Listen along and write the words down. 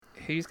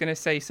who's going to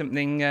say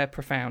something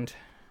profound?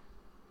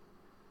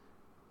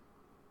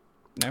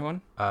 No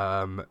one?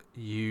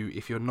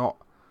 If you're not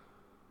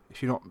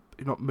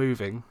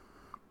moving,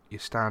 you're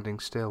standing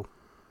still.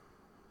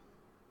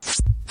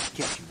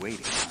 Kept you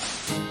waiting.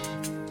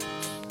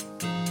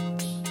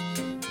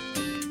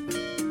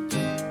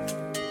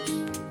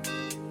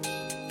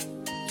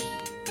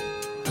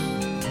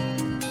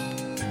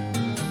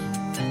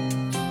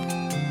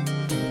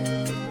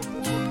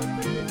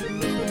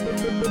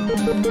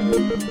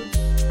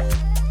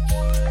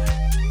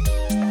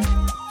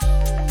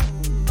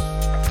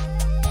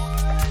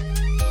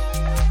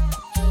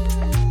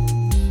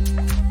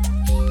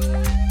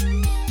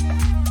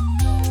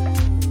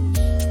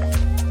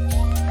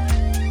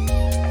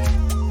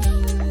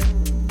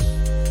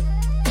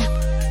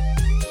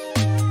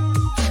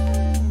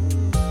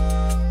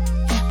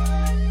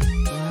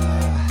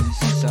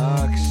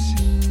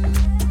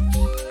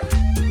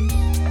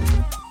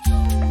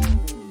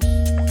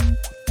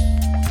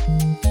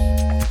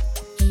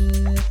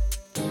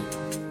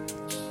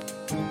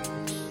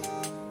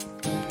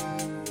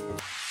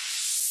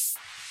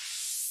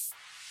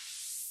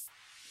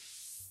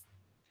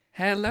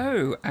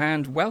 Hello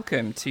and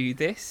welcome to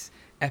this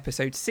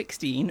episode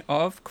 16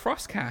 of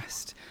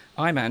CrossCast.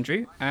 I'm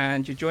Andrew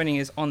and you're joining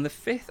us on the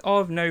 5th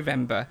of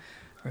November.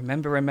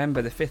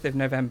 Remember the 5th of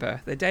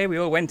November, the day we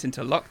all went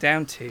into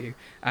lockdown 2,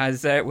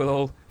 as we'll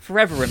all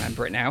forever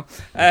remember it now.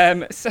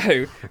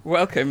 So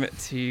welcome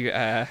to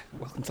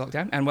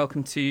lockdown and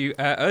welcome to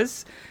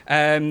us.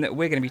 We're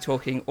going to be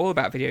talking all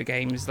about video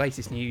games,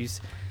 latest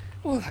news,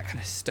 all that kind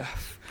of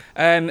stuff.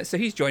 So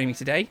who's joining me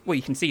today? Well,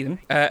 you can see them,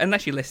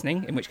 unless you're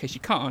listening, in which case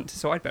you can't,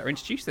 so I'd better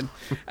introduce them.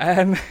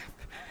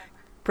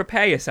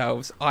 Prepare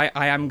yourselves.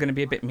 I am going to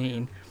be a bit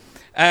mean.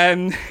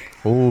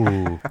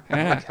 Ooh.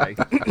 Okay.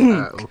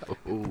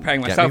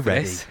 Preparing myself for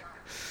this.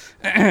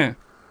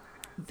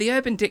 The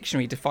Urban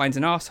Dictionary defines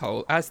an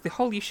arsehole as the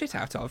hole you shit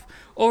out of,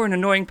 or an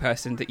annoying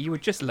person that you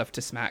would just love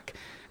to smack.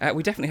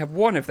 We definitely have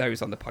one of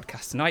those on the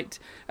podcast tonight,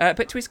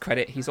 but to his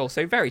credit, he's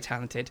also very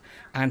talented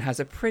and has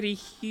a pretty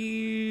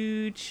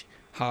huge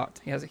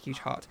heart. He has a huge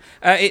heart.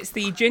 It's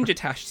the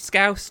ginger-tashed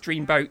scouse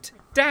dreamboat,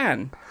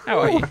 Dan. How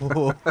are you?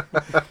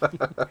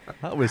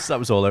 That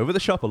was all over the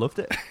shop. I loved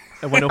it.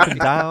 I went up and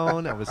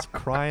down. I was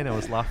crying. I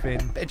was laughing.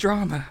 Bit of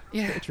drama.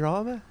 Yeah. Bit of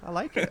drama. I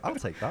like it. I'll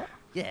take that.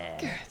 Yeah.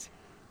 Good.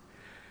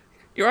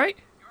 You all right?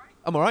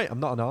 I'm all right. I'm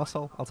not an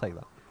arsehole. I'll take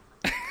that.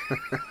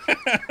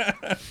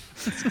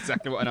 That's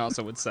exactly what an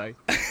arsehole would say.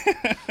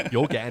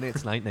 You're getting it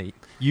tonight, Nate.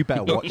 You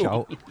better watch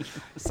out.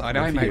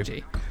 Side-eye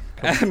emoji.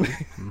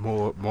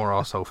 More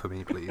arsehole for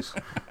me, please.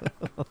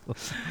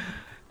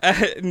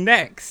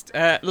 Next,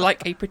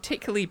 like a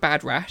particularly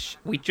bad rash,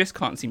 we just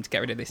can't seem to get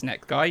rid of this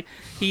next guy.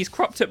 He's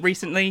cropped up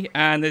recently,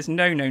 and there's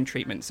no known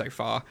treatment so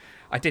far.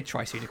 I did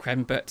try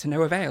Sudocrem, but to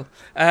no avail.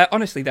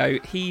 Honestly, though,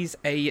 he's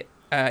a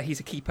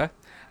keeper,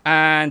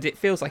 and it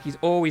feels like he's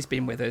always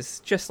been with us,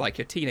 just like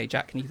your teenage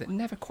acne that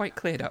never quite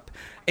cleared up.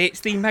 It's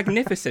the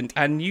magnificent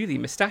and newly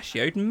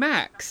mustachioed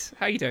Max.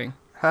 How are you doing?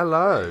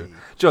 Hello.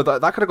 Joe, that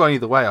could have gone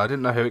either way. I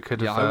didn't know who it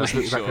could have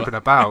been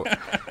about.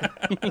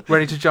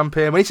 Ready to jump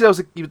in. When he said I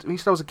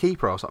was a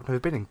keeper, I was like, I've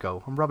never been in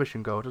goal. I'm rubbish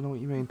in goal. I don't know what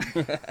you mean.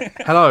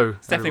 Hello.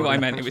 It's definitely what I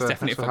meant. It was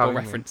definitely a football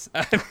reference.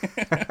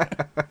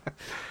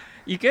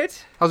 You good?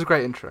 That was a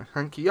great intro.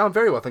 Thank you. Yeah, I'm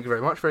very well. Thank you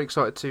very much. Very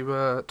excited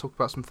to talk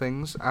about some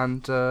things.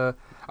 And I'm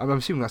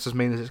assuming that's as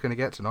mean as it's going to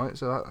get tonight.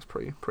 So that's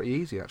pretty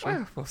easy, actually.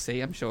 Well, we'll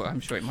see. I'm sure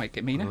it might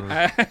get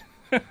meaner.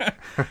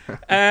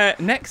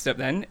 Next up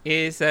then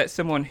is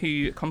someone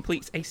who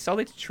completes a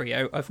solid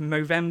trio of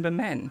Movember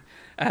men,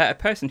 a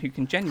person who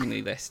can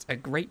genuinely list a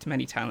great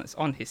many talents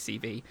on his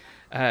CV,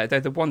 though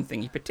the one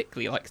thing he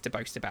particularly likes to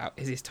boast about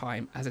is his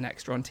time as an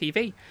extra on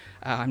TV.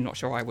 I'm not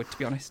sure I would, to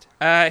be honest.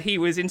 He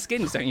was in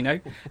Skins, don't you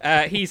know?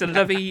 He's a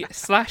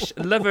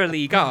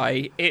lovey/loverly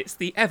guy. It's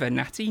the ever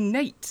natty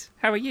Nate.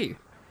 How are you?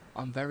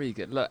 I'm very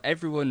good. Look,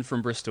 everyone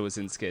from Bristol was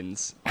in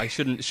Skins. I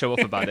shouldn't show off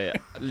about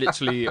it.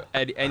 Literally,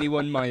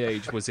 anyone my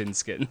age was in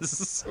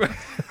Skins.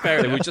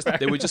 They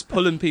were just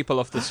pulling people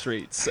off the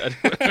streets.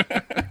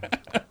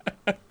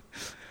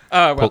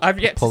 Oh well, I've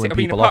yet to see. Pulling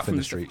people off in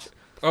the streets.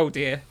 Oh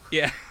dear,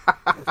 yeah.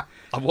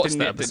 I watched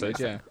that episode.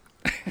 Yeah.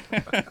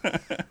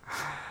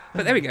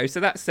 But there we go.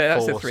 So that's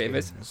the three of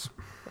us. Skins.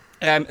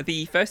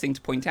 The first thing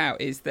to point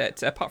out is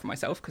that, apart from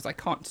myself, because I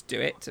can't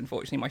do it,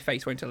 unfortunately my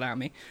face won't allow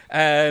me,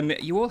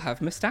 you all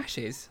have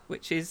moustaches,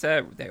 which is,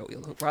 they all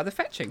look rather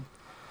fetching.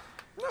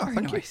 Oh, Very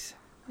thank nice.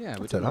 Yeah,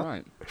 we're doing doing all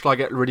right. Shall I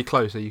get really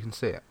close so you can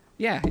see it?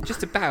 Yeah,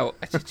 just about.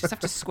 I just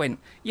have to squint.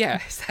 Yeah.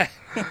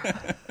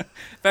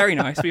 Very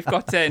nice. We've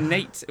got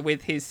Nate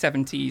with his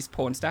 70s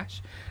porn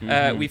stash.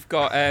 We've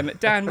got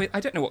Dan with,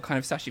 I don't know what kind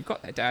of stash you've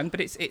got there, Dan, but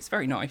it's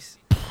very nice.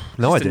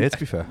 No Just idea, to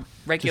be fair.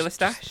 Regular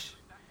stash?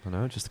 I don't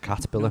know, just a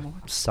caterpillar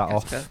Normal sat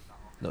caterpillar. off.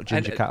 Little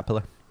ginger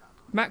caterpillar.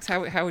 Max,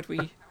 how would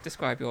we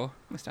describe your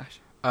moustache?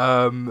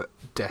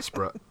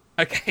 Desperate.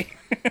 Okay.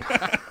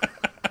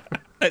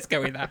 Let's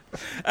go with that.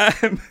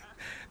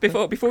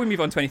 Before we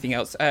move on to anything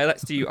else,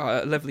 let's do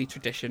our lovely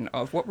tradition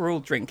of what we're all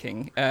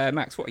drinking.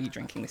 Max, what are you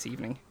drinking this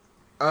evening?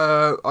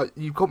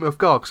 You caught me off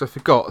guard because I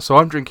forgot. So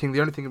I'm drinking the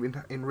only thing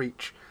in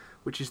reach,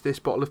 which is this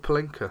bottle of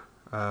Palinka.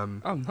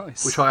 Oh,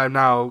 nice. Which I am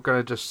now going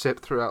to just sip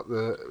throughout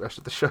the rest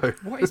of the show.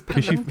 What is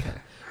Palinka?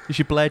 You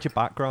should blur your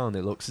background.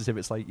 It looks as if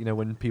it's like,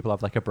 when people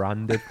have like a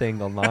branded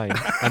thing online,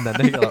 and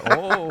then they're like,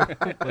 "Oh,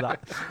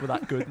 we're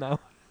that good now."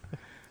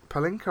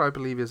 Palinka, I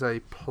believe, is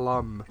a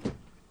plum,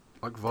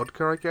 like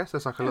vodka. I guess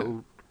there's like a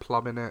little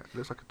plum in it. It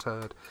looks like a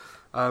turd.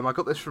 I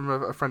got this from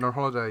a friend on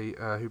holiday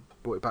who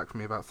bought it back for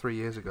me about 3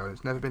 years ago.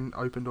 It's never been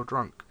opened or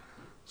drunk.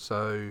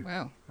 So,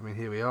 well, I mean,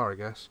 here we are, I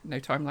guess. No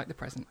time like the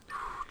present.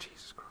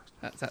 Jesus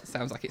Christ. That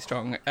sounds like it's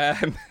strong.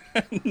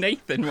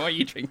 Nathan, what are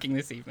you drinking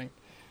this evening?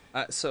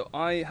 So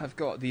I have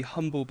got the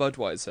humble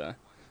Budweiser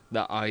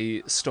that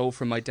I stole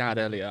from my dad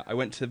earlier. I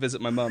went to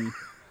visit my mum,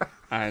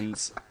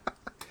 and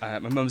my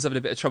mum was having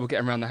a bit of trouble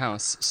getting around the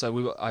house.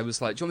 So I was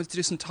like, "Do you want me to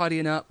do some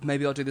tidying up?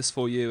 Maybe I'll do this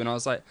for you." And I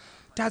was like,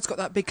 "Dad's got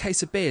that big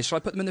case of beers. Shall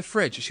I put them in the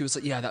fridge?" And she was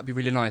like, "Yeah, that'd be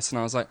really nice." And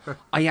I was like,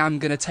 "I am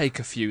gonna take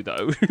a few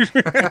though."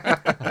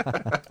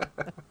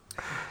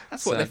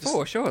 That's what they're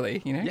for,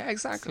 surely, Yeah,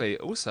 exactly.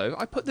 Also,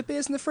 I put the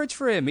beers in the fridge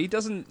for him. He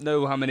doesn't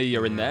know how many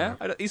are in there.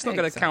 He's not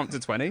going to count to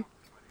 20.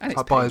 And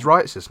it's by his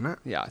rights, isn't it?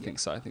 Yeah, I think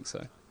so.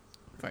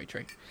 Very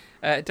true.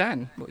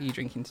 Dan, what are you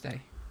drinking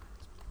today?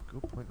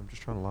 Good point. I'm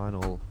just trying to line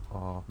all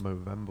our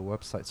Movember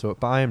website. So,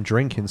 but I am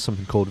drinking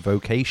something called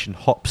Vocation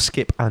Hop,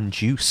 Skip and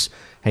Juice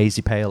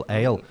Hazy Pale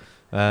Ale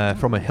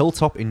from a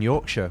hilltop in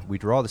Yorkshire.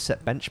 We'd rather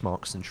set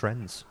benchmarks than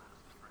trends.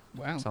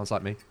 Wow. Sounds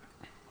like me.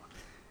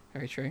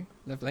 Very true.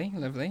 Lovely.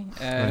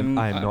 I am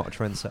not a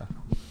trendsetter.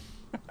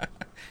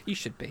 You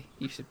should be.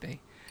 You're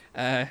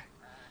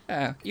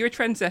a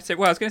trendsetter.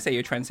 Well, I was going to say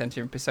you're a trendsetter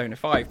in Persona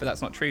 5, but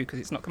that's not true because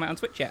it's not come out on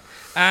Switch yet.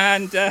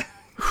 And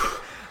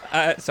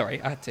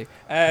sorry, I had to.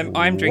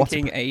 I'm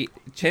drinking a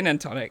gin and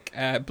tonic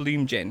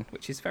Bloom gin,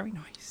 which is very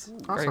nice. Ooh,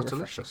 very that sounds refreshing.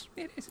 delicious.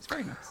 It is. It's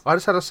very nice. I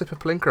just had a sip of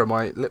Palinka and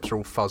my lips are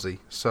all fuzzy,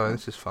 so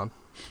this is fun.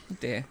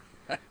 Dear.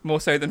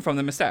 More so than from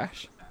the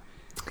moustache.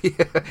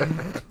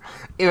 Yeah.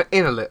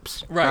 Inner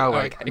lips. Right. Oh,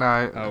 wait. Okay.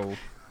 No. Oh.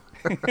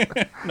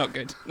 Not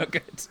good.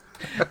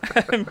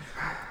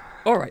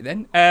 All right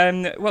then.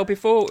 Well,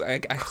 before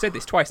I've said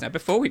this twice now.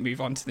 Before we move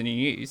on to the new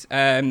news,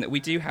 we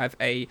do have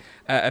a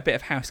bit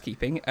of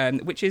housekeeping,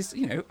 which is,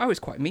 I was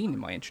quite mean in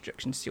my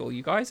introductions to all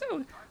you guys.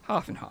 Oh,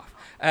 half and half.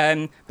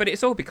 But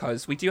it's all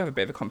because we do have a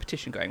bit of a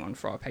competition going on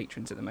for our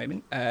patrons at the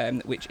moment,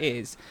 which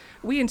is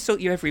we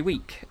insult you every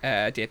week,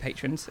 dear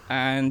patrons,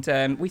 and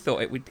we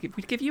thought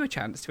we'd give you a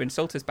chance to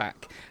insult us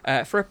back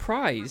for a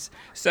prize.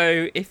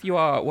 So if you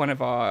are one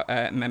of our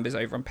members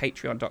over on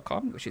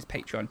patreon.com, which is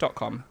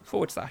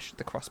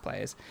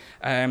patreon.com/thecrossplayers,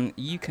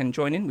 you can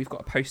join in. We've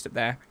got a post up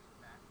there.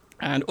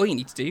 And all you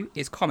need to do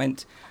is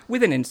comment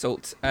with an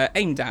insult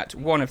aimed at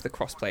one of the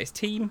Crossplayers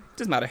team.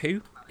 Doesn't matter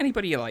who,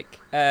 anybody you like.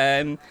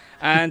 And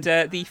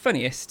the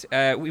funniest,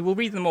 we will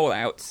read them all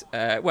out.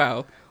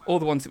 Well, all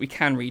the ones that we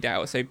can read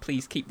out. So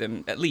please keep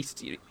them at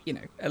least, a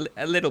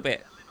little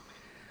bit.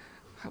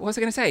 What was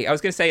I going to say? I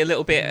was going to say a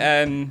little bit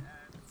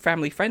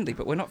family friendly,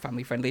 but we're not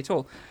family friendly at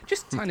all.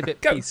 Just a tiny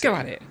bit. Go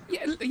at it.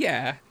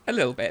 Yeah, a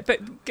little bit, but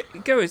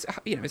go as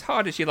as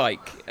hard as you like.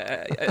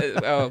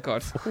 Oh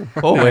God.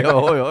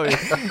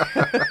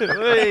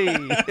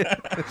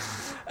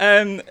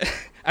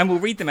 And we'll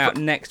read them out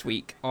next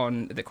week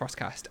on the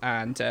CrossCast,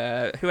 and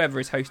whoever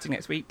is hosting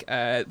next week,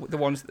 the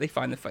ones that they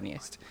find the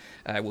funniest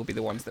will be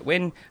the ones that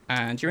win,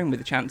 and you're in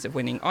with a chance of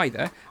winning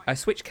either a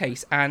Switch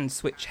case and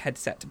Switch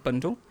headset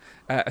bundle,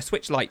 a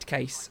Switch Lite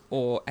case,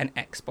 or an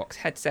Xbox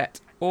headset,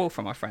 all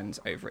from our friends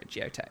over at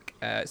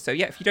Geotech. So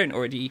yeah, if you're not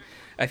already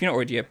a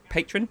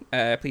patron,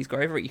 please go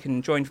over it. You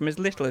can join from as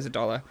little as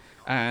 $1,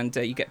 and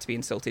you get to be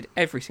insulted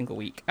every single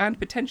week, and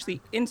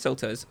potentially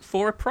insult us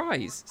for a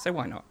prize. So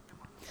why not?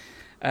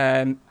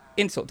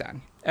 Insult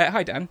Dan.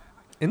 Hi Dan.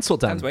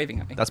 Insult Dan. Dan's waving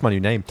at me. That's my new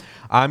name.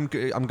 I'm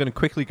going to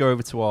quickly go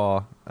over to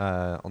our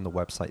on the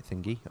website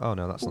thingy. Oh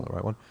no, that's not the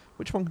right one.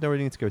 Which one do I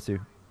need to go to?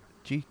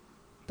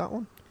 That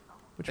one.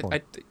 Which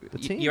one? The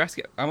team? You're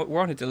asking.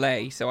 We're on a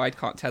delay, so I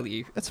can't tell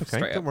you. That's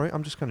okay. Don't worry.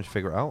 I'm just going to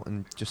figure it out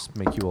and just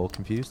make you all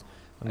confused.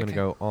 I'm going to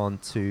go on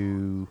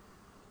to.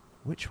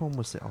 Which one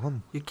was it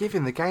on? You're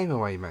giving the game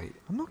away, mate.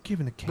 I'm not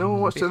giving the game. No one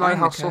away. wants to know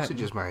how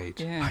sausage is made.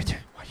 Yeah. I don't.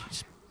 Why you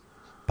just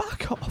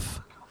back off?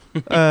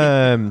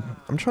 I'm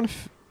trying to.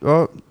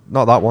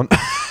 Not that one.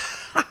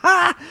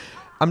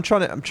 I'm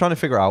trying to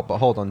figure it out, but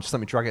hold on. Just let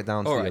me drag it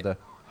down to the other.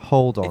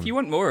 Hold on. If you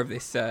want more of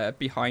this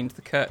behind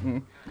the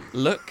curtain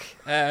look,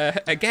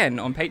 again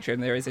on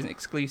Patreon there is an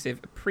exclusive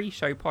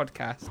pre-show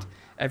podcast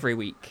every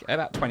week,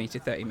 about 20 to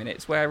 30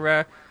 minutes,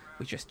 where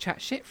we just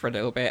chat shit for a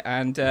little bit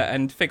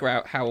and figure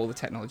out how all the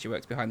technology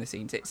works behind the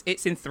scenes.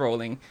 It's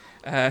enthralling,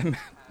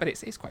 but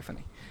it's quite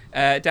funny.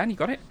 Dan, you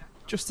got it?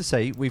 Just to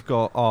say, we've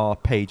got our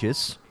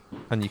pages,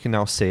 and you can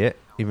now see it,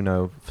 even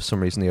though for some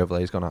reason the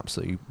overlay's gone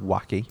absolutely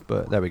wacky,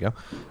 but there we go.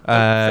 For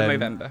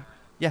Movember.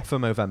 Yeah, for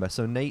Movember.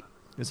 So Nate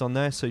is on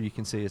there, so you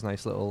can see his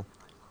nice little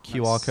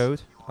QR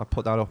code. I'll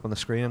put that up on the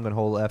screen. I'm going to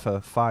hold it there for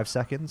 5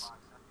 seconds.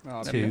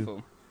 Oh, 2,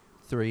 beautiful.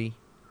 3,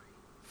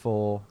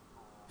 4,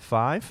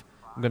 5.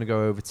 I'm I'm going to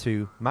go over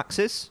to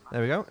Max's. There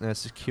we go. And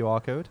there's the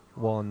QR code.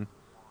 1,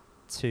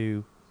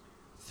 2,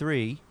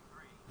 3,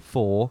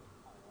 4,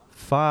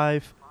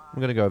 5. I'm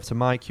going to go over to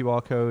my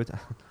QR code.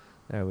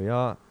 There we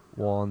are.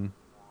 1,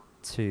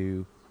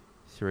 2,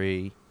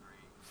 3,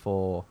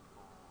 4,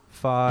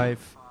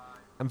 5.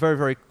 And very,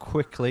 very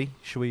quickly,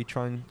 should we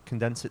try and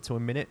condense it to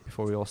a minute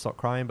before we all start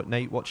crying? But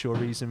Nate, what's your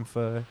reason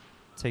for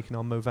taking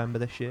on Movember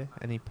this year?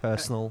 Any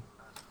personal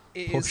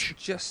It push? is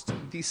just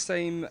the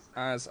same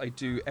as I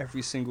do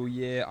every single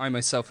year. I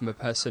myself am a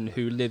person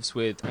who lives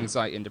with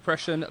anxiety and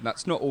depression. And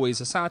that's not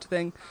always a sad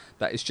thing.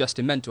 That is just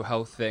a mental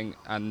health thing,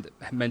 and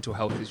mental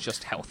health is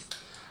just health.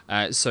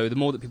 So the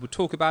more that people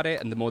talk about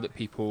it and the more that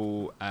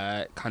people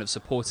kind of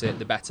support it,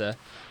 the better.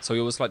 So we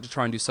always like to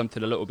try and do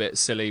something a little bit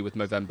silly with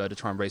Movember to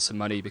try and raise some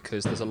money,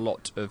 because there's a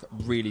lot of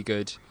really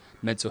good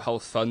mental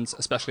health funds,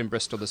 especially in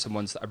Bristol. There's some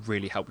ones that have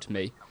really helped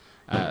me.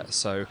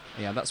 So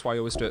yeah, that's why I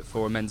always do it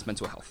for men's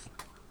mental health.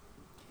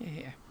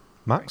 Yeah.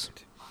 Max?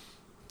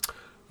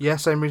 Yeah,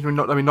 same reason.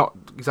 Not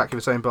exactly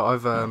the same, but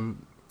I've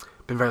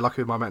been very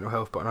lucky with my mental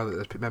health. But I know that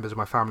there's members of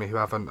my family who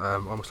haven't.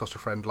 Almost lost a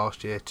friend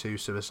last year to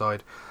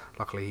suicide.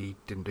 Luckily, he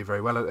didn't do very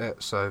well at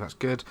it, so that's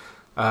good.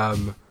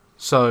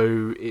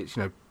 So it's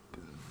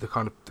the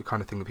kind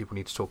of thing that people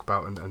need to talk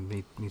about and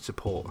need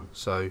support.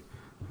 So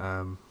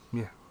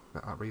yeah,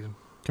 that reason.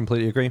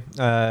 Completely agree.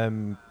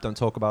 Don't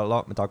talk about it a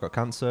lot. My dad got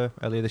cancer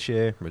earlier this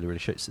year. Really, really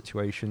shit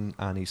situation,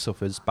 and he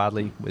suffers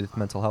badly with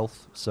mental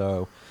health.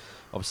 So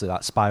obviously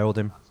that spiraled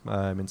him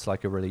into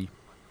like a really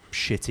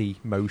shitty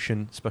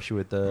motion, especially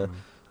with the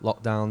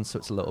lockdown. So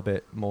it's a little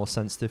bit more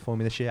sensitive for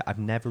me this year. I've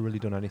never really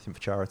done anything for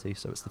charity,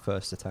 so it's the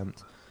first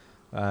attempt.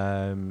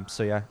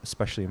 So yeah,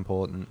 especially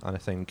important. And I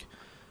think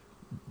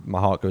my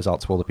heart goes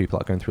out to all the people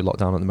that are going through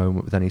lockdown at the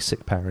moment with any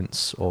sick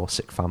parents or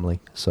sick family.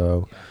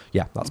 So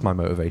yeah, that's my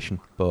motivation.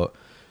 But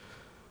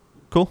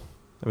cool.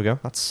 There we go.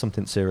 That's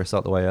something serious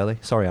out the way early.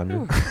 Sorry,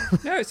 Andrew.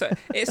 No,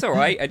 it's all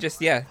right. I just,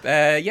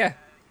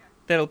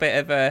 little bit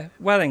of a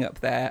welling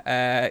up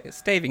there,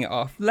 staving it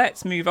off.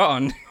 Let's move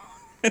on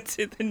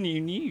to the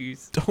new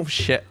news. Oh,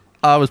 shit.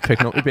 I was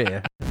picking up the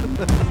beer.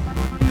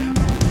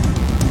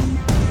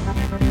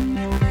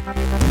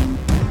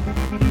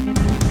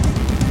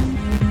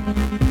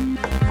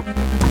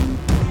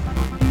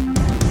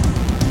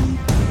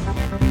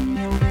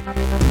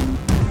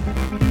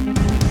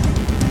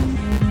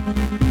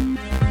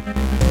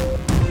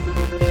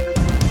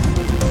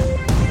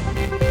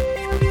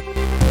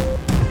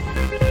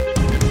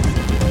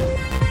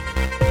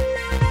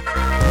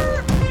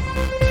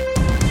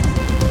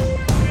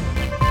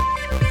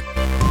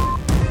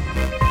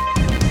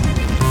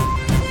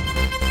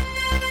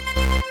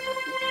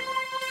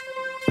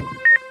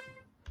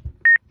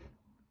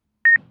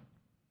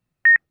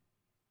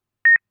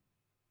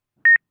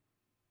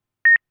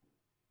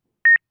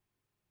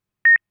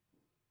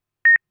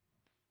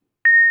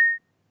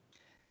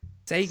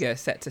 Sega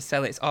set to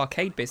sell its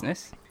arcade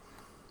business.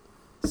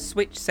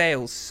 Switch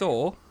sales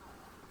soar.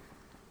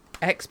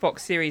 Xbox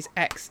Series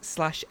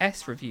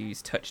X/S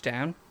reviews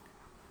touchdown.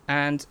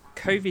 And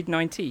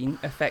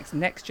COVID-19 affects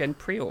next-gen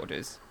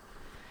pre-orders.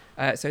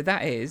 So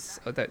that is,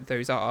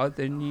 those are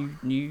the new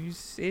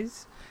news.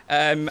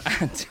 And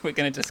we're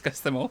going to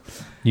discuss them all.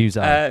 News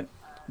eye.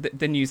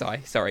 The news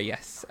eye, sorry,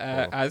 yes.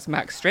 As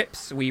Max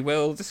strips, we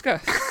will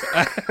discuss.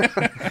 I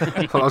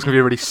thought that was going to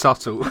be really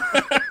subtle.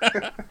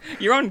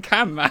 You're on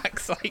cam,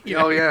 Max.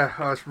 Oh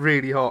yeah, it's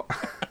really hot.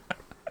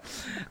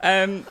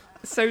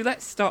 So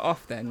let's start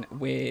off then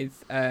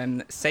with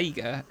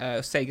Sega,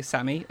 Sega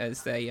Sammy,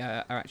 as they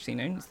are actually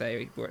known, as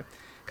they were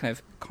kind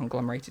of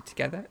conglomerated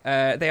together.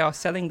 They are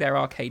selling their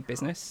arcade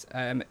business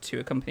to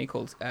a company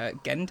called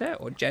Gender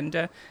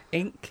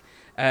Inc.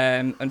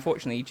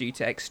 Unfortunately, due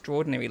to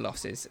extraordinary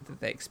losses that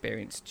they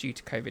experienced due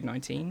to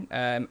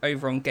COVID-19.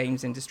 Over on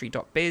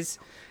gamesindustry.biz,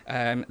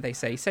 they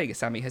say Sega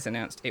Sammy has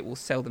announced it will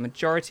sell the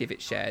majority of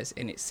its shares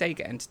in its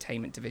Sega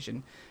Entertainment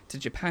division to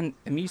Japan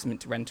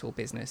amusement rental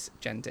business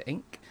Gender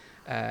Inc.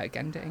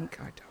 Gender Inc.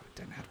 I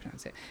don't know how to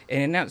pronounce it. In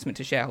an announcement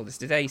to shareholders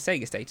today,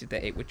 Sega stated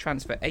that it would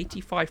transfer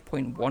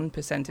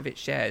 85.1% of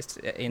its shares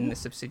in the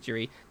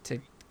subsidiary to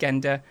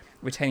Gender,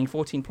 retaining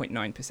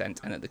 14.9%,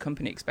 and that the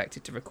company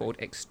expected to record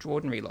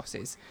extraordinary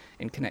losses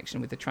in connection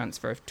with the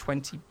transfer of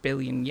 20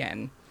 billion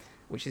yen,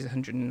 which is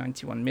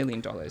 $191 million,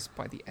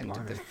 by the end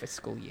of the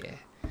fiscal year.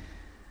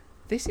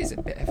 This is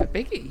a bit of a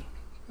biggie,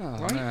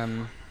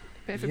 right?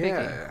 Bit of a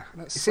biggie.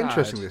 It's sad.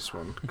 Interesting, this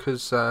one,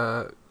 because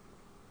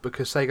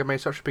Sega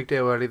made such a big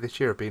deal earlier this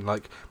year of being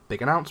like,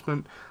 big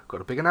announcement, got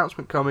a big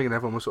announcement coming, and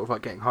everyone was sort of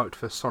like getting hyped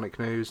for Sonic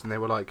news, and they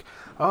were like,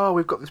 oh,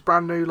 we've got this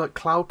brand new like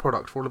cloud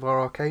product for all of our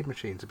arcade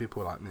machines, and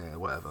people were like, yeah,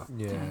 whatever.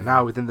 Yeah. And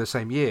now within the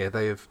same year,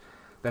 they're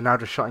now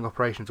just shutting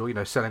operations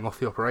or selling off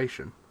the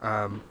operation.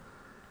 But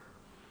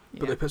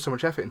they put so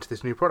much effort into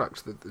this new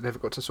product that they never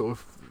got to sort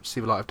of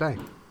see the light of day.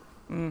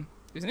 It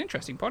was an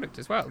interesting product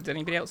as well. Did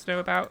anybody else know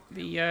about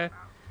their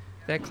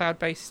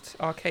cloud-based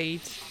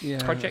arcade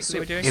project they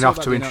were doing? Enough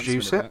to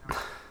introduce it.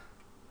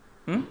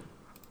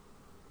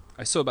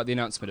 I saw about the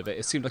announcement of it.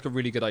 It seemed like a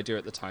really good idea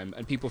at the time,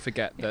 and people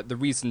forget that the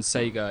reason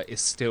Sega is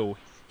still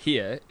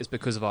here is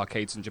because of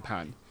arcades in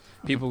Japan.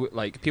 People were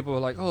like,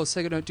 "Oh,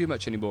 Sega don't do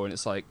much anymore," and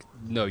it's like,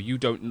 no, you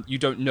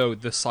don't know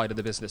the side of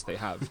the business they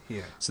have.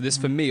 Yeah. So this,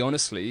 for me,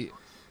 honestly,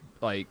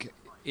 like,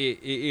 it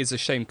is a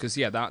shame because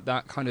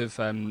that kind of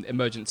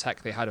emergent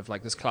tech they had of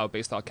like this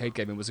cloud-based arcade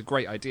gaming was a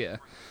great idea,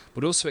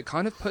 but also it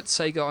kind of put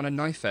Sega on a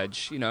knife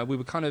edge. You know, we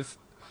were kind of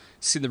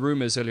seen the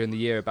rumours earlier in the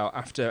year about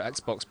after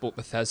Xbox bought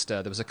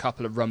Bethesda, there was a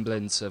couple of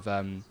rumblings of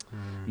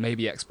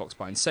maybe Xbox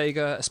buying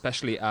Sega,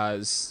 especially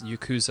as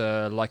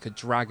Yakuza Like a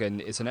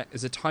Dragon is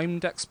a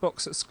timed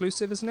Xbox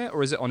exclusive, isn't it?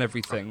 Or is it on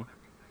everything?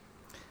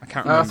 I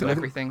can't I remember. think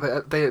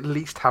everything. They at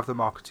least have the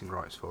marketing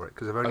rights for it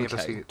because I've only ever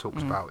Okay. seen it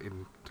talked about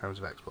in terms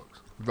of Xbox.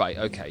 Right,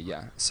 okay,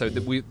 yeah. So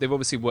they've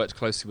obviously worked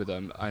closely with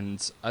them,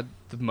 and at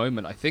the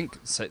moment, I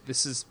think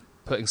this is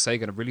putting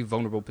Sega in a really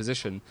vulnerable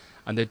position.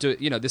 And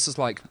this is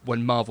like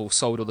when Marvel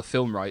sold all the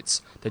film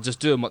rights. They're just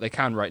doing what they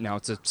can right now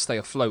to stay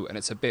afloat, and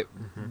it's a bit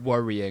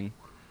worrying.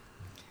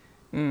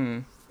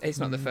 It's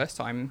not the first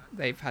time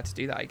they've had to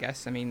do that, I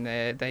guess. I mean,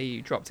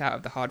 they dropped out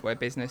of the hardware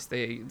business,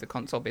 the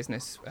console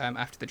business,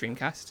 after the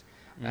Dreamcast.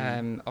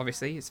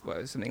 Obviously, it's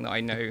something that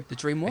I know The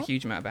Dream a what?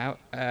 huge amount about.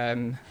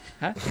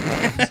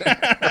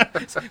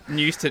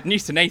 news to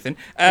Nathan.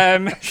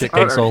 Shit I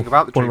don't know console. anything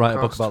about the Wouldn't write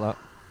a book Dreamcast. about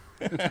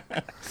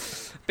that.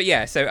 But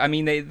yeah, so I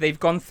mean, they've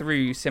gone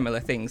through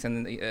similar things,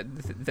 and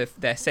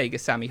they're Sega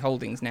Sammy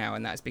Holdings now,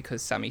 and that's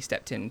because Sammy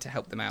stepped in to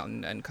help them out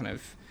and kind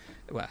of,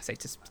 well, I say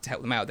to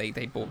help them out, they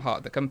bought part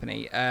of the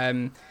company.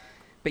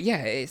 But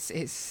yeah, it's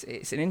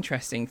an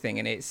interesting thing,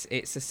 and it's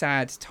a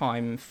sad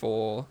time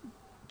for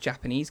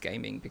Japanese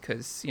gaming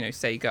because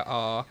Sega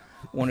are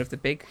one of the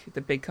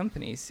big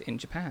companies in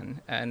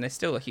Japan, and they're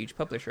still a huge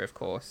publisher, of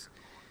course.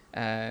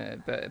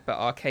 But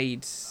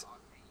arcades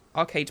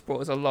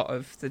brought us a lot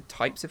of the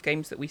types of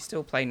games that we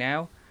still play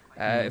now.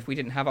 If we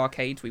didn't have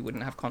arcades, we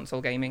wouldn't have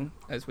console gaming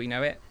as we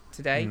know it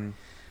today.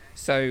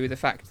 So the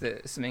fact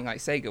that something like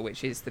Sega,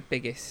 which is the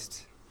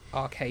biggest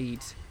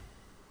arcade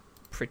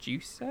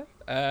producer,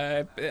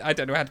 I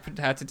don't know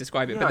how to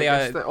describe it, but they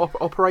are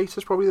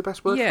operator's probably the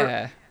best word for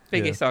it.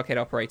 Biggest arcade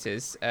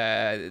operators.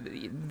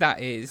 That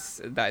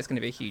is going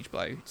to be a huge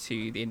blow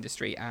to the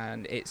industry,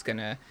 and it's going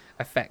to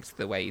affect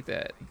the way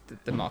that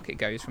the market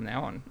goes from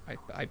now on,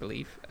 I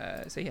believe.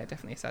 So yeah,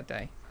 definitely a sad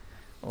day,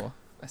 or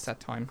a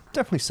sad time.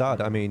 Definitely sad.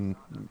 I mean,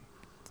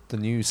 the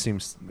news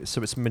seems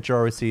so. It's a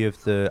majority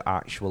of the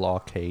actual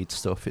arcade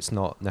stuff. It's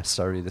not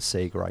necessarily the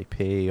Sega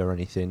IP or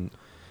anything.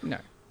 No.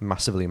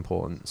 Massively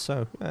important.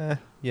 So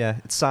yeah,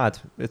 it's sad.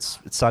 It's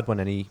sad when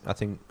any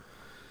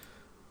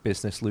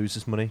business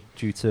loses money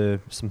due to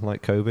something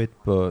like COVID,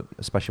 but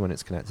especially when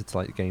it's connected to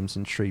like the games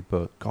industry.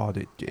 But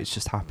God, it's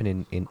just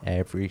happening in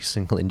every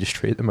single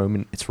industry at the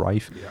moment. It's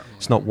rife. Yeah.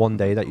 It's not one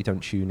day that you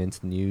don't tune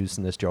into the news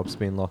and there's jobs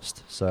being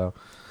lost. So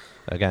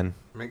again,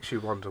 Makes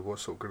you wonder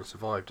what's sort of going to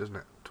survive, doesn't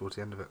it, towards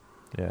the end of it?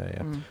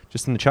 yeah.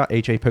 Just in the chat,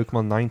 AJ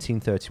Pokemon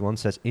 1931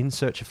 says, in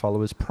search of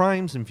followers,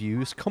 primes and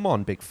views, come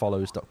on,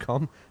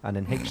 bigfollows.com, and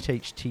then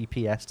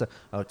https to...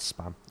 Oh, it's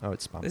spam.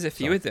 There's a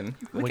few Sorry. of them.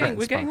 We're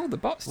We're getting spam. all the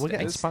bots We're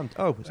today. getting spammed.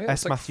 Oh, Yeah, it's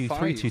S like Matthew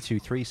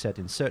 3223 said,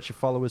 in search of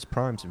followers,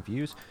 primes and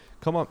views,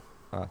 come on...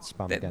 it's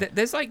spam again.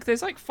 There's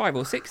like 5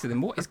 or 6 of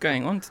them. What is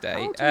going on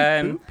today?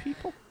 How do we boo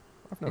people?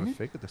 I've never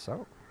figured this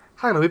out.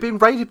 Hang on, we're being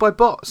raided by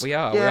bots. We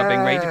are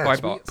being raided by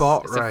Yes, bots.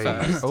 Bot It's a raid.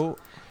 first.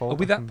 Are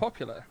we that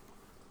popular?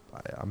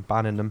 I'm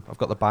banning them. I've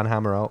got the ban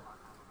hammer out.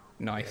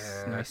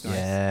 Nice.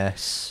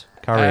 Yes.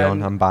 Carry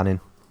on, I'm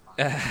banning.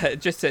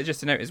 Just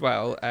to note as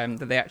well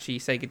that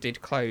Sega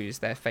did close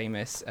their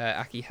famous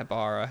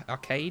Akihabara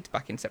arcade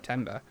back in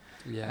September,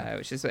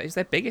 which is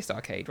their biggest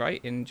arcade,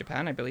 right, in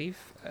Japan, I believe.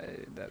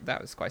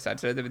 That was quite sad.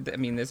 So I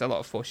mean, there's a lot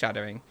of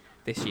foreshadowing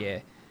this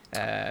year,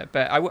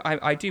 but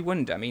I do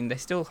wonder. I mean, they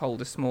still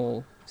hold a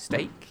small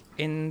stake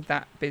in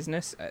that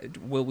business.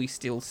 Will we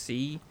still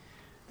see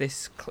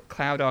this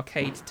cloud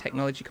arcade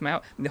technology come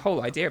out? And the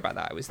whole idea about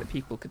that was that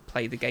people could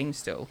play the game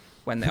still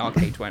when the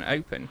arcades weren't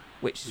open,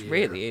 which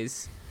really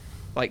is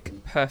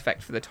like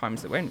perfect for the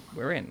times that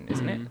we're in,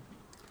 isn't it?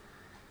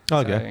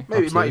 Okay.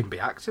 Maybe it might even be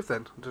active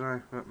then. I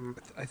don't know.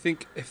 I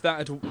think if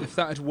that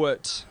had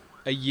worked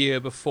a year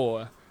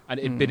before and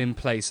it'd been in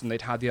place and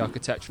they'd had the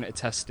architecture and it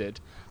tested,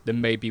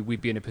 then maybe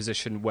we'd be in a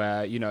position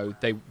where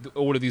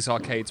all of these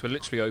arcades were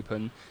literally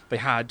open. They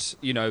had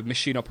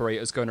machine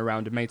operators going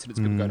around and maintenance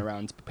people going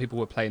around, but people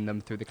were playing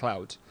them through the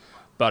cloud.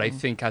 But I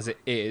think as it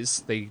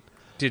is, they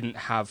didn't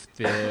have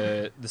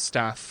the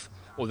staff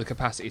or the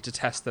capacity to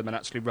test them and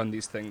actually run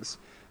these things.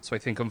 So I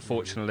think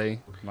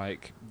unfortunately,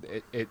 like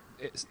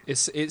it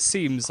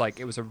seems like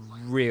it was a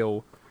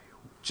real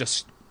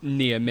just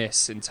near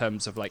miss in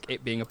terms of like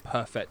it being a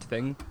perfect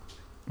thing.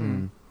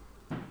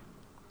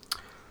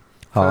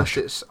 First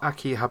it's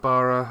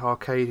Akihabara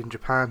arcade in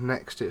Japan.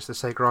 Next it's the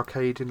Sega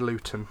arcade in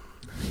Luton.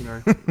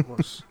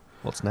 What's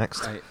What's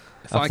next?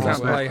 If I can't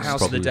Absolutely. play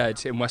House of the Probably.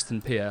 Dead in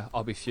Western Pier,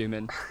 I'll be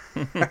fuming.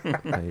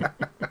 Hey,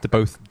 do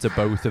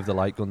both of the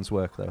light guns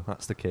work though?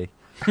 That's the key.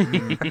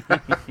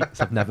 'Cause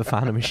I've never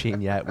found a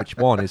machine yet which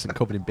one isn't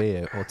covered in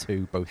beer, or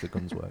two, both the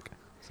guns work.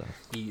 So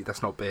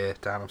That's not beer,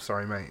 Dan. I'm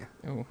sorry, mate.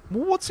 Oh.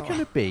 well, what's it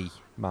gonna be,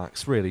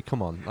 Max? Really,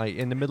 come on! Like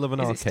in the middle of an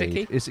Is it arcade,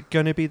 sticky? is it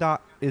gonna be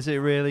that? Is it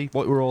really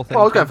what we're all thinking?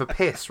 Well, I was going for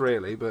piss,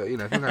 really, but if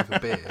you're going for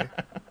beer,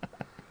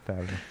 Fair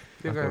enough.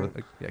 You're Okay, going-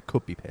 well, yeah, it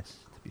could be piss.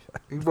 To be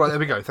fair. right there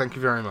we go. Thank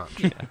you very much.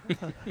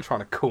 Trying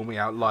to call me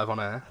out live on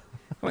air.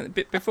 Well,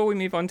 before we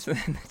move on to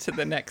to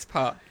the next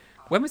part,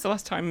 when was the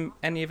last time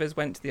any of us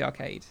went to the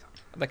arcade,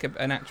 like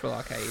an actual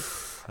arcade?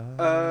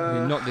 I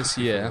mean, not this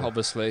year,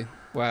 obviously.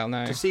 Well,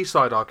 no. Do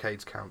seaside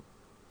arcades count?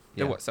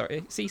 The what?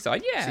 Sorry,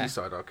 Seaside. Yeah,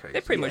 Seaside arcades.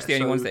 they're pretty much the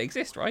only ones that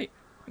exist, right?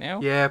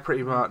 Now. Yeah,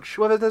 pretty much.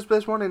 Well,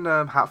 there's one in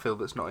Hatfield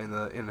that's not in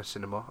a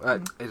cinema.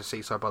 It's a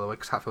seaside, by the way,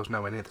 because Hatfield's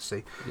nowhere near the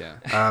sea. Yeah.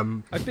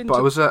 I've been but I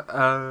to- was at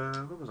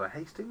what was I?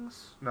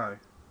 Hastings? No,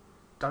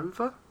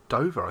 Dover.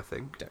 Dover, I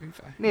think.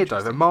 Dover. Near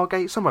Dover,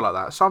 Margate, somewhere like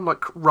that. Some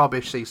like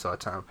rubbish seaside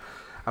town.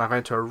 And I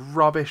went to a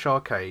rubbish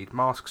arcade,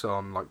 masks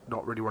on, like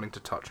not really wanting to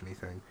touch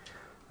anything.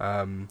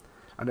 And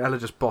Ella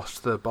just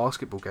bossed the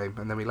basketball game,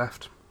 and then we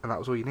left. And that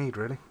was all you need,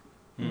 really.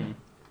 Mm.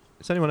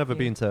 Has anyone ever Yeah.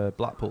 been to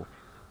Blackpool?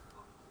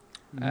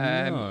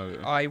 No.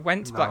 I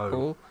went to No.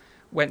 Blackpool,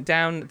 went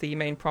down the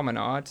main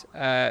promenade.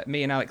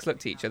 Me and Alex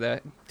looked at each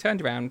other,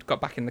 turned around,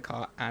 got back in the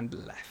car, and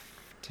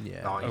left.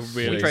 Yeah. Nice. Oh,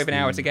 really? We drove an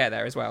hour the- to get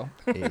there as well.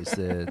 It is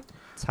the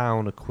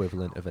town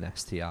equivalent of an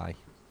STI.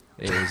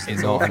 It is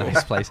It's not a awful.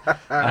 nice place.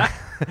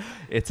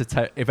 It's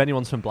if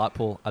anyone's from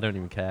Blackpool, I don't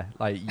even care.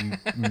 Like, you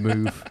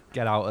move,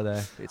 get out of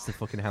there. It's the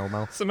fucking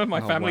hellmouth. Some of my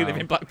Oh, family wow. live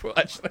in Blackpool,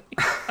 actually.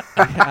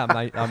 Yeah,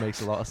 that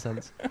makes a lot of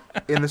sense.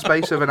 In the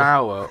space of an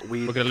hour,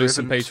 We're going to lose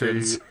some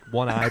patrons.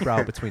 One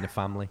eyebrow between a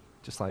family,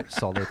 just like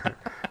solid,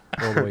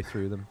 all the way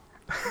through them.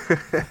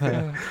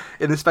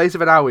 In the space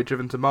of an hour, we'd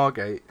driven to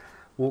Margate,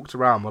 walked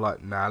around. We're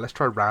like, nah, let's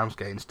try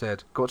Ramsgate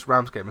instead. Got to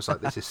Ramsgate and was like,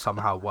 this is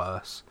somehow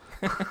worse.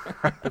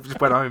 Just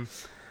went home.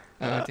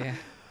 Oh dear.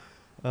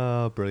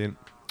 Oh, brilliant.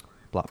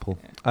 Blackpool.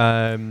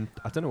 I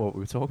don't know what we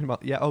were talking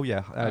about. Yeah, oh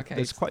yeah. There's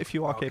Arcades. quite a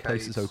few arcade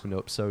places Arcades. opened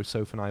up. So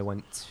Soph and I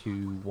went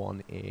to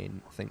one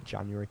in, I think,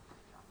 January.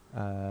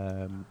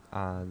 And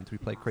we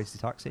played Crazy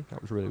Taxi.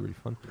 That was really, really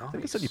fun. I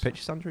think I sent you Nice.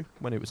 pictures, Andrew,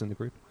 when it was in the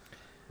group.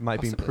 It might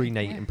have been Possibly,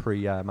 pre-Nate yeah. and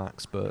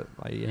pre-Max, but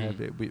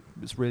it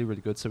was really,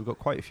 really good. So we've got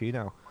quite a few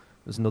now.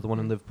 There's another one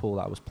in Liverpool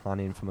that I was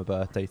planning for my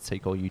birthday to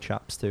take all you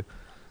chaps to.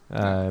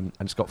 And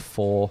it's got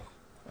four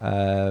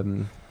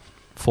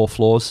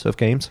floors of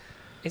games.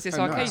 Is this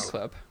Oh, arcade nice.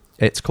 club?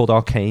 It's called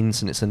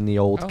Arcanes, and it's in the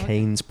old Oh, okay.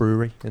 Canes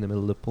Brewery in the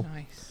middle of Liverpool.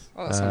 Nice.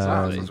 Oh, that sounds Um, That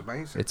lovely. sounds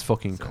amazing. It's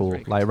fucking Sounds cool.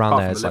 very good. Like around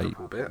Apart there, from it's the like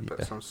Liverpool bit, but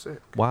yeah. it sounds sick.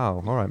 wow.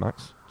 All right,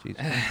 Max. Jeez.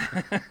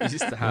 I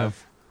used to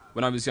have,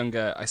 when I was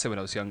younger, I say when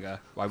I was younger,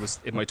 I was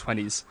in my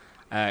 20s,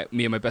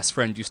 me and my best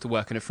friend used to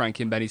work in a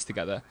Frankie and Benny's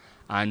together,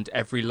 and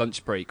every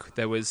lunch break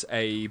there was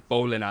a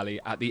bowling alley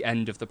at the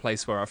end of the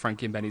place where our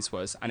Frankie and Benny's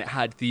was, and it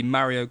had the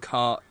Mario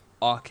Kart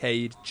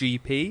arcade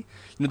GP, you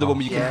know, the one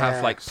where you can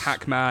have like Yes.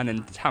 Pac-Man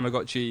and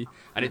Tamagotchi,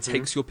 and it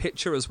takes your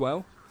picture as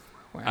well.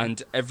 Wow.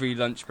 And every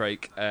lunch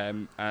break,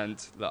 and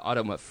look, I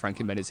don't work for Frankie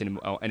and Benny's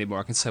anymore.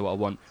 I can say what I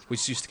want. We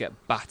just used to get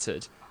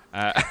battered.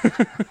 I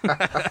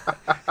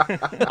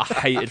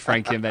hated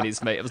Frankie and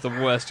Benny's, mate. It was the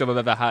worst job I've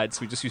ever had.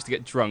 So we just used to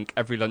get drunk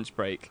every lunch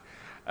break.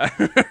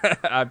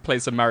 I'd play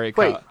some Mario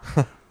Wait.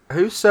 Kart.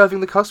 Who's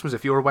serving the customers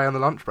if you're away on the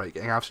lunch break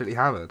getting absolutely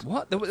hammered?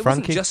 What? There wasn't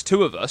Frankie? just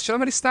two of us. Do you know how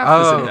many staff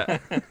was in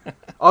there?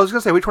 I was going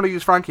to say, which one of you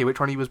was Frankie, which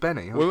one of you was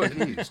Benny? I We were- was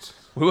confused.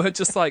 We were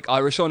just like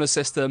Irish on a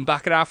system,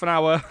 back in half an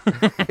hour.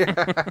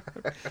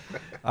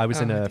 I was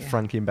in Oh, a dear.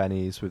 Frankie and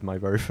Benny's with my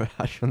very first.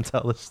 I shouldn't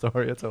tell this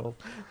story at all.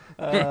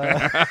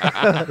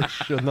 I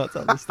should not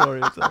tell the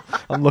story at all.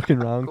 I'm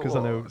looking around because I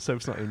Go know on.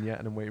 Soph's not in yet,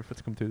 and I'm waiting for her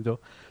to come through the door.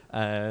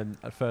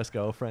 At first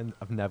girlfriend,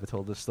 I've never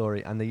told this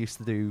story, and they used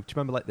to do. Do you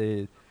remember like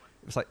it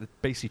was like the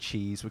basically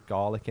cheese with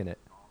garlic in it.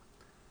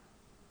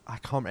 I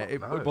can't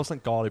remember. No. It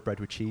wasn't garlic bread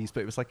with cheese,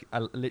 but it was like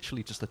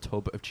literally just a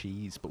tub of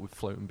cheese, but with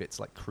floating bits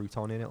like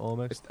crouton in it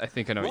almost. I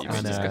think I know what you It's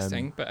mean. And,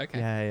 disgusting, but okay.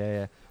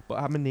 Yeah. But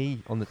I had my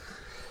knee on the.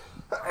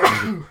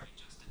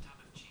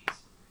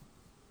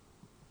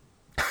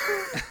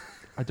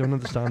 I don't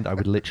understand. I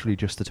would literally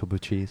just a tub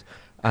of cheese,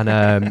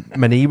 and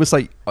my knee was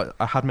like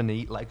I had my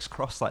legs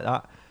crossed like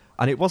that,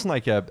 and it wasn't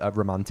like a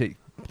romantic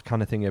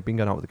kind of thing. I'd been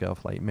going out with a girl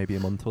for like maybe a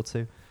month or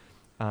two,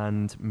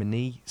 and my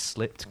knee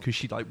slipped because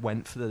she like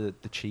went for the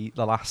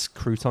last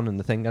crouton and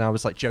the thing, and I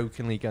was like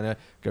jokingly gonna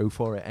go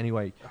for it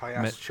anyway. High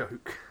Ma- ass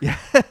choke.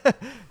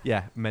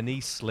 Yeah, my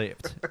knee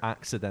slipped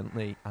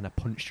accidentally, and I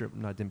punched her.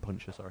 No, I didn't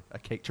punch her. Sorry, I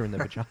kicked her in the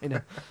vagina.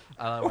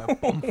 And I went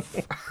bump,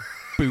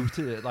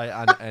 booted it like,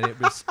 and it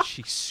was.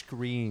 She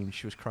screamed.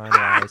 She was crying her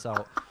eyes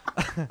out.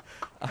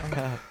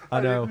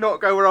 I know. Did not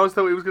go where I was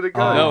thought he was going to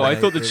go. Oh, No, I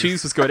mate, thought the it was-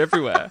 cheese was going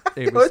everywhere.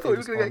 It I was, thought he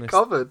was going to get honest-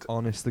 covered.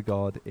 Honest to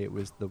God, it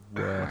was the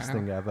worst Wow.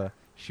 thing ever.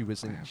 She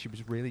was. Wow. She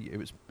was really. It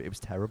was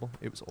terrible.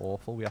 It was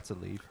awful. We had to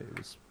leave. It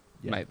was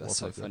Yeah, Mate, that's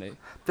so also good. funny.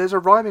 There's a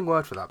rhyming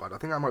word for that, but I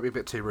think that might be a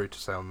bit too rude to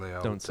say on the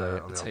old, Don't say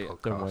it. on the Tell you-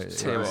 old podcast. don't wait.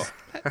 Tell you what,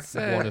 That's,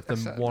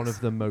 One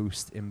of the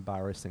most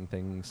embarrassing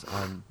things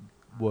and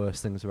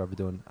worst things I've ever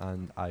done,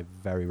 and I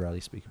very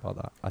rarely speak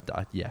about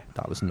that. Yeah,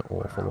 that was an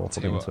awful Tell you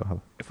thing what, to have.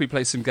 if we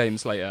play some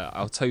games later,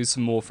 I'll tell you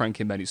some more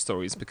Frankie and Benny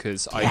stories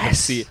because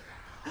Yes!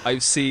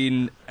 I've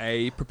seen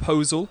a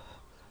proposal,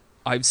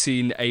 I've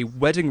seen a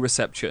wedding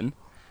reception,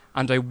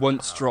 and I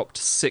once dropped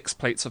 6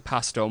 plates of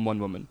pasta on one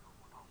woman.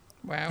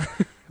 wow.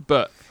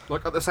 But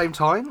Like at the same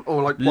time,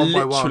 or like one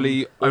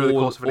literally by one over the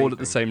course of an all evening? at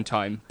the same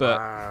time. But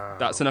Wow.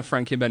 that's enough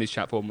Frankie and Benny's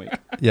chat for me.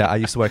 Yeah, I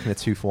used to work in a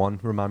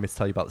 2-for-1. Remind me to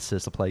tell you about the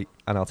sizzler plate,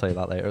 and I'll tell you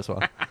that later as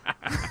well.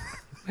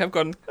 We have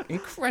gone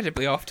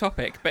incredibly off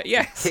topic, but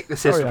yes. Kick the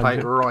sister Sorry, plate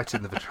Andrew. right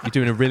in the vagina. You're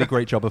doing a really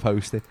great job of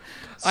hosting.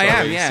 I am,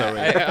 Sorry, yeah. sorry.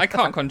 I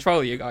can't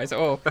control you guys at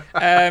all.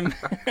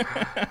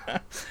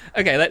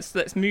 Okay,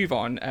 let's move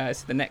on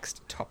to the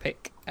next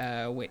topic,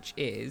 which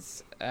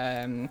is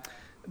the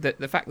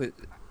fact that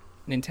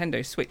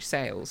Nintendo Switch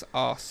sales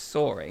are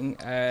soaring.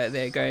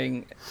 They're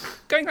going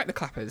like the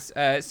clappers.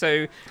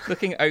 So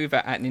looking over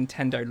at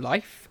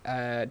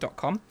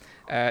NintendoLife.com,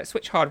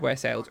 Switch hardware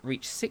sales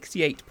reached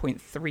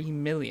 68.3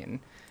 million.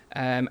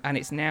 And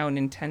it's now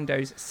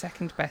Nintendo's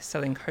second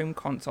best-selling home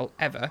console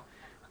ever,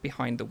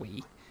 behind the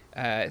Wii.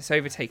 It's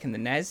overtaken the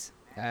NES.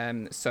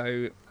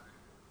 So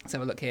let's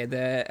have a look here.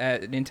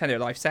 The Nintendo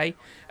Life say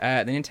the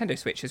Nintendo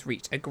Switch has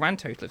reached a grand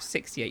total of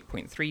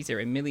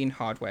 68.30 million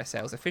hardware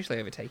sales, officially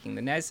overtaking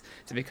the NES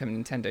to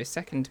become Nintendo's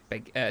second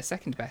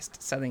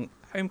best-selling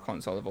home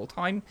console of all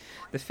time.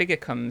 The figure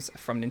comes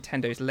from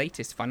Nintendo's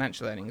latest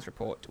financial earnings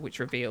report, which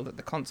revealed that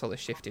the console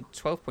has shifted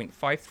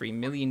 12.53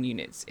 million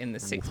units in the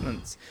 6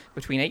 months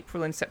between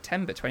April and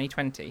September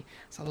 2020.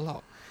 It's a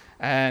lot.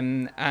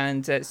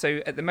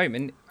 So at the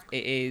moment,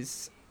 it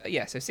is...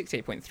 so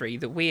 68.3.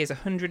 The Wii is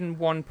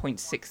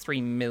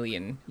 101.63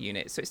 million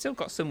units. So it's still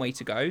got some way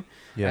to go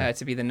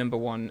to be the number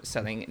one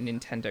selling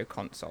Nintendo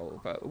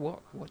console. But what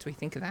do we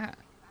think of that?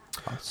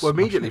 Well,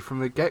 immediately from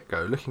the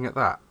get-go, looking at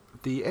that,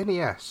 the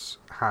NES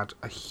had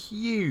a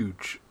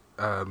huge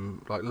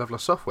level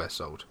of software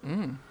sold.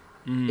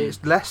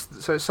 It's less,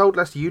 so it sold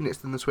less units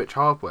than the Switch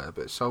hardware,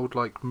 but it sold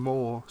like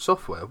more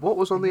software. What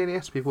was on the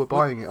NES? People were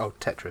buying it. Oh,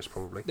 Tetris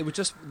probably.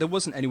 There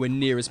wasn't anywhere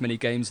near as many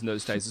games in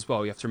those days as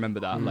well. You have to remember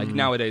that. Like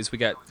nowadays, we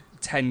get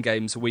 10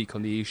 games a week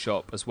on the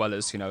eShop, as well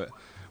as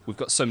we've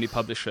got so many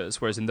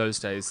publishers. Whereas in those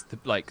days,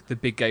 the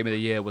big game of the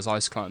year was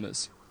Ice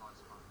Climbers.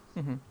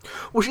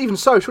 Well, even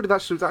so, surely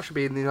that should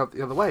be in the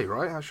other way,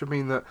 right? That should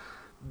mean that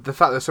the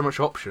fact there's so much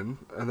option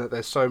and that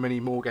there's so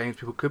many more games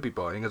people could be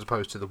buying, as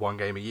opposed to the one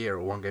game a year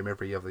or one game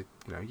every other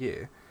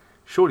year.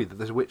 Surely that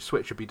the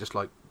Switch should be just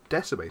like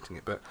decimating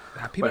it. But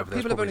People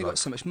have only got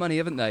so much money,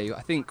 haven't they?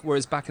 I think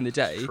whereas back in the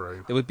day,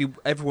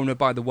 everyone would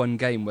buy the one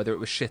game whether it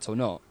was shit or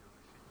not.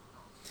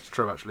 It's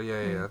true, actually.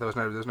 Yeah. There was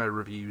no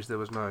reviews. There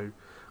was no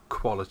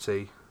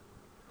quality.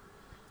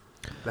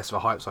 Less of a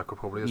hype cycle,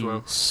 probably as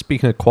well.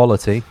 Speaking of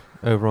quality,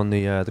 over on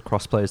the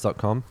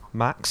crossplayers.com,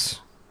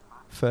 Max,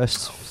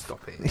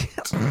 Stop it.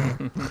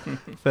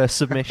 first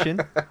submission,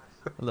 a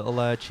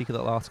little cheeky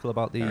little article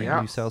about the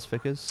new sales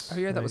figures. Oh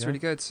yeah, that was really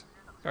good.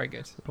 Very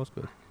good. It was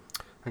good.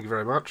 Thank you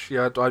very much.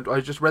 Yeah, I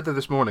just read that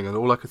this morning, and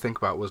all I could think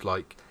about was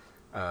like,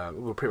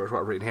 pretty much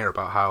what I've written here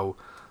about how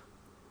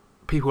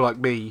people like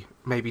me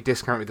maybe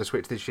discounted the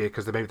Switch this year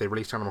because maybe they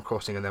released Animal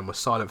Crossing and then were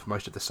silent for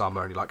most of the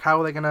summer, and you're like,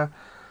 how are they going to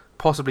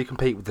possibly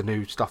compete with the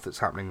new stuff that's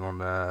happening on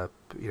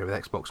with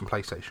Xbox and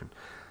PlayStation?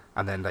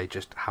 And then they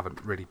just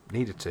haven't really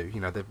needed to.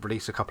 They've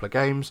released a couple of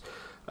games,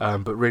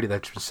 but really they've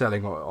just been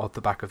selling off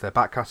the back of their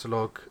back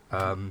catalogue,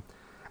 and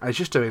it's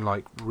just doing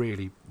like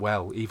really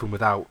well, even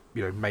without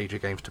major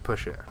games to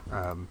push it.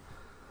 But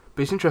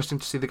it's interesting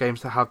to see the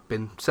games that have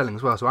been selling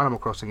as well. So Animal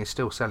Crossing is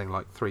still selling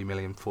like 3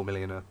 million, 4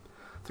 million, I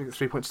think it's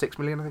 3.6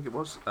 million. I think it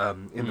was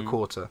in the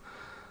quarter.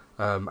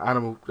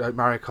 Mario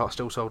Kart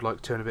still sold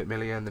like 2 and a bit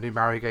million. The new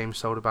Mario game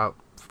sold about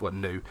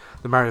the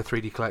Mario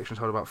 3D collection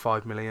sold about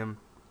 5 million.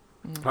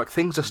 Like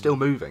things are still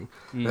moving.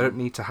 They don't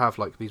need to have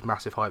like these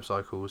massive hype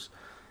cycles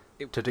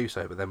to do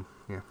so. But then,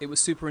 it was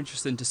super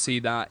interesting to see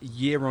that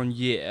year on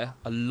year,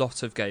 a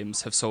lot of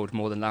games have sold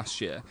more than last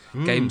year.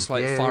 Games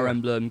like Fire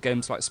Emblem,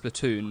 games like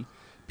Splatoon.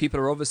 People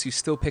are obviously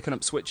still picking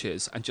up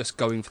Switches and just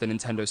going for the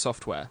Nintendo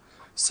software.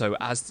 So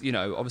as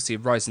obviously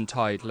rising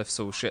tide lifts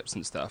all ships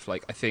and stuff.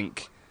 Like I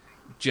think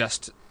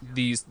just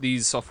these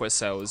software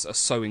sales are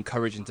so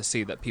encouraging to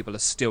see that people are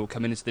still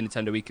coming into the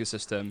Nintendo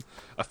ecosystem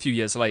a few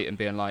years late and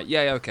being like,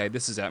 yeah, okay,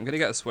 this is it. I'm going to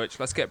get a Switch.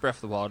 Let's get Breath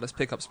of the Wild. Let's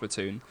pick up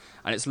Splatoon.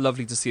 And it's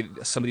lovely to see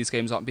that some of these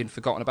games aren't being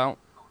forgotten about.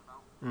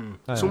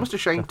 It's almost a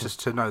shame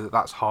to know that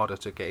that's harder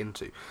to get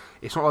into.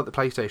 It's not like the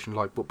PlayStation,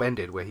 like what Ben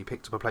did, where he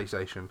picked up a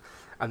PlayStation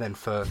and then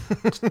for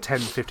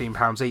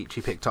 £10-15 each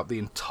he picked up the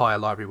entire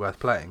library worth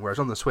playing. Whereas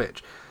on the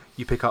Switch,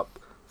 you pick up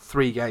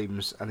 3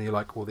 games and then you're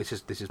like, well, this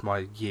is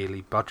my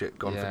yearly budget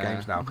gone for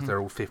games now because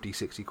they're all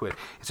 50-60 quid.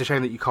 It's a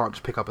shame that you can't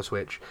just pick up a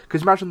Switch,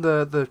 because imagine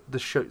the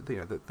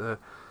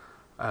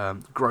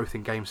growth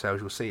in game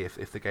sales you'll see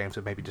if the games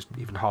are maybe just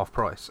even half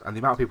price, and the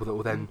amount of people that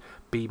will then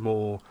be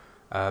more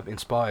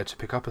inspired to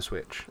pick up a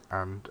Switch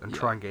and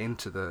try and get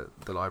into the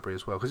library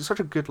as well, because it's such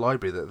a good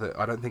library that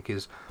I don't think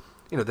is,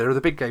 there are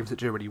the big games that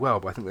do really well,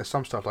 but I think there's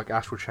some stuff like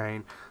Astral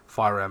Chain,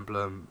 Fire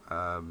Emblem,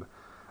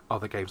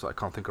 other games that I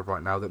can't think of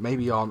right now that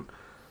maybe aren't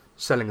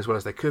selling as well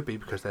as they could be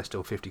because they're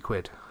still 50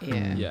 quid.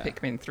 Yeah.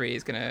 Pikmin 3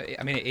 is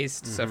it is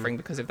suffering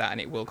because of that,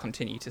 and it will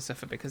continue to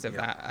suffer because of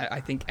that.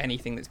 I think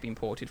anything that's been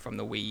ported from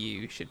the Wii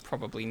U should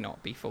probably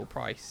not be full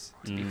price,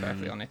 to be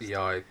perfectly honest.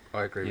 Yeah,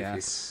 I agree with you.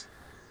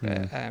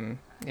 But,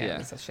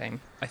 it's a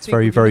shame. It's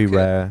very, very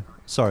rare.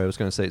 Sorry, I was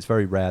going to say it's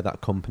very rare that a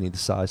company the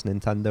size of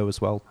Nintendo as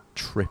well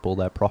triple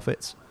their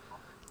profits.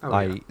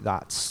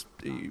 That's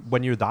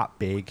when you're that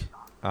big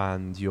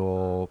and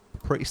you're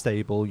pretty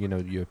stable.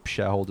 Your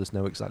shareholders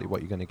know exactly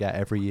what you're going to get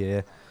every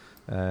year.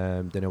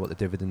 They know what the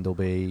dividend will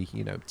be.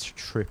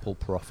 Triple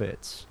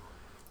profits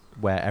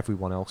where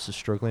everyone else is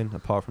struggling,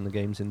 apart from the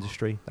games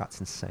industry. That's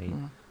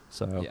insane.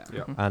 So,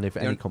 and if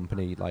any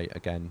company,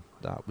 again,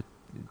 that would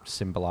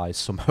symbolise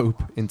some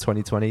hope in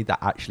 2020 that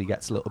actually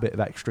gets a little bit of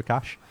extra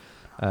cash,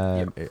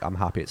 I'm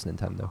happy it's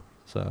Nintendo.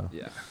 So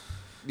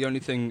the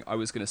only thing I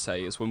was going to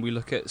say is when we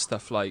look at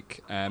stuff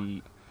like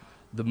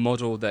the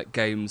model that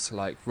games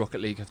like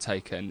Rocket League have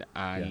taken,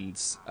 and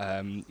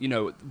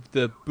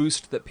the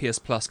boost that PS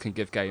Plus can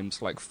give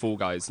games like Fall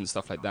Guys and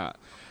stuff like that,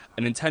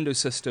 a Nintendo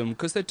system,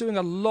 because they're doing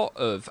a lot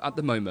of, at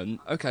the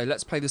moment, okay,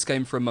 let's play this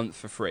game for a month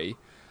for free.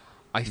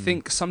 I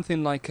think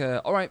something like,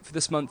 all right, for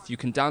this month, you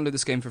can download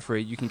this game for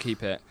free, you can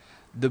keep it.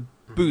 The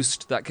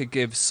boost that could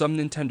give some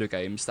Nintendo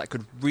games that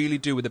could really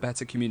do with a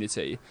better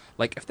community.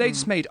 Like, if they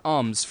just made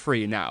ARMS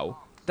free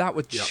now, that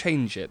would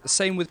change it. The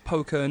same with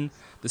Pokken,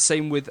 the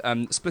same with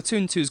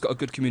Splatoon 2's got a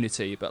good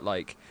community, but,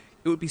 it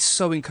would be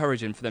so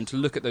encouraging for them to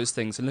look at those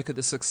things and look at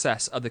the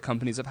success other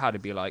companies have had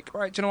and be like,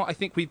 all right, do you know what,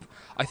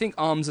 I think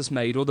ARMS has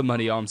made all the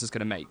money ARMS is going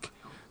to make.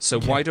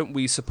 So why don't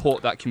we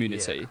support that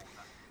community?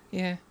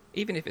 Yeah.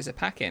 Even if it's a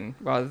pack-in,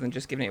 rather than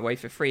just giving it away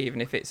for free, even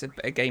if it's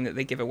a game that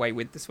they give away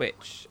with the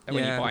Switch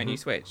when you buy a new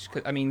Switch.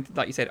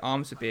 Like you said,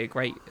 ARMS would be a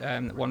great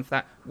one for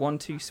that.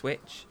 1-2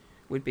 Switch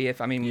would be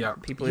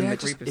people in the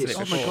group have said it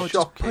before. Oh my god,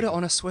 just put it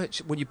on a Switch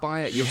when you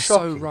buy it. You're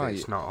so right.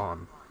 It's not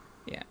on.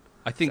 Yeah.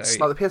 I think the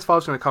PS5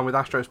 is going to come with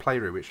Astro's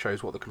Playroom, which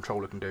shows what the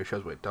controller can do,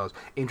 shows what it does,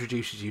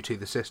 introduces you to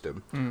the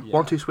system.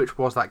 1-2 Switch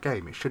was that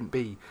game. It shouldn't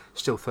be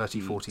still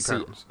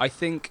 £30-40. I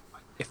think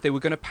if they were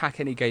going to pack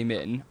any game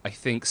in, I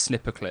think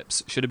Snipper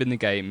Clips should have been the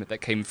game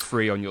that came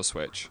free on your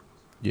Switch.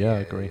 Yeah, I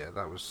agree. Yeah,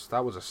 that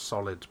was a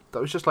solid.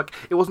 That was just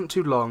it wasn't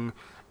too long.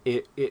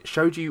 It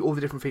showed you all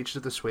the different features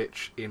of the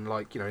Switch in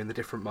in the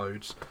different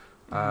modes.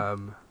 It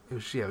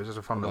was just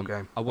a fun little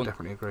game. I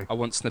definitely agree. I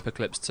want Snipper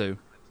Clips too.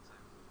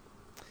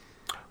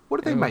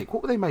 What did they make?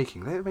 What were they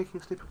making? They were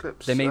making Snipper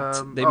Clips. They made.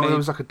 It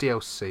was like a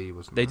DLC,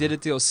 wasn't it? They did a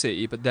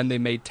DLC, but then they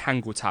made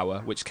Tangle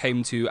Tower, which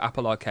came to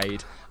Apple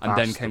Arcade and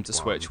then came to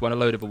Switch. Won a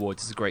load of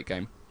awards. It's a great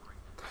game.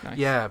 Nice.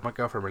 Yeah, my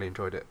girlfriend really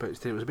enjoyed it,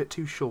 but it was a bit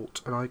too short,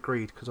 and I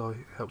agreed because I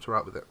helped her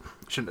out with it.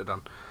 Shouldn't have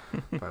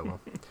done. Very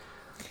well.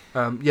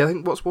 I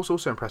think what's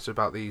also impressive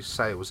about these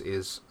sales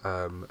is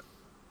I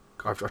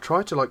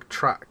tried to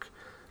track.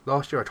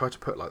 Last year I tried to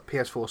put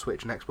PS4,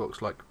 Switch, and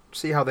Xbox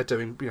see how they're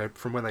doing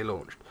from when they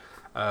launched.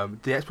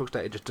 The Xbox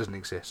data just doesn't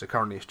exist, so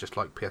currently it's just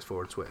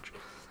PS4 and Switch.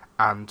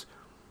 And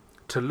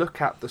to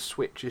look at the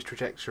Switch's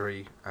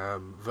trajectory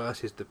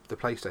versus the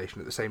PlayStation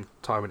at the same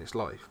time in its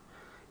life,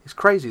 it's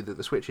crazy that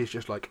the Switch is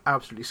just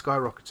absolutely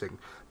skyrocketing,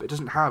 but it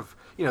doesn't have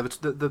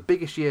the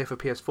biggest year for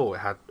PS4. It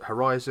had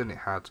Horizon, it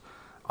had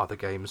other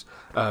games,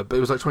 but it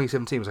was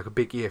 2017 was a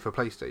big year for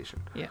PlayStation.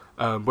 Yeah.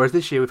 Whereas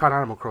this year we've had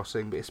Animal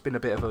Crossing, but it's been a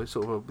bit of a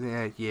sort of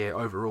a year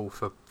overall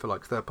for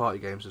third party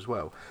games as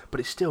well. But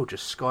it's still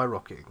just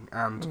skyrocketing,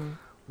 and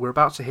we're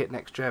about to hit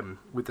next gen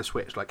with the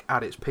Switch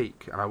at its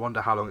peak, and I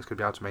wonder how long it's going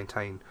to be able to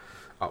maintain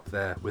up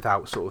there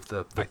without sort of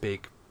the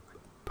big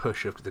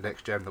push of the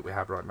next gen that we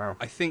have right now.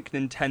 I think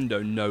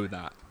Nintendo know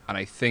that, and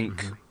I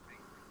think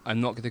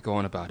I'm not going to go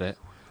on about it.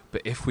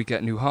 But if we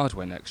get new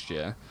hardware next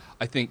year,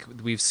 I think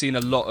we've seen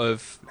a lot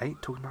of... Mate,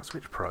 talking about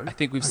Switch Pro? I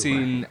think we've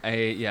seen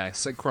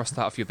so cross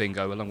that off your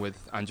bingo, along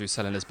with Andrew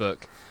selling his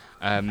book.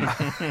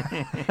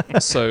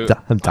 So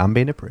Dan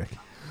being a prick.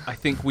 I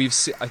think we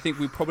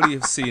probably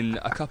have seen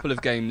a couple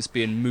of games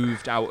being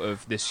moved out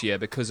of this year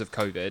because of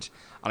COVID,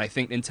 and I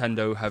think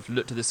Nintendo have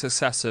looked at the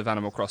success of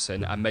Animal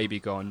Crossing and maybe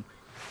gone,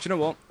 do you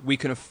know what? We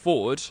can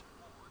afford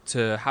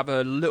to have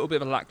a little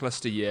bit of a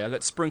lackluster year.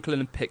 Let's sprinkle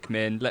in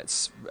Pikmin.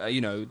 Let's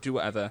do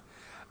whatever,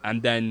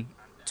 and then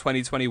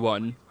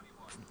 2021,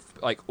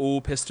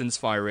 all pistons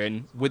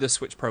firing with a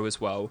Switch Pro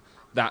as well.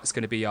 That's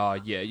going to be our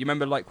year. You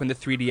remember when the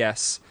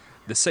 3DS,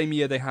 the same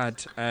year they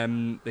had,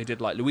 they did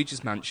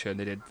Luigi's Mansion,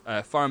 they did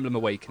Fire Emblem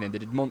Awakening, they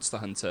did Monster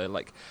Hunter.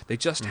 They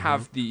just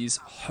have these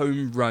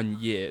home run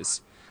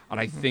years. And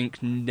I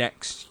think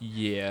next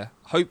year,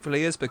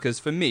 hopefully, is because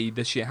for me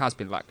this year has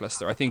been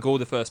lackluster. I think all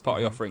the first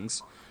party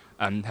offerings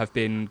have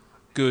been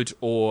good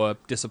or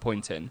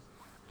disappointing.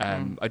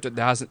 There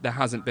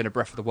hasn't been a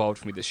Breath of the Wild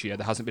for me this year.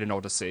 There hasn't been an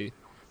Odyssey.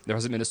 There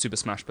hasn't been a Super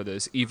Smash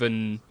Brothers.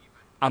 Even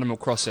Animal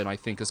Crossing, I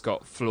think, has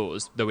got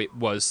flaws, though it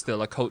was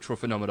still a cultural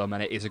phenomenon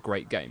and it is a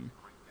great game.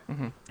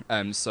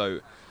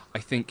 So I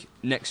think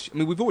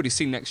we've already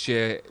seen next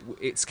year,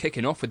 it's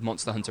kicking off with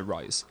Monster Hunter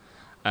Rise.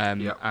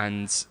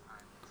 And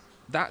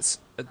that's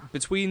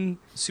between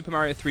Super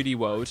Mario 3D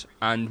World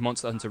and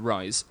Monster Hunter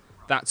Rise,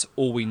 that's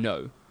all we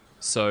know.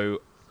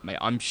 So, mate,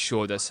 I'm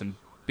sure there's some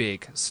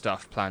big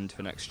stuff planned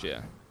for next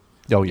year.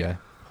 Oh, yeah.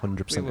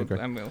 100% agree.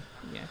 Well,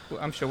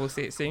 I'm sure we'll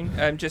see it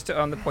soon. Just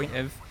on the point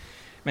of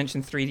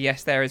mentioned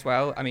 3DS there as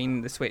well. I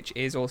mean, the Switch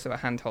is also a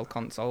handheld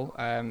console.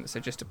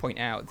 So just to point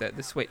out that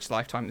the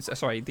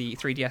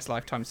 3DS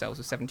lifetime sales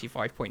was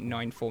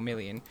 75.94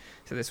 million.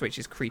 So the Switch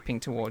is creeping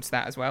towards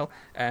that as well.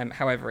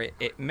 However,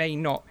 it may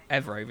not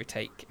ever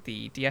overtake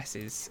the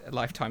DS's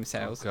lifetime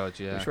sales, which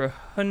were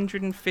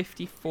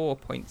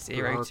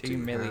 154.02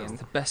 million.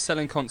 It's the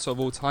best-selling console of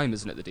all time,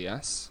 isn't it? The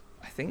DS.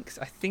 I think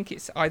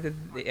it's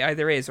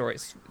either is or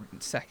it's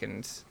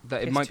second.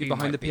 That it might be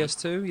behind the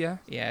PS2, yeah?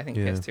 Yeah, I think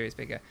PS2 is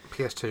bigger.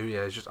 PS2,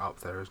 yeah, is just up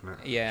there, isn't it?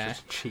 Yeah. It's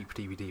just a cheap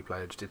DVD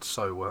player, just did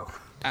so well.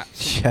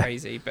 Absolutely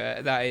crazy,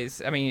 but that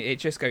is, I mean, it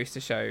just goes to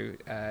show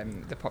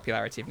the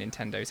popularity of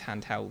Nintendo's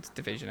handheld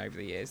division over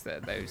the years,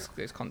 that those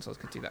consoles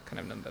could do that kind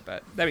of number.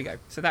 But there we go.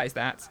 So that is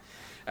that.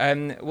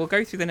 We'll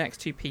go through the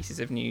next two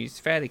pieces of news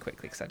fairly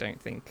quickly because I don't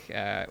think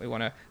we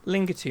want to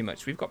linger too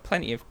much. We've got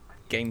plenty of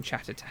game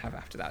chatter to have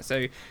after that.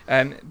 So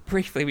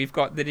briefly, we've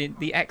got the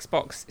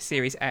Xbox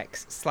Series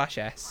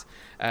X/S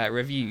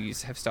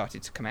reviews have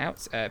started to come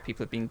out.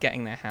 People have been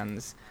getting their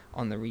hands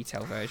on the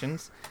retail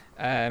versions.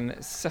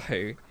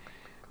 So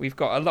we've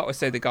got a lot.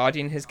 So The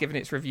Guardian has given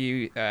its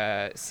review,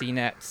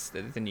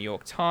 CNET, the New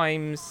York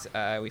Times.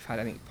 We've had,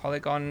 I think,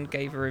 Polygon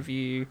gave a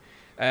review.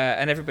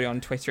 And everybody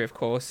on Twitter, of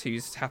course,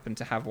 who's happened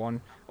to have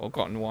one or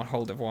gotten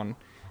hold of one,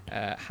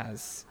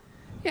 has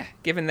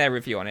given their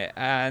review on it.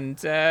 And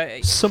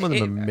some of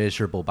them are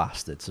miserable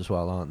bastards as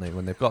well, aren't they?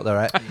 When they've got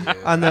their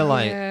and they're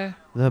like,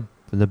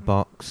 the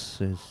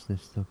box is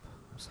this.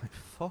 It's like,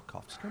 fuck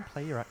off! Just go and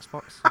play your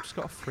Xbox. You've just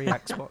got a free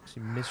Xbox,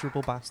 you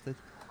miserable bastard.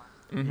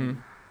 Mm-hmm.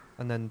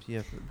 And then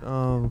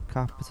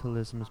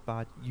capitalism is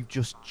bad. You've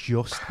just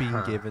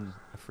been given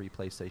a free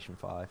PlayStation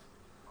 5.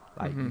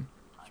 Like. Mm-hmm.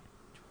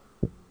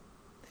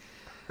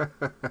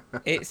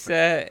 It's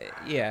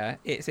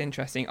it's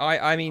interesting.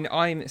 I mean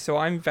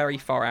I'm very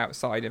far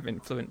outside of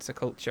influencer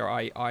culture.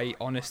 I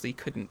honestly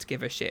couldn't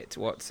give a shit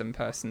what some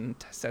person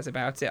says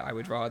about it. I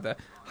would rather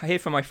hear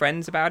from my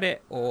friends about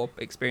it or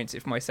experience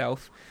it for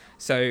myself.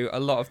 So a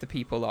lot of the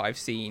people that I've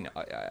seen,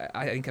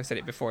 I think I've said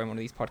it before in one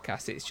of these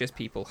podcasts, it's just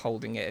people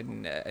holding it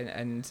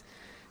and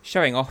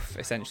showing off,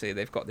 essentially.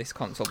 They've got this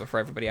console before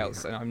everybody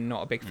else, and I'm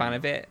not a big fan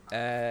of it.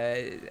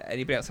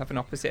 Anybody else have an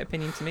opposite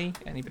opinion to me?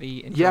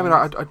 Anybody? Yeah, I mean,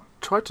 I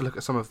tried to look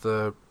at some of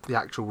the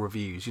actual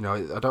reviews. You know,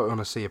 I don't want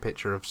to see a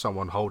picture of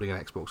someone holding an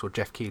Xbox or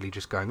Jeff Keighley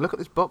just going, look at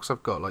this box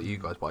I've got, like you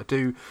guys. But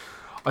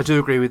I do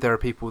agree with there are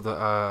people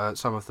that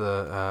some of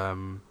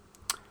the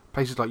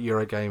places like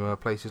Eurogamer,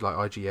 places like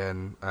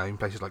IGN, even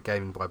places like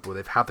Gaming Bible,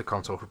 they've had the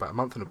console for about a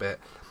month and a bit.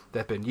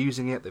 They've been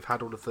using it. They've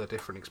had all of the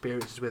different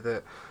experiences with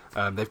it.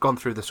 They've gone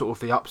through the sort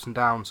of the ups and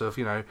downs of,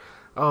 you know,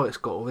 oh, it's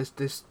got all this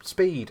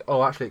speed.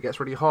 Oh, actually, it gets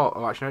really hot.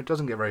 Oh, actually, no, it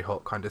doesn't get very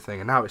hot, kind of thing.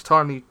 And now it's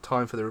time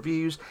for the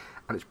reviews,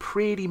 and it's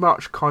pretty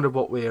much kind of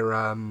what we're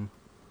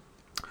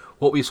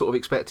sort of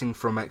expecting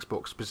from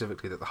Xbox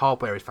specifically. That the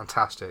hardware is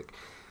fantastic.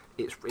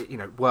 It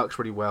works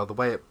really well. The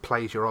way it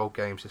plays your old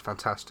games is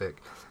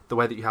fantastic. The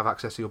way that you have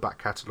access to your back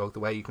catalogue,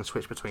 the way you can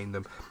switch between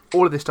them,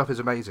 all of this stuff is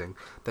amazing.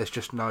 There's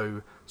just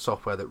no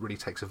software that really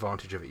takes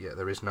advantage of it yet.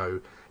 There is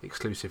no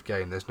exclusive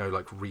game. There's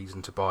no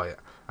reason to buy it,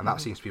 and that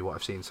seems to be what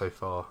I've seen so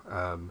far.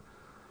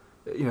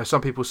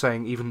 Some people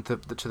saying even to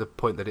the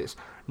point that it's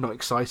not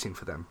exciting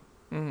for them.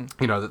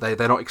 You know, that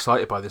they're not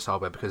excited by this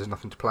hardware because there's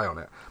nothing to play on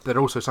it. But there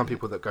are also some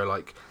people that go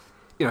like,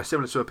 you know,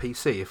 similar to a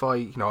PC. If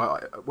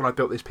when I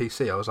built this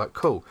PC, I was like,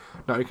 cool.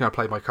 Not only can I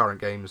play my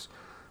current games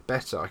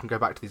better, I can go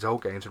back to these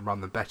old games and run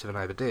them better than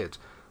I ever did.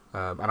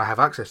 And I have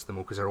access to them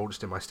all because they're all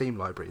just in my Steam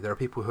library. There are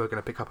people who are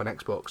going to pick up an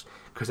Xbox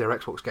because they're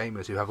Xbox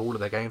gamers who have all of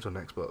their games on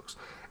Xbox.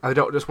 And they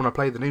don't just want to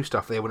play the new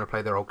stuff, they want to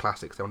play their old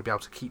classics. They want to be able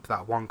to keep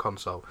that one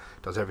console,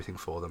 does everything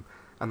for them.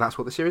 And that's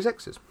what the Series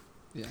X is.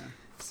 Yeah.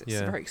 It's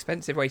a very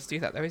expensive way to do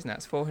that, though, isn't it?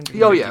 It's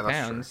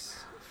 £450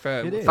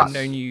 for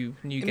no new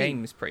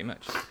games, pretty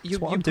much.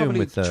 You'd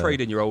probably trade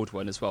in your old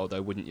one as well,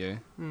 though, wouldn't you?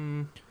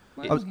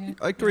 I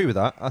agree with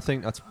that. I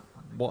think that's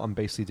what I'm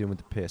basically doing with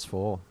the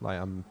PS4. Like,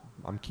 I'm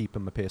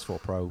keeping my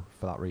PS4 Pro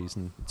for that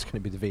reason. It's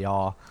going to be the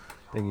VR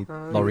thing.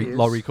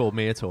 Laurie called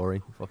me a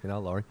Tory. Fucking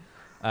hell, Laurie.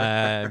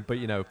 But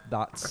you know,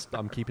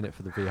 I'm keeping it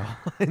for the VR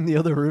in the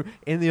other room,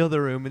 in the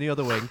other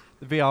wing,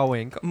 the VR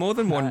wing. Got more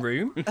than one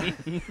room.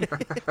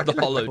 The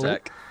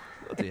holodeck.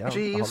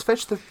 Jeez,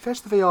 fetch the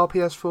VR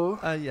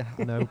PS4. Yeah,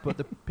 no, but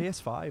the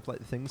PS5, like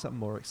the things that I'm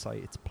more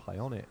excited to play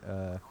on it,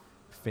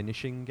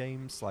 finishing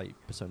games like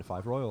Persona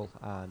 5 Royal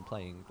and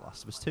playing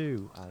Last of Us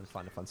 2 and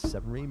Final Fantasy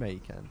 7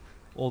 Remake and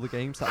all the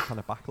games that kind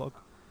of backlog.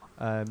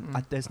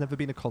 There's never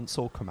been a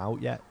console come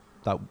out yet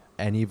that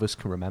any of us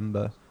can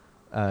remember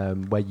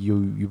where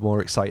you're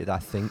more excited, I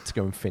think, to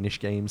go and finish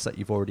games that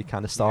you've already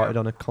kind of started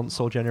on a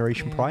console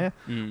generation prior,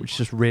 which is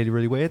just really,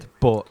 really weird.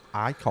 But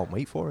I can't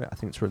wait for it. I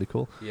think it's really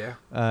cool. Yeah.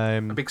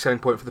 A big selling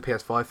point for the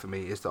PS5 for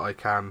me is that I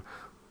can,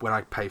 when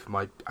I pay for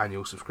my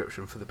annual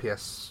subscription for the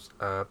PS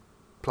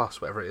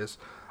Plus, whatever it is,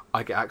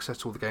 I get access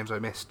to all the games I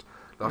missed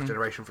last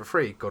generation for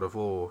free. God of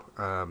War.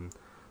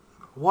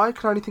 Why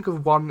can I only think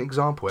of one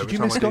example every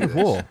time I do this? Did you miss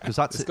God of War? Because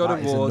that's God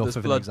of War, there's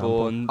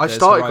Bloodborne. I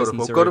started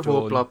God of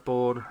War,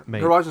 Bloodborne.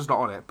 Mate. Horizon's not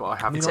on it, but I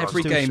have. It's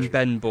every game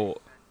Ben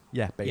bought.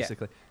 Yeah,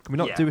 basically. Can we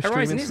not do a stream?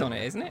 Horizon is on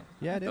it, isn't it?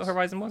 Yeah, it is.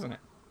 Horizon was on it.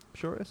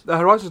 Sure it is. The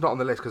Horizon's not on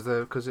the list because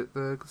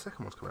the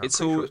second one's coming out.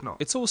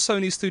 It's all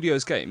Sony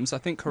Studios games. I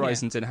think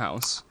Horizon's in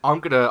house. I'm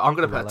gonna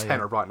put a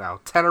tenner right now.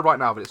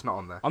 But it's not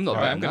on there. I'm not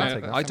Right,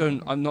 betting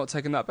that. I'm not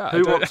taking that bet.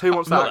 Who wants I'm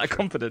that? not that Action?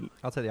 confident.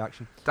 I'll take the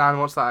action. Dan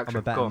wants that action.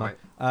 I'm a better Go on,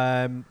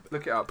 man. mate.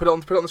 Look it up. Put it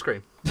on the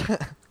screen.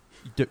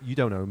 You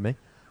don't own me.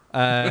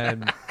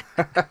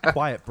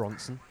 Quiet,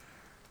 Bronson.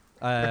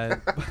 What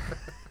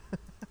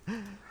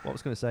I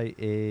was going to say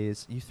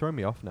is, you throw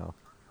me off now.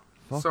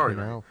 Sorry, Fucking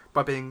mate. hell.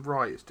 By being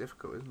right, it's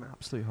difficult, isn't it?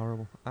 Absolutely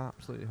horrible.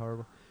 Absolutely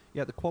horrible.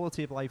 Yeah, the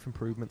quality of life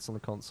improvements on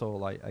the console,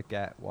 like, I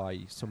get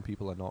why some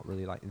people are not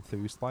really, like,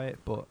 enthused by it,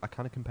 but I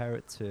kind of compare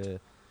it to,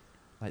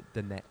 like,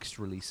 the next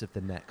release of the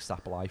next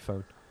Apple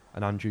iPhone.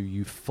 And Andrew,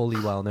 you fully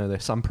well know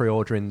this. I'm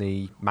pre-ordering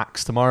the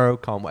Max tomorrow.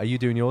 Are you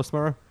doing yours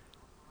tomorrow?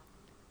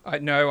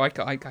 No, I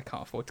can't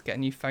afford to get a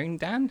new phone,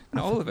 Dan.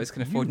 Not all of us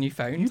can afford new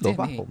phones. You love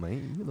dear me. Apple,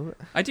 mate. You love it.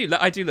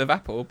 I do love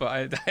Apple,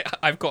 but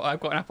I've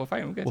got an Apple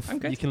phone. I'm good. Well, I'm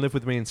good. you can live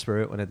with me in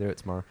spirit when I do it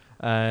tomorrow.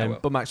 will.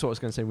 But Max, what I was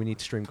going to say, we need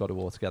to stream God of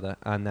War together,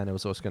 and then I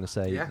was also going to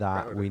say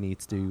that we need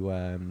to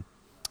do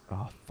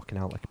fucking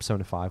hell, like a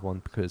Persona 5 one,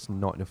 because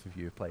not enough of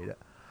you have played it.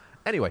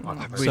 Anyway,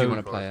 I really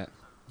want to play it.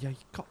 Yeah, you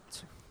got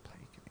to play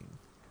a game.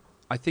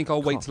 I think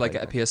I'll wait till I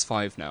get a play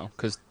PS5 now,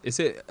 because is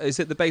it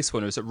the base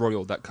one or is it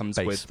Royal that comes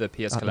Base. with the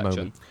PS At the collection?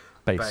 moment.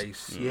 Base.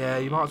 Base. Yeah,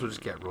 you might as well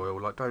just get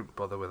Royal. Like, don't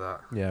bother with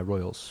that. Yeah,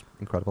 Royals.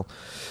 Incredible.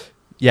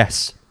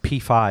 Yes,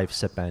 P5,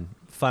 said Ben.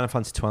 Final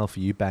Fantasy 12 for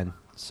you, Ben.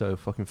 So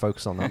fucking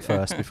focus on that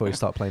first before you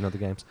start playing other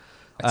games.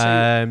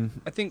 I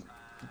think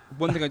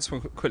one thing I just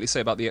want to quickly say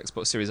about the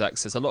Xbox Series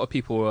X is a lot of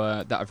people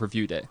that have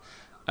reviewed it.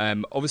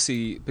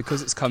 Obviously,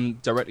 because it's come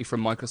directly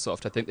from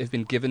Microsoft, I think they've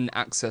been given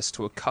access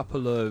to a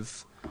couple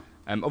of...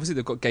 obviously,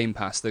 they've got Game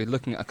Pass. They're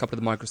looking at a couple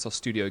of the Microsoft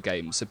Studio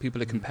games. So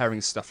people are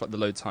comparing stuff like the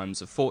load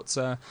times of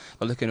Forza.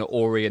 They're looking at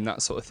Ori and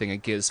that sort of thing,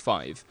 and Gears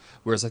 5.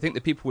 Whereas I think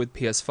the people with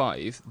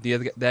PS5,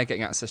 they're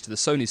getting access to the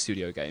Sony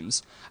Studio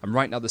games. And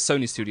right now, the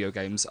Sony Studio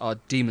games are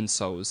Demon's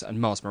Souls and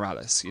Miles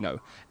Morales. You know,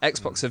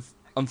 Xbox have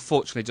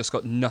unfortunately just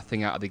got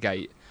nothing out of the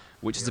gate,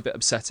 which is a bit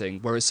upsetting.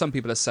 Whereas some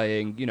people are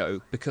saying, you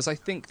know, because I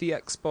think the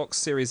Xbox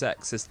Series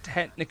X is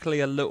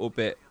technically a little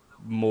bit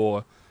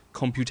more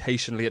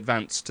computationally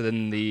advanced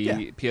than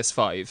the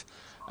PS5.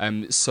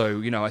 So,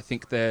 you know, I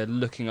think they're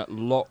looking at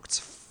locked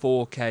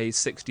 4K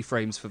 60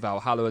 frames for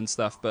Valhalla and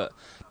stuff, but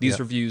these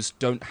reviews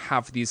don't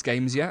have these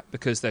games yet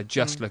because they're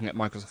just looking at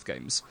Microsoft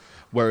games.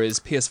 Whereas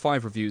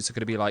PS5 reviews are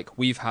going to be like,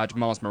 we've had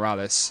Miles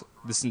Morales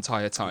this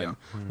entire time.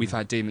 We've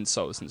had Demon's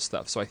Souls and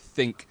stuff. So I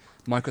think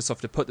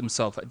Microsoft have put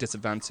themselves at a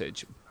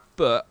disadvantage.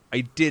 But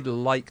I did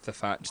like the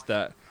fact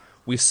that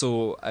we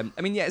saw...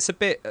 it's a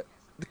bit...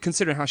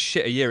 considering how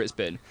shit a year it's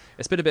been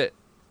a bit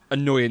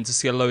annoying to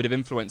see a load of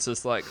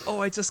influencers like,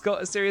 oh, I just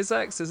got a Series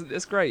X, isn't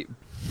this great?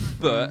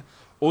 But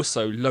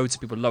also, loads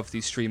of people love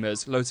these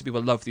streamers, loads of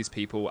people love these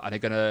people, and are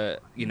gonna,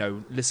 you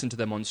know, listen to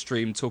them on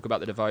stream, talk about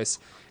the device.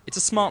 It's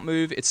a smart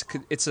move.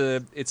 It's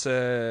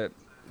a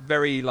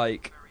very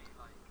like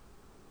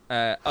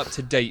up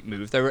to date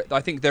move. I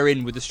think they're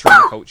in with the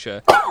streamer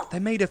culture. They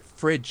made a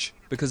fridge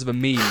because of a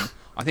meme.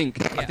 I think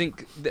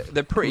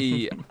they're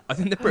pretty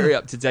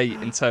up to date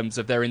in terms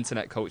of their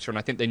internet culture, and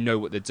I think they know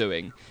what they're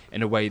doing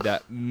in a way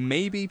that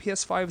maybe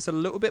PS5 is a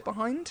little bit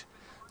behind.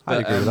 I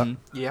agree with that.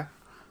 Yeah.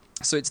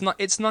 So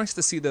it's nice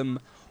to see them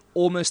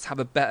almost have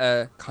a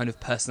better kind of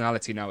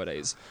personality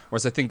nowadays.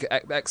 Whereas I think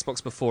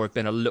Xbox before have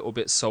been a little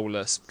bit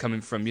soulless,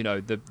 coming from, you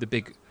know, the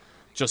big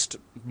just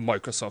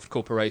Microsoft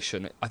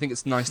corporation. I think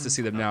it's nice to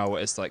see them now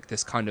as like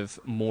this kind of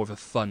more of a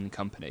fun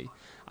company.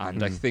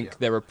 And I think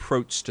their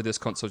approach to this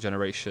console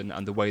generation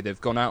and the way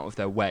they've gone out of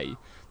their way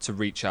to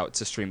reach out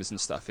to streamers and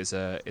stuff is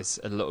a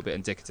little bit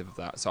indicative of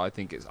that. So I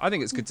think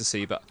it's good to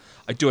see, but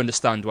I do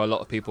understand why a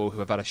lot of people who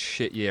have had a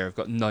shit year, have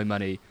got no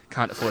money,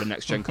 can't afford a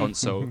next gen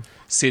console,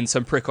 seeing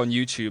some prick on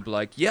YouTube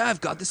like, yeah,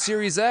 I've got the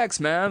Series X,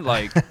 man.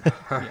 Like,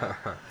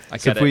 I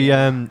get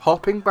it.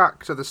 Hopping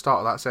back to the start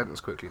of that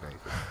sentence quickly, Nathan,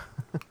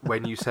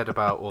 when you said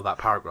about all that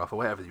paragraph or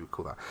whatever you would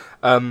call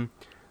that.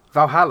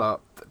 Valhalla,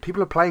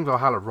 people are playing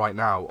Valhalla right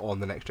now on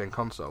the next-gen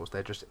consoles.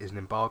 There just is an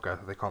embargo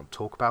that they can't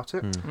talk about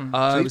it.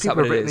 So these people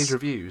who have written these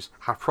reviews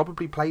have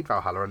probably played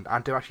Valhalla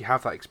and do actually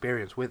have that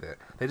experience with it.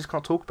 They just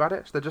can't talk about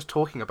it. So they're just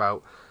talking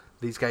about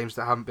these games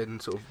that haven't been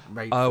sort of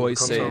made Oh, for I the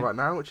console see. right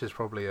now, which is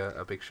probably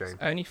a big shame.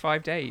 Only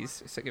 5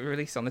 days. So it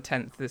released on the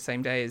 10th, the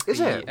same day as Is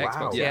the it? Xbox.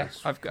 Wow. Yeah,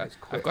 It's I've got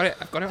quick. it.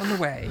 I've got it on the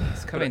way.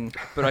 It's coming.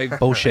 But I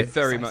Bullshit.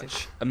 very Excited.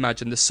 much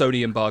imagine the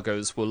Sony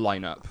embargoes will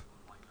line up.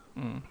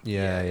 Mm.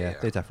 Yeah,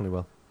 they definitely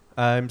will.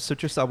 So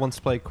just I want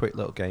to play a quick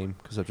little game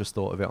because I've just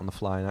thought of it on the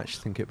fly and I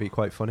actually think it'd be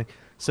quite funny.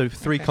 So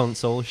 3 Okay.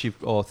 consoles,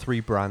 or 3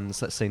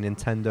 brands, let's say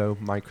Nintendo,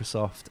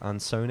 Microsoft and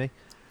Sony.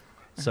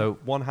 So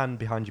one hand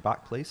behind your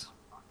back, please.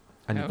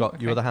 And you've Oh,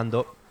 got your okay. other hand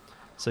up.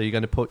 So you're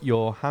going to put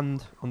your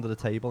hand under the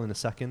table in a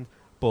second.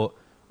 But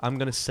I'm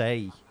going to say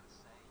the What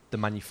kind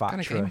of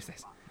manufacturer. game is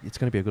this? It's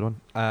going to be a good one.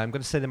 I'm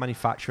going to say the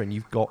manufacturer and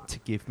you've got to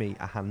give me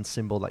a hand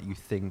symbol that you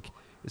think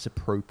is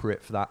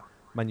appropriate for that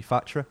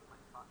manufacturer.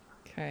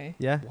 Okay.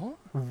 Yeah?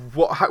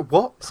 What?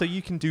 What? So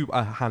you can do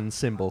a hand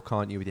symbol,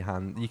 can't you, with your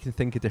hand? You can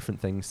think of different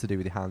things to do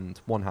with your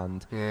hand, one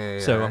hand. Yeah,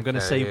 So I'm going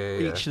to okay, say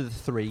yeah. each of the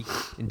 3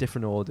 in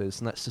different orders,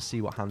 and let's just see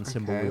what hand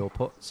symbol we Okay. all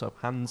put. So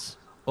hands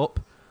up,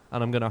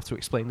 and I'm going to have to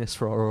explain this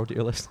for our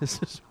audio listeners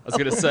as I was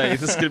going to say,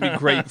 this is going to be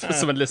great for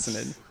someone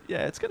listening.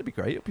 Yeah, it's going to be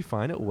great. It'll be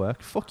fine. It'll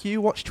work. Fuck you.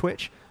 Watch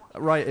Twitch.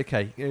 Right.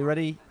 Okay. Are you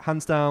ready?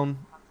 Hands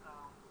down.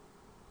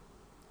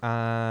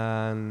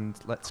 And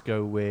let's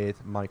go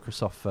with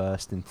Microsoft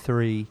first in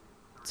 3,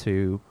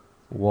 2,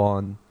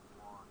 1.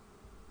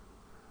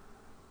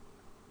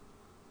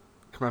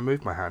 Can I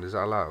move my hand? Is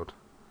that allowed?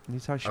 You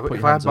need to actually put If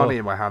your I hands had money up.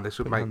 in my hand, this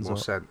would Put your make hands more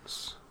up.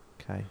 sense.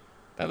 Okay.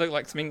 That looked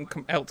like something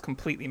else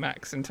completely,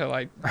 Max, until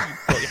you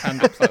got your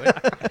hand up slightly.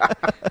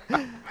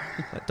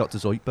 Like Dr.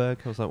 Zoidberg.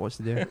 I was like, what's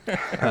he doing?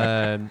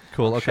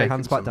 Cool. Okay, Shaking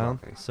hands back some down.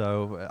 money.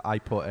 So I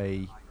put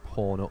a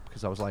horn up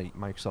because I was like,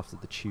 Microsoft are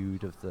the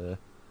chewed of the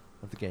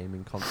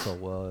gaming console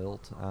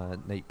world.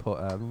 Nate put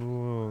a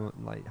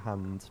like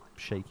hand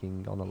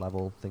shaking on a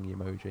level thingy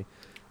emoji.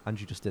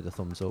 Andrew just did a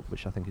thumbs up,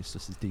 which I think is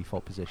just his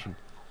default position.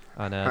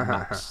 And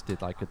Max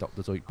did like a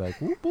Dr. Zoidberg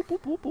whoop, whoop,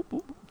 whoop, whoop, whoop,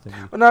 whoop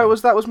thingy. Oh, no,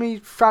 that was me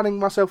fanning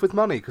myself with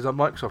money because I'm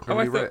Microsoft and I I'm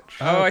really thought,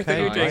 rich. I thought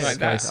you were Okay, doing nice, like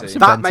that. nice. That's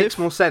That inventive. makes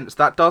more sense.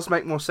 That does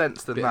make more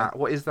sense than Bit- that.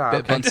 What is that?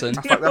 Bit Bunsen.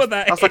 I don't know what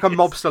that That's like a is.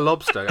 mobster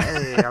lobster.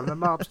 Hey, I'm the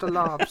mobster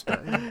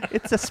lobster.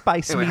 It's a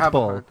spice Anyway, have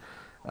a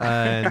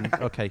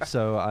meatball. Okay,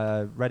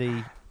 so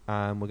ready?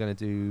 We're going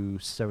to do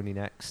Sony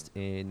next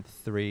in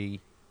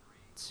 3,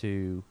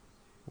 2,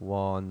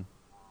 1.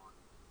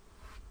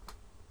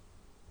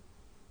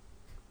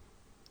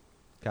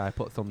 Okay, I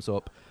put a thumbs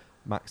up.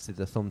 Max did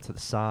the thumb to the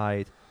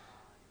side.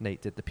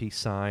 Nate did the peace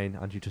sign.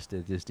 Andrew just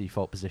did his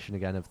default position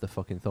again of the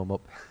fucking thumb up.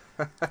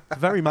 It's a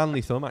very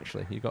manly thumb,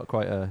 actually. You've got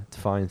quite a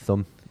defined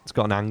thumb. It's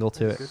got an angle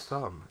to it. Good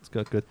thumb. It's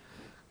good.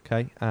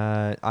 Okay,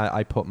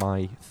 I put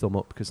my thumb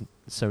up because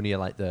Sony are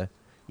like the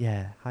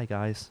hi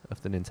guys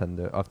of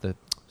the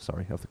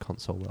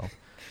console world.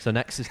 So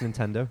next is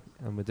Nintendo,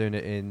 and we're doing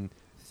it in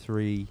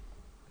 3,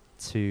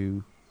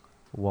 2,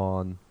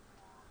 1.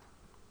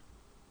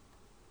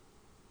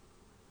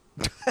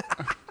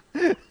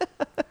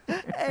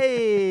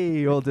 Hey,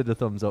 you all did a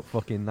thumbs up.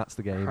 Fucking, that's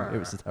the game. It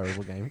was a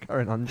terrible game.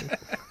 Carry on.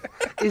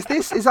 Is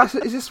this supposed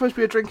to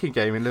be a drinking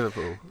game in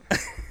Liverpool?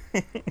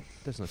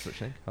 There's no such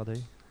thing. How do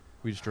you?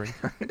 We just drink.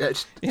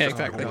 Yeah,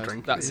 exactly. all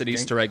drink. That's an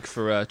Easter egg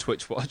for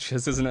Twitch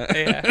watchers, isn't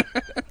it?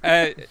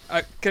 Yeah.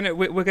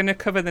 We're gonna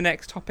cover the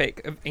next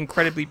topic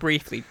incredibly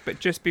briefly, but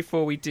just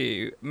before we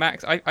do,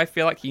 Max, I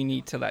feel like you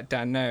need to let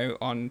Dan know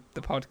on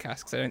the podcast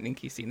because I don't think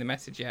he's seen the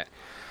message yet.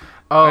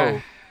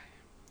 Oh,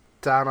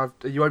 Dan,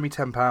 you owe me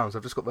 £10.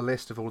 I've just got the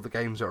list of all the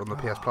games that are on the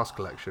PS Plus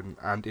collection,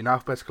 and in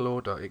alphabetical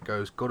order, it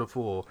goes God of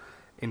War,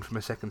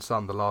 Infamous Second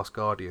Son, The Last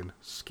Guardian,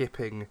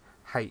 skipping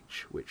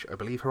H, which I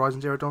believe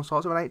Horizon Zero Dawn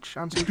starts with an H.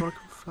 Andrew, do you want to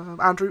confirm?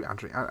 Andrew, do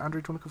you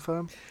want to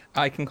confirm?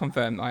 I can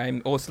confirm.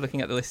 I'm also looking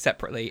at the list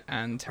separately,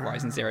 and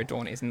Horizon Zero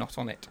Dawn is not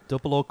on it.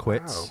 Double or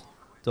quits. Wow.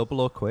 Double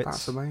or quits.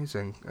 That's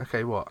amazing.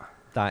 Okay, what?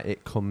 That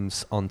it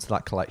comes onto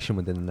that collection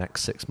within the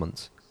next 6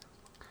 months.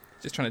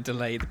 Just trying to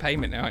delay the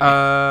payment now.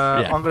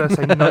 Aren't Yeah. I'm going to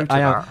say no to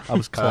that. I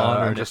was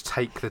Klarna and just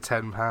take the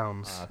 £10.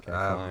 Okay,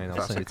 fine. if I'll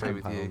that's send you okay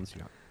with you. £10.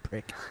 You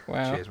prick. you?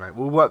 Wow. Cheers, mate.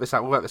 We'll work this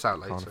out.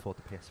 Can't later. afford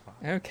the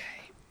PS5. Okay.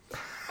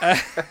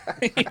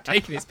 You're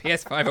taking his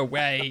PS5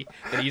 away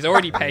that he's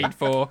already paid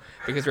for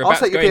because we're I'll about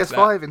to take go your into that.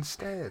 PS5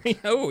 instead.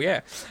 Oh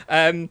yeah,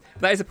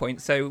 that is a point.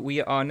 So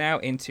we are now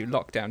into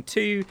lockdown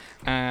 2,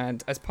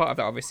 and as part of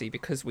that, obviously,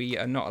 because we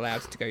are not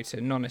allowed to go to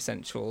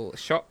non-essential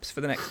shops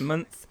for the next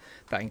month,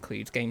 that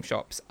includes game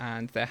shops,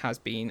 and there has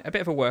been a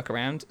bit of a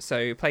workaround.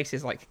 So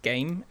places like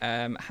Game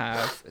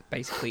have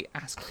basically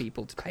asked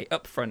people to pay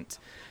upfront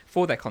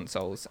for their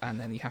consoles, and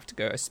then you have to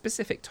go at a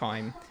specific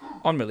time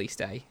on release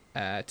day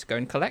to go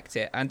and collect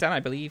it. And Dan, I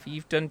believe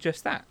you've done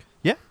just that.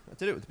 Yeah, I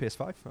did it with the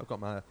PS5. I've got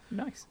my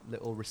Nice.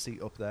 little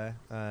receipt up there.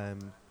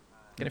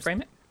 Gonna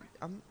frame it?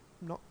 I'm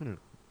not going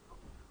to...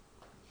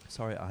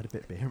 Sorry, I had a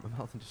bit of beer in my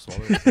mouth and just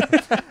swallowed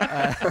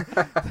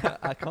it.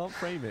 I can't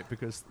frame it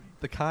because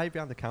the guy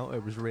behind the counter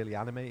was really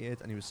animated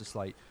and he was just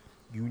like,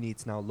 you need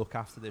to now look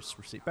after this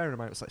receipt. Bearing in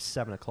mind, it was like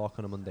 7 o'clock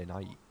on a Monday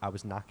night. I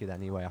was knackered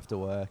anyway after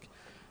work.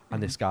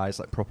 And this guy's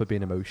like proper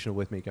being emotional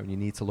with me, going, you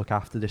need to look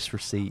after this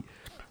receipt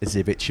as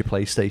if it's your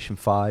PlayStation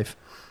 5.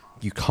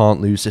 you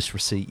can't lose this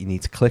receipt. You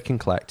need to click and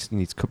collect. You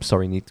need to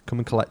you need to come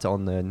and collect it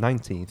on the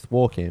 19th.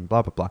 Walk in,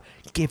 blah blah blah.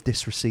 Give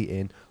this receipt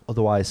in,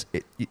 otherwise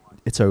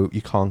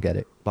you can't get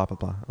it. Blah blah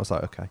blah. I was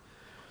like, okay.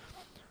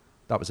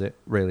 That was it.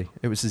 Really,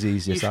 it was as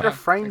easy You as should that. have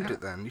framed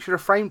it then. You should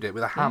have framed it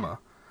with a hammer,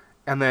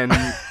 and then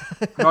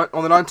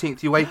on the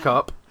 19th you wake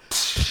up.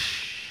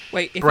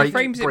 Wait, if he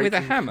frames it with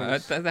a hammer,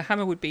 the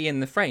hammer would be in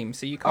the frame,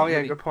 so you can't. Oh yeah,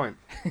 really... good point.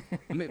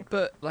 I mean,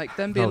 but like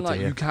them being like,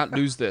 dear. you can't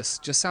lose this,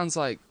 just sounds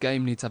like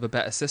game needs to have a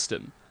better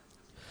system.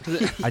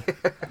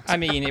 I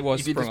mean, it was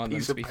You did sprung this on them,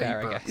 piece to of be fair,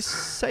 I paper. guess.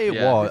 Say it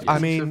Yeah. was. I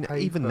Piece mean, of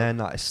even paper.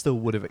 then, I still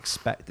would have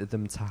expected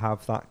them to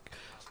have that.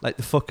 Like,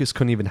 the fuckers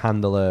couldn't even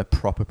handle a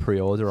proper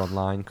pre-order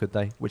online, could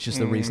they? Which is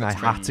the reason I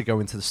that's had right. to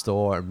go into the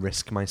store and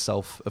risk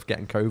myself of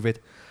getting COVID.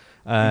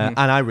 And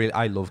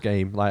I love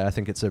Game. Like, I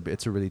think it's a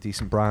really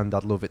decent brand.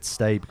 I'd love it to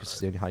stay because it's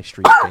the only high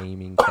street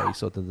gaming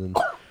case other than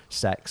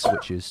Sex,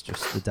 which is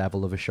just the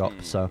devil of a shop.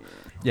 So,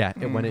 yeah,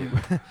 when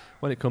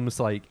it comes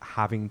to like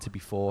having to be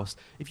forced,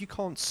 if you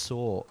can't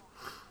sort.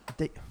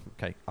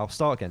 Okay, I'll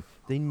start again.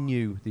 They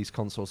knew these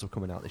consoles were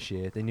coming out this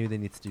year. They knew they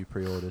needed to do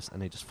pre-orders,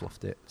 and they just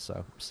fluffed it.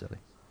 So silly.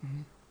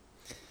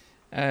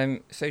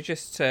 So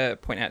just to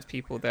point out to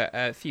people that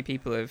a few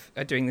people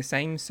are doing the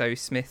same. So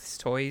Smith's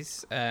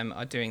Toys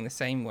are doing the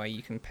same, where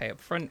you can pay up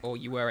front, or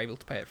you were able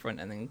to pay up front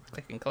and then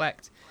click and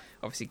collect.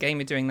 Obviously, Game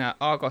are doing that.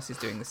 Argos is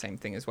doing the same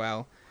thing as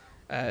well.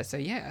 So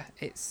yeah,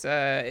 it's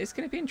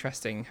going to be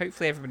interesting.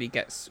 Hopefully, everybody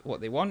gets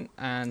what they want,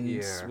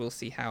 and we'll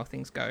see how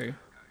things go.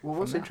 Well,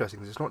 what's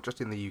interesting is it's not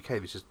just in the UK,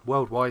 it's just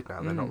worldwide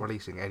now. They're not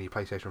releasing any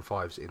PlayStation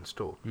 5s in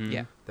store.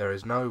 Yeah. There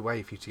is no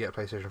way for you to get a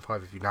PlayStation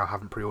 5 if you now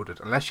haven't pre-ordered.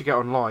 Unless you get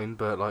online,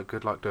 but like,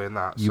 good luck doing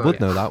that. You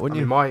would know that, wouldn't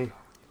you?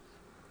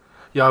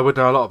 I would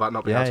know a lot about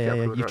not being Yeah, able to get a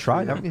yeah. pre-order. You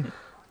tried, actually, haven't you?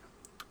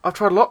 I've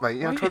tried a lot, mate.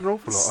 Yeah, I've tried an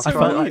awful lot. I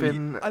felt like,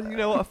 been... you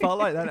know what I felt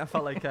like then? I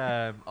felt like,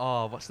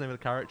 what's the name of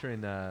the character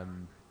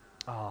in,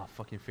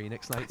 fucking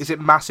Phoenix Nights? Is it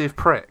Massive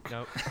Prick?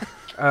 No.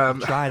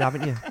 Um, You tried,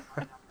 haven't you?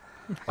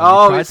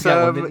 oh, tried it's to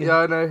get one, didn't you? yeah,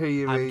 I know who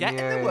you mean. I'm getting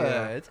yeah, the yeah.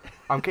 word.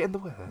 I'm getting the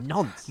word.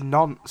 Nonce.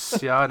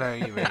 Nonce. Yeah, I know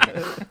who you mean.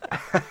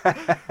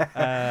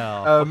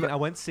 I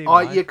went to see him Yeah,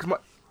 live.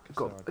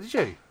 because Sorry. did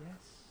you?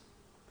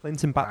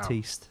 Clinton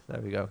Baptiste.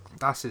 There we go.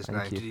 That's his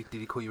Thank name. you. Did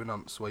he call you a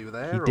nonce while you were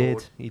there? He or?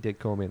 did. He did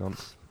call me a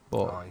nonce.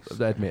 But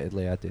Nice.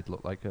 admittedly, I did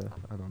look like a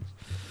nonce.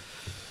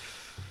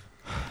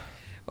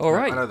 All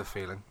right, I know the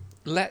feeling.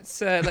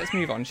 let's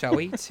move on, shall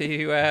we,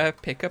 to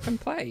pick up and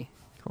play.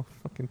 Oh,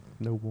 fucking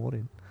no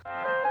warning.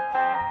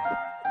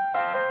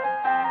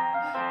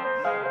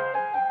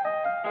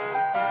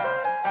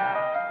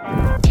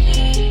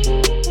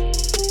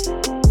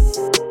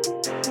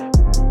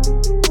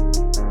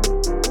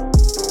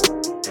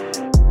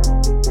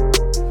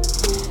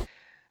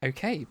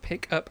 Okay,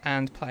 pick up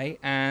and play,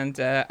 and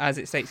as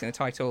it states in the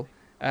title,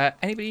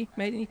 anybody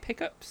made any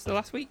pickups the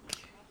last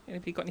week?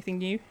 Anybody got anything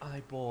new?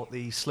 I bought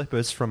the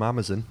slippers from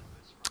Amazon,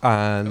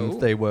 and Oh.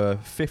 they were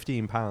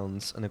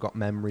 £15, and they've got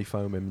memory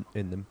foam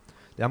in them.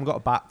 They haven't got a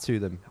bat to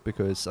them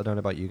because I don't know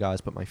about you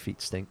guys, but my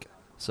feet stink.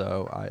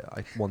 So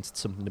I wanted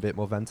something a bit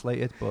more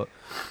ventilated, but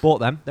bought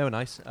them. They were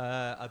nice.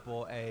 I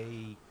bought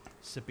a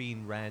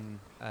Sabine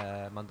Wren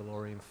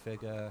Mandalorian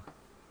figure.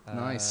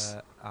 Nice.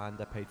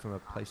 And I paid for my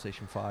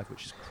PlayStation 5,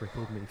 which has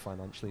crippled me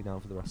financially now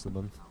for the rest of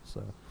the month.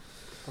 So,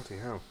 Bloody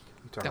hell.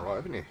 You've done alright,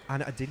 haven't you?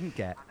 and I didn't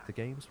get the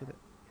games with it.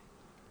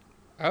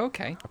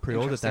 Okay. I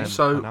pre-ordered them Interesting.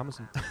 So- on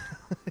Amazon.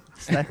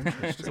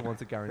 Because I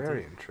wanted guarantee.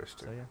 Very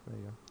interesting. So yeah, there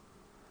you go.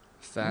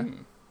 Fair.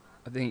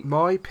 I think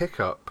My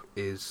pickup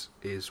is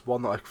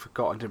one that I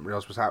forgot and didn't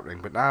realise was happening,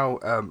 but now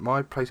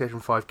my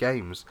PlayStation 5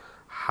 games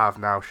have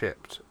now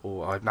shipped,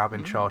 or I've now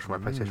been charged for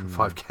my PlayStation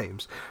 5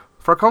 games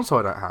for a console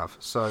I don't have.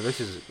 So this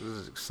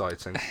is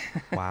exciting.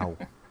 Wow.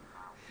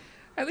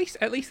 At least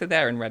they're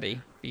there and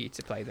ready for you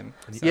to play them.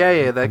 So- Yeah,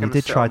 they're And you going to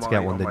did sit try on to get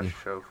my- one, on didn't my you?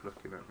 shelf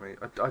looking at me.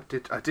 I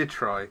did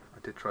try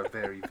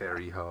very,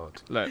 very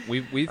hard. look,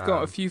 we've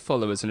got a few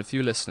followers and a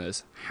few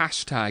listeners.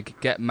 Hashtag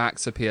get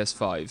Max a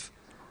PS5.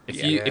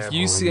 If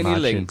you see any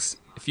imagine. links,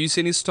 if you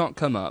see any stock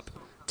come up,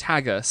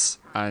 tag us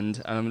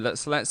and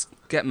let's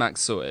get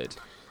Max sorted.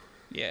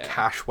 Yeah.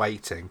 Cash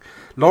waiting.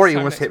 Laurie Time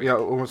almost next hit me up,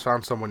 almost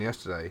found someone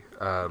yesterday.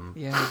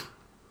 Yeah.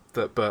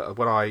 But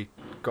when I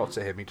got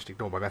to him, he just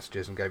ignored my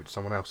messages and gave it to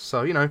someone else.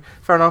 So,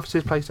 fair enough, it's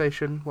his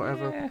PlayStation,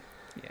 whatever.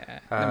 Yeah.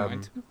 Never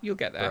mind. You'll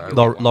get there. but,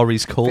 You'll get one.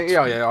 Laurie's cult.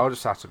 Yeah, I'll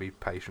just have to be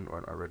patient,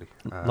 won't I, really?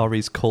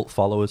 Laurie's cult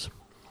followers.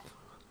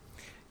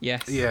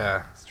 Yes.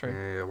 Yeah. It's true.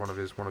 Yeah, one of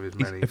his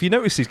many. Have you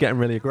noticed he's getting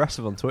really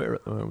aggressive on Twitter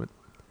at the moment?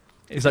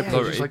 He's like, Yeah,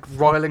 he's just like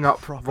riling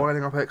up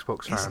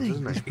Xbox fans, Isn't he?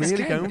 isn't he? He's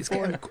really going It's for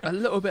getting it. a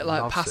little bit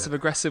like Loves passive it.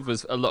 aggressive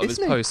was a lot of his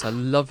Isn't he? posts. I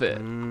love it.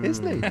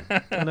 Isn't he?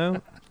 I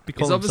know.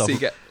 He's obviously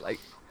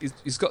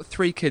he's got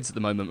 3 kids at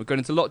the moment. We're going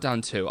into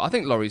lockdown 2. I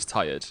think Laurie's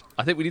tired.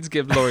 I think we need to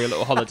give Laurie a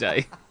little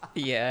holiday.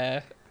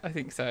 Yeah, I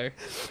think so.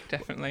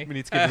 Definitely. We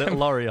need to give little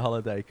Laurie a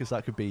holiday because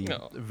that could be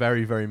No.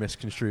 very, very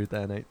misconstrued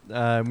there, Nate. We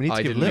need to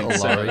I give didn't little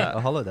say Laurie that. a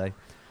holiday.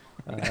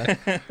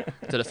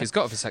 Don't know if he's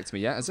got a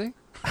vasectomy yet, has he?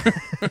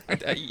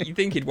 You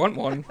think he'd want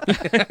one?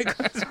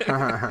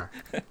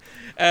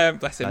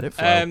 Bless him. Let it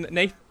flow.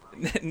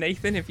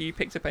 Nathan, have you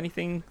picked up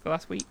anything for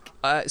last week?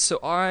 So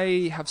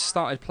I have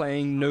started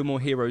playing No More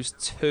Heroes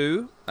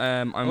 2.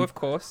 Of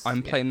course.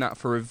 I'm playing that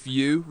for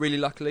review, really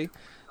luckily.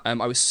 I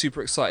was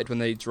super excited when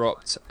they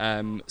dropped,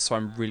 so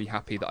I'm really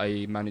happy that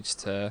I managed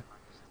to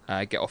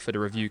get offered a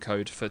review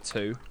code for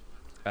 2,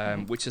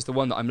 which is the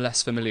one that I'm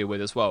less familiar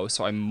with as well,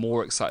 so I'm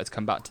more excited to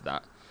come back to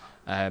that.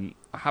 I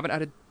haven't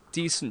had a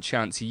decent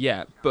chance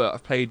yet, but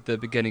I've played the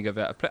beginning of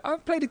it.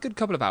 I've played a good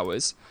couple of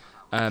hours,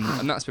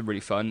 and that's been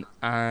really fun.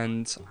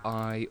 And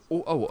I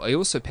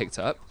also picked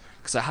up,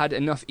 because I had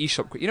enough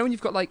eShop. You know when you've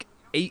got like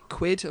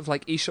 £8 of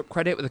like eShop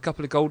credit with a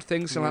couple of gold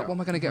things, you're like, what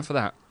am I going to get for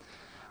that?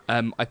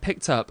 I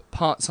picked up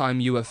Part-Time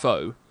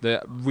UFO,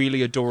 the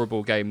really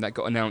adorable game that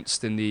got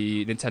announced in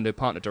the Nintendo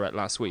Partner Direct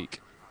last week.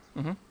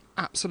 Mm-hmm.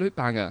 Absolute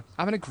banger.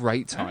 Having a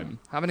great time.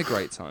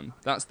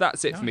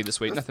 That's it for me this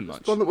week. Nothing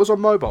much. The one that was on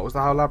mobile was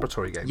the HAL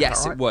Laboratory game. Yes,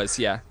 is that it right? was.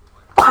 Yeah.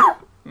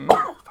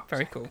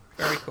 Very cool.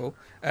 Very cool.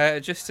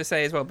 Just to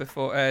say as well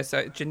before,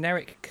 so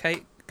Generic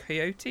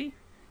Coyote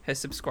has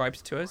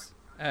subscribed to us.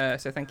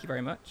 So thank you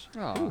very much.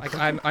 Oh.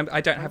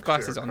 I don't have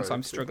glasses on, so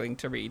I'm struggling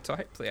to read. So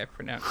hopefully I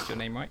pronounced your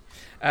name right.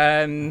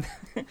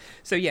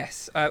 So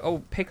yes,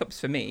 pickups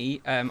for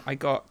me. I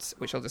got,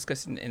 which I'll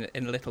discuss in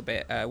a little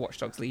bit, Watch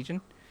Dogs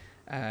Legion,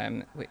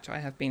 which I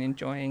have been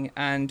enjoying,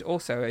 and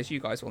also, as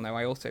you guys will know,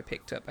 I also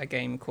picked up a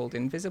game called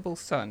Invisible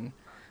Sun.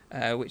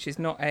 Which is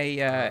not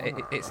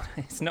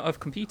it's not a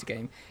computer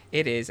game.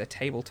 It is a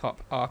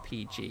tabletop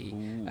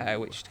RPG,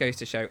 which goes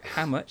to show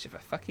how much of a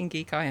fucking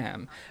geek I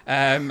am.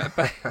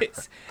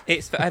 But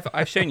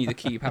I've shown you the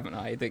cube, haven't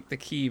I? The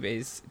cube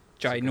is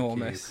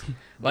ginormous.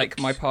 Like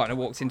my partner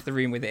walked into the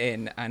room with it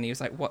in, and he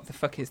was like, "What the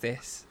fuck is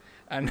this?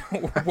 And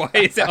why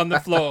is it on the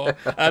floor?"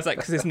 I was like,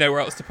 "Because there's nowhere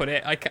else to put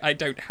it. I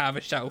don't have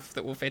a shelf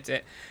that will fit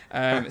it,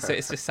 so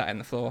it's just sat on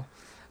the floor."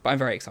 But I'm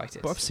very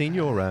excited. But I've seen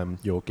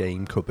your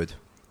game cupboard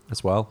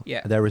as well.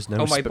 Yeah. There is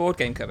no my board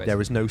game cupboard. There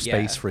is no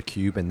space for a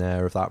cube in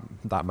there of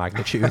that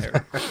magnitude.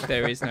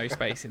 There is no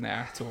space in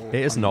there at all.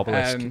 It is an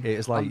obelisk. It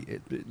is like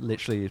it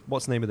literally.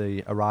 What's the name of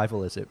the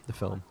Arrival? Is it the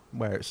film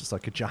where it's just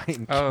like a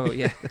giant? Oh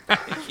yeah.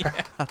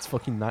 That's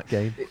fucking that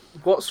game.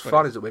 What's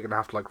fun is that we're going to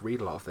have to like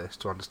read a lot of this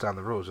to understand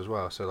the rules as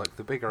well. So like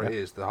the bigger it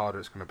is, the harder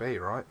it's going to be,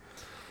 right?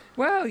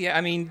 Well, yeah.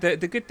 I mean, the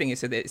good thing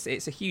is that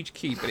it's a huge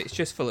cube, but it's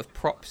just full of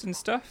props and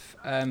stuff.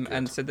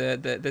 And so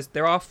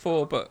there are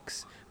 4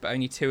 books, but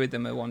only 2 of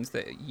them are ones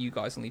that you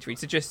guys will need to read.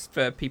 So just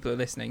for people who are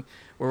listening,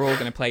 we're all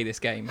going to play this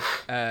game,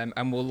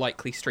 and we'll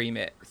likely stream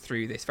it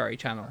through this very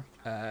channel,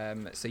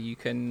 so you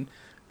can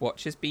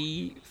watch us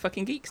be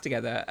fucking geeks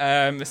together.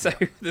 So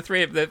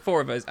the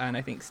 4 of us, and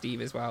I think Steve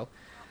as well,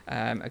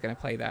 are going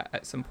to play that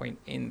at some point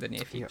in the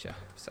near future.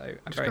 Yep. So I'm very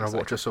excited. Just going to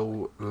watch us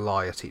all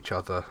lie at each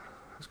other.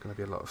 It's going to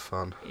be a lot of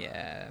fun.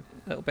 Yeah,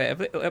 a little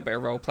bit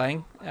of role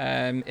playing,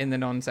 in the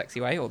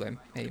non-sexy way. Although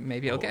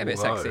maybe it'll get a bit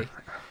sexy.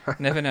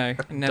 Never know.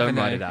 Don't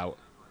write it out.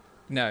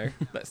 No,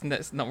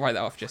 let's not write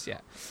that off just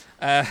yet.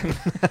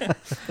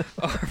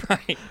 All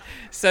right.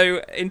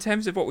 So in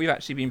terms of what we've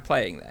actually been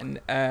playing,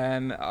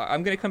 then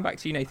I'm going to come back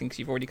to you, Nathan, because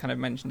you've already kind of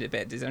mentioned it a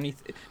bit. Have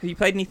you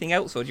played anything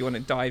else, or do you want to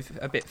dive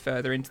a bit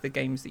further into the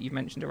games that you've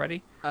mentioned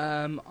already?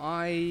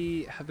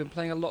 I have been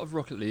playing a lot of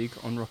Rocket League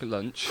on Rocket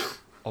Lunch.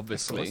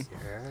 Obviously.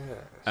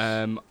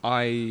 Yes.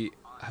 I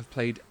have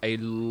played a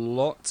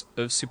lot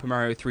of Super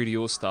Mario 3D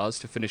All-Stars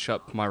to finish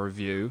up my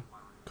review.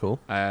 Cool.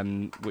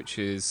 Which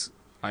is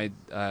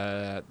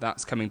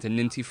that's coming to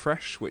Ninty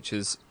Fresh, which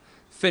is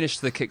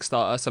finished the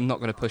Kickstarter, so I'm not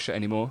going to push it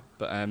anymore.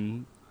 But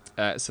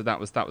so that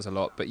was a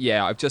lot. But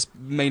yeah, I've just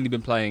mainly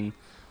been playing.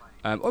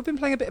 I've been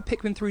playing a bit of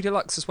Pikmin 3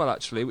 Deluxe as well,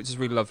 actually, which is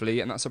really lovely,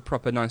 and that's a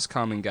proper nice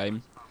calming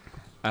game.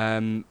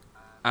 And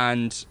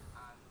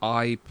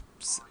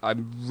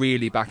I'm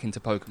really back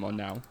into Pokemon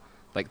now.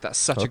 Like that's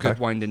such a good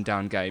winding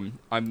down game.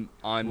 I'm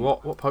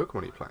What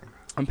Pokemon are you playing?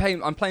 I'm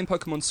playing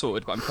Pokemon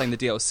Sword, but I'm playing the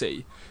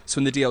DLC. So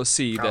in the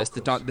DLC, there's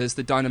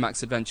the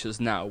Dynamax Adventures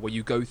now, where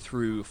you go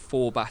through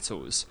 4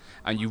 battles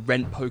and you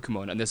rent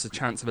Pokemon, and there's a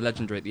chance of a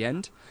legendary at the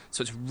end.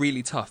 So it's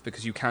really tough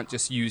because you can't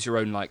just use your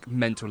own like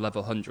mental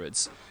level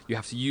hundreds. You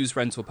have to use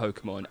rental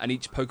Pokemon, and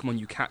each Pokemon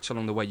you catch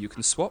along the way you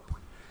can swap.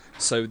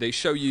 So they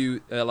show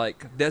you,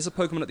 there's a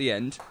Pokemon at the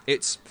end.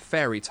 It's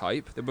fairy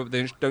type, but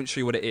they don't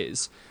show you what it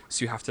is.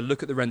 So you have to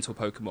look at the rental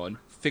Pokemon,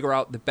 figure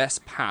out the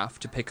best path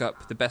to pick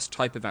up the best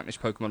type of Vanquish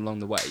Pokemon along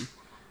the way.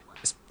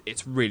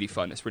 It's really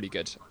fun. It's really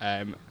good.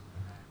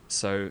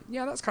 So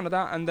yeah, that's kind of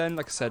that. And then,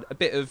 like I said, a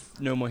bit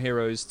of No More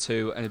Heroes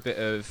 2 and a bit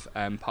of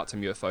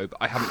Part-Time UFO. But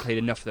I haven't played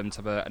enough of them to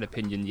have an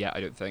opinion yet, I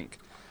don't think.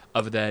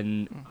 Other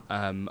than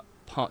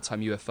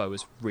Part-Time UFO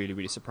has really,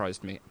 really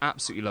surprised me.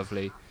 Absolutely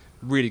lovely.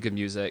 Really good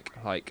music.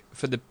 Like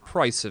for the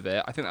price of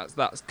it, I think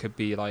that could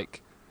be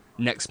like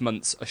next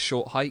month's A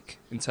Short Hike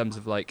in terms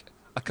of like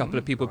a couple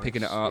of people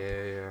picking it up.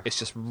 Yeah. It's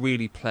just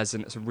really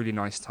pleasant. It's a really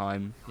nice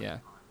time. Yeah.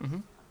 Mm-hmm.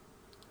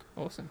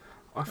 Awesome.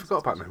 I forgot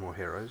about No More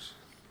Heroes.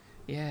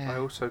 Yeah. I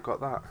also got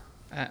that.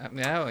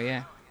 Oh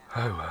yeah.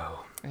 Oh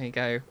well. There you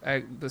go.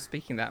 But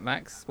speaking of that,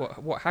 Max,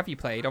 what have you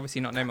played? Obviously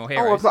not No More Oh,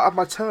 Heroes. I've not had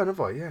my turn, have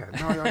I? Yeah.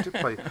 No, I did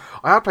play.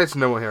 I had played some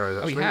No More Heroes, Oh,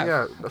 actually. you have?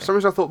 Yeah. Okay. For some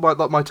reason I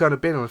thought my turn had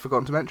been and I'd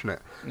forgotten to mention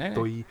it. No.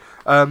 Boy.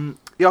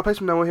 Yeah, I played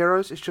some No More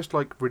Heroes. It's just,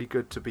 like, really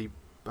good to be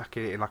back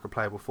in like, a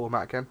playable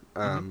format again.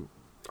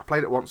 I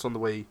played it once on the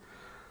Wii.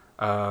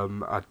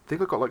 I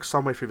think I got, like,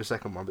 some way through the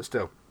second one, but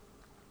still.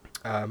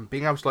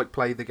 Being able to, like,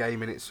 play the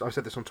game, and I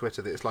said this on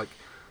Twitter, that it's, like,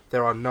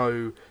 there are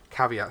no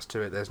caveats to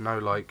it. There's no,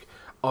 like,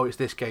 oh, it's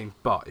this game,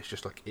 but it's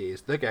just like, it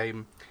is the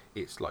game.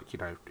 It's like,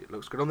 it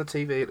looks good on the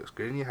TV, it looks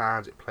good in your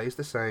hands, it plays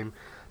the same.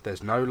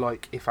 There's no,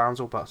 like, if, ands,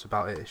 or buts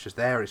about it. It's just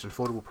there, it's an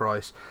affordable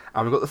price.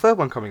 And we've got the third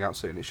one coming out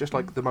soon. It's just,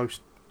 like, the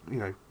most,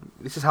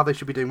 this is how they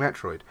should be doing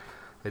Metroid.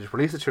 They just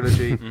release the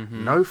trilogy,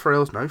 no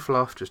frills, no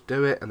fluff, just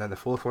do it, and then the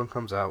fourth one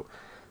comes out.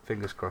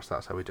 Fingers crossed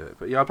that's how we do it.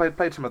 But yeah, I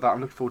played some of that. I'm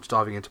looking forward to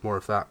diving into more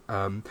of that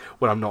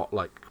when I'm not,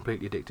 like,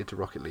 completely addicted to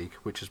Rocket League,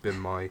 which has been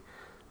my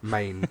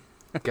main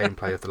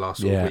gameplay of the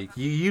last week.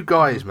 You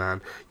guys,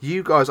 man.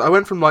 You guys. I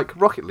went from, like,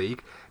 Rocket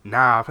League,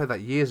 I played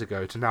that years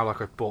ago, to now,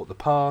 like, I've bought the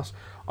pass.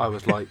 I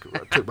was, like,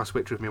 took my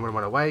Switch with me when I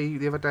went away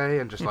the other day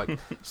and just, like,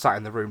 sat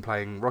in the room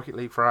playing Rocket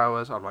League for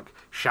hours. I'm, like,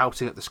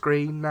 shouting at the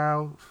screen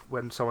now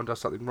when someone does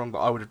something wrong that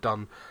I would have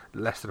done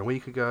less than a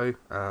week ago.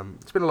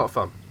 It's been a lot of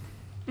fun.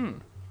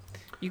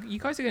 You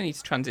guys are going to need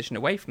to transition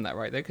away from that,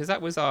 right? Though, because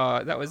that was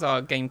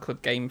our Game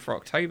Club game for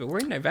October. We're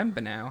in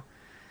November now.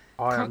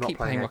 I am Can't not keep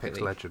playing playing Apex Rocket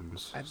League.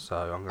 Legends, so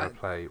I'm going to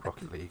play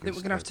Rocket League. I think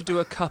we're going instead. to have to do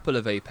a couple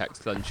of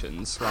Apex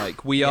Legends.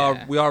 Like, we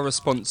are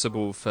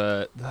responsible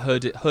for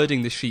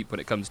herding the sheep when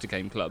it comes to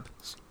Game Club.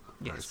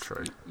 That's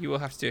true. You will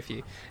have to do a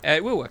few.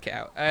 We'll work it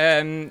out.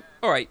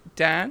 All right,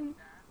 Dan,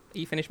 are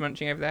you finished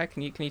munching over there?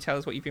 Can you tell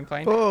us what you've been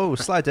playing? Oh,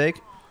 sly dig.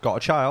 Got a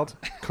child.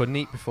 Couldn't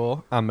eat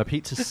before. And my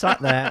pizza's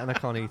sat there and I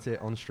can't eat it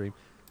on stream.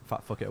 In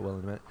fact, fuck it, I will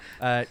in a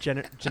minute.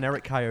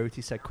 Generic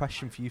Coyote said,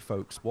 question for you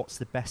folks. What's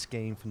the best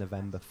game for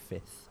November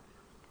 5th?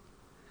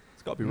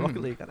 It's got to be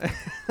Rocket League, hasn't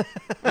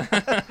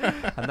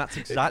it? And that's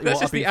exactly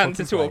That's what just I've been the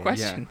answer to all fucking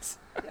playing. questions.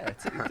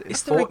 Yeah,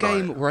 Is there a Fortnite.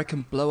 game where I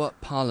can blow up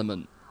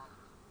Parliament?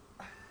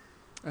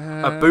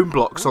 Boom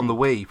Blocks on the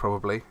Wii,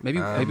 probably. Maybe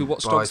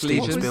Watch by Dogs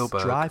Steven Legion?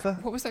 Spielberg. Driver?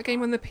 What was that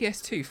game on the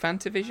PS2?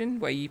 Fantavision,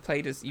 where you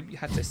played as you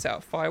had to set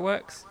up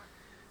fireworks.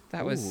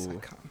 That was. I Ooh.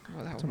 can't remember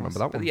what that Don't remember was.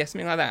 that But one. yeah,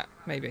 something like that,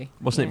 maybe.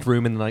 Wasn't it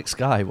Vroom in the Night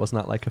Sky? Wasn't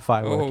that like a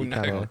firework? Oh,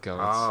 no. Oh, God.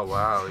 Oh,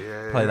 wow,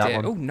 yeah. Play that Yeah.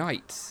 one. Oh,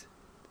 Nights.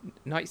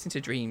 Nights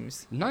into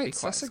Dreams.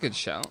 Nice, that's a good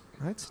shout.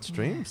 Right, it's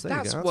dreams. There you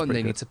That's go. one they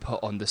pretty need good. to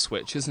put on the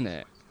Switch, isn't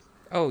it?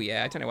 Oh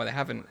yeah, I don't know why they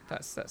haven't.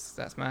 That's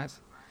mad.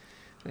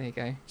 There you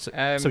go.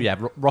 So yeah,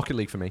 Rocket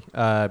League for me.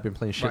 Been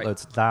playing Right.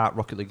 shitloads of that.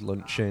 Rocket League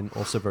luncheon.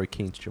 Also very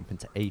keen to jump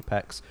into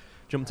Apex.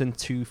 Jumped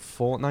into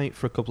Fortnite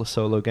for a couple of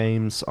solo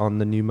games on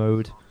the new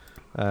mode.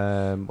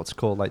 What's it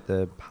called? Like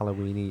the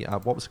Halloweeny.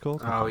 What was it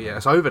called? Oh, yeah.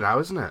 It's over now,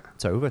 isn't it?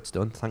 It's over. It's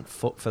done. Thank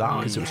fuck for that Oh,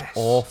 because it was yes.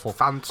 awful.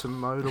 Phantom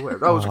mode or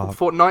whatever. Oh, it was called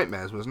Fort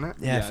Nightmares, wasn't it?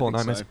 Yeah, Yeah, I think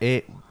Fortnite. so.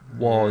 It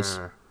was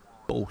Yeah.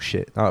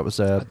 bullshit. That was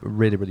a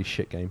really, really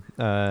shit game.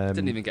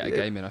 Didn't even get a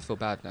game in. I feel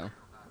bad now.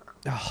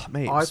 Oh,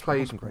 mate, I it played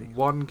wasn't great.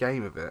 one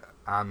game of it,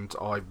 and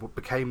I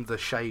became the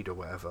Shade or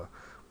whatever,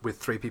 with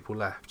 3 people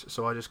left.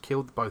 So I just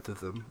killed both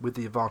of them with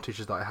the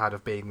advantages that I had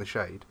of being the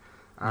Shade,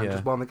 and Yeah.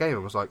 just won the game.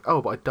 And was like,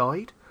 oh, but I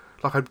died.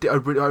 Like I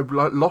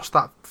lost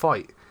that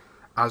fight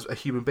as a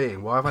human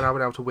being. Why have I now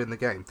been able to win the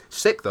game?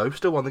 Sick though,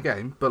 still won the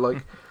game, but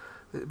like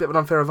a bit of an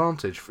unfair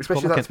advantage,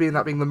 especially like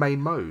that being the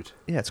main mode.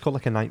 Yeah, it's called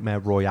like a Nightmare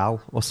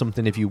Royale or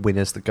something if you win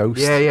as the ghost.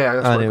 Yeah,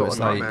 that's And what I it got. was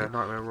A like-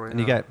 Nightmare Royale. And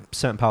you get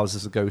certain powers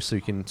as a ghost, so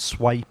you can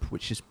swipe,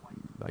 which is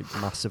like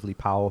massively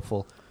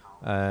powerful.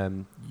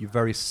 You're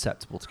very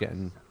susceptible to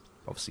getting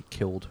obviously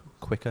killed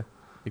quicker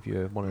if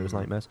you're one of those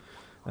nightmares.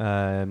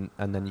 And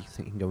then you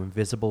think you can go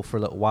invisible for a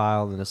little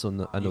while, and there's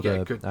another you get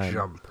a good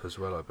jump as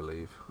well, I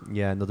believe.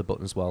 yeah, another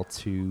button as well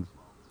to.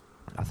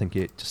 I think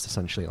it just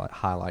essentially like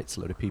highlights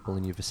a load of people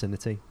in your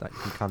vicinity that you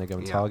can kind of go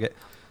and Yeah. target.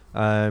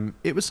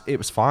 It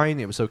was fine,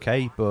 it was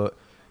okay, but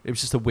it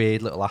was just a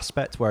weird little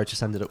aspect where I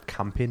just ended up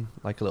camping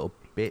like a little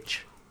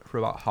bitch for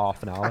about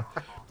half an hour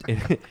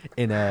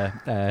in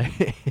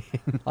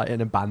like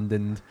an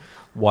abandoned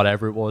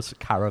whatever it was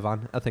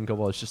caravan. I think I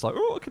was just like,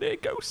 oh, I can hear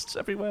ghosts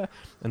everywhere,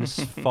 and there's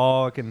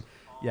fog, and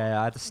yeah,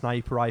 I had a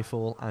sniper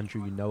rifle.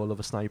 Andrew, you know I love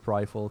a sniper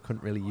rifle.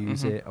 Couldn't really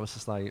use it. I was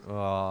just like,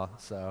 oh,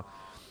 so.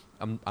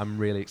 I'm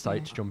really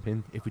excited to jump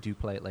in. If we do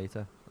play it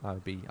later, I'll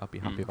be happy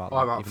about that.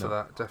 I'm up even for though-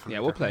 that, definitely. Yeah,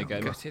 we'll play a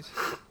definitely. game.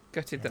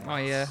 Gutted that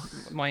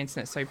my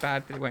internet's so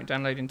bad that it won't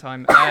download in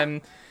time.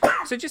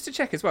 So just to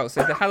check as well,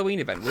 so the Halloween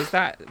event did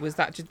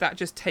that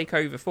just take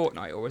over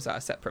Fortnite, or was that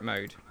a separate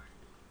mode?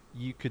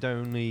 You could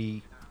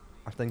only,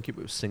 I think if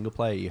it was single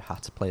player, you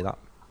had to play that.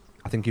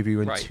 I think if you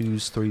were in Right.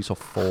 2s, 3s, or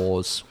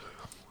 4s,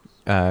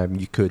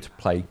 you could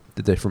play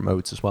the different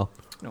modes as well.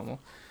 Normal.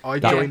 I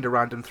That- joined a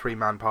random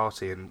 3-man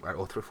party or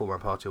 4-man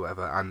party or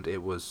whatever, and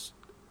that was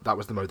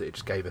the mode that it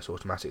just gave us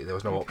automatically. There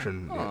was no Okay.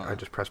 option. Oh. I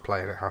just pressed play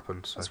and it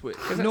happened. So. That's weird.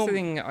 Because that's the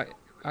thing.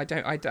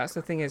 That's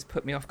the thing is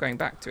put me off going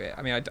back to it.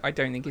 I mean, I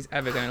don't think it's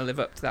ever going to live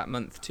up to that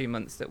 2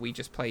 months that we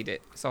just played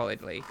it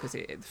solidly, because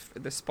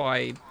the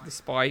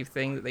spy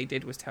thing that they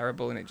did was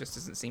terrible, and it just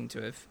doesn't seem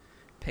to have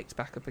picked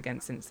back up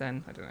again since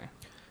then. I don't know.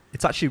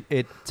 It's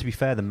actually, to be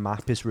fair, the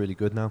map is really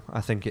good now.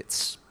 I think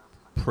it's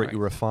pretty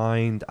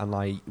refined, and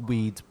like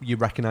you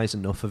recognise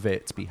enough of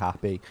it to be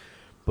happy,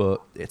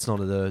 but it's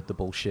none of the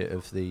bullshit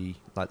of the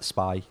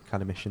spy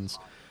kind of missions.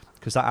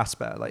 Because that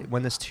aspect, like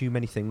when there's too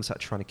many things that are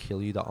trying to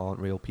kill you that aren't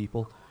real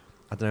people,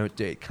 I don't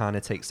know, it kind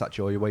of takes that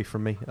joy away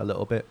from me a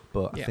little bit.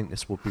 But I think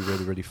this would be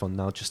really, really fun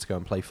now just to go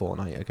and play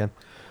Fortnite again.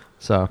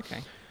 So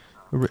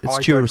it's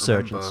due a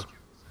resurgence.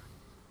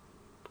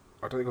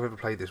 I don't think I've ever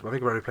played this. I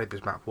think I've only played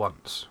this map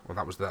once. Well,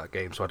 that was that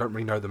game, so I don't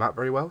really know the map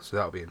very well. So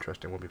that'll be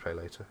interesting when we play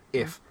later.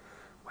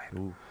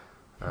 When.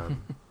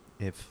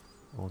 If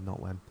or not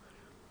when.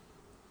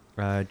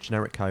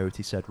 Generic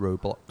Coyote said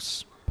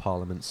Roblox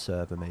Parliament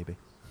server maybe.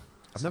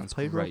 I've never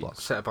played Roblox.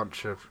 Set a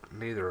bunch of.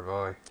 Neither have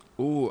I.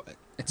 Oh,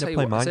 I tell you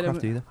never what. played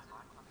Minecraft either.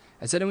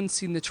 Has anyone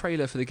seen the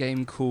trailer for the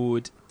game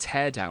called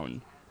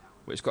Teardown,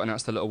 which got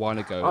announced a little while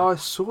ago? Oh, I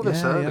saw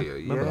this earlier.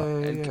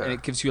 And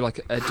it gives you like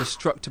a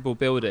destructible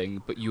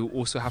building, but you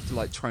also have to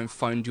like try and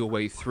find your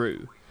way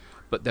through.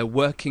 But they're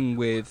working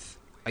with,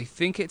 I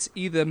think it's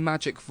either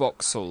Magic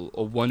Voxel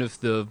or one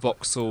of the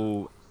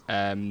Voxel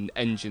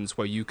engines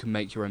where you can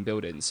make your own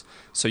buildings.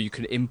 So you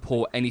can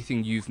import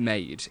anything you've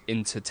made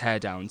into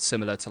Teardown,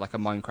 similar to like a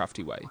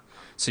Minecrafty way.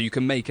 So you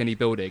can make any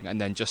building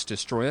and then just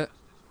destroy it.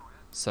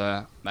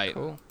 So, mate,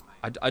 cool.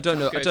 I don't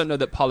know. I don't know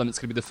that Parliament's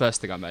going to be the first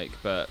thing I make,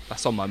 but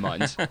that's on my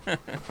mind.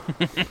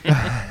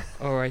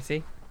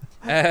 Alrighty.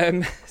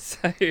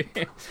 So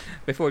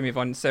before we move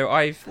on,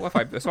 I've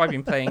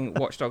been playing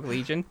Watch Dogs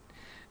Legion.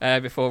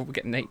 Before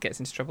Nate gets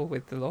into trouble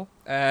with the law.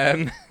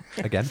 Again?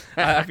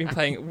 I've been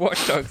playing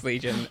Watch Dogs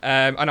Legion,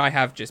 and I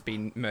have just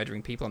been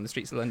murdering people on the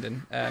streets of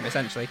London,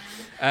 essentially.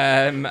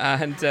 And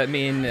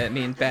me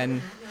and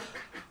Ben...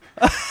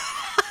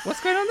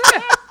 What's going on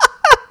there?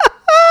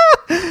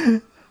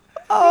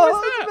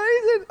 Oh, that's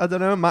amazing! I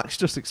don't know, Max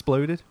just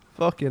exploded.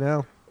 Fucking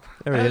hell.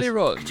 There he is. Earlier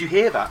on. Could you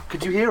hear that?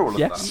 Could you hear all of that?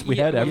 Yes, we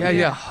heard everything.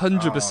 Yeah,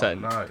 100%. Oh,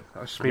 no.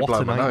 That's just me What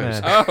blowing a my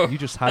nightmare. nose. Oh. You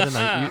just had a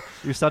night.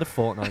 You just had a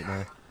fortnight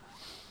there.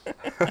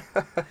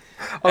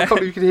 I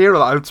thought you could hear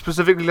all that. I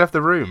specifically left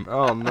the room.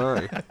 Oh, no.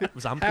 It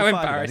was How amplified.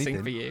 embarrassing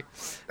if for anything. you.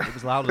 It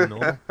was louder than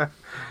normal.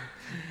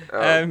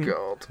 Oh,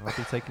 God. I'll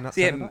be taking that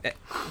So, side of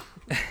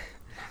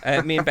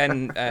that. me and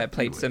Ben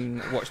played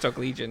some Watch Dogs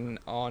Legion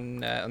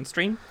on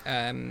stream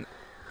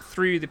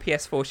through the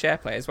PS4 share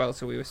play as well,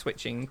 so we were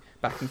switching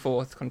back and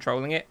forth,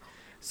 controlling it.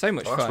 So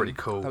much fun. That's really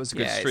cool. That was a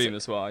good stream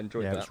as well. I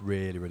enjoyed Yeah, that. it was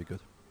really, really good.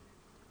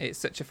 It's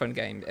such a fun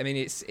game. I mean,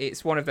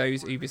 it's one of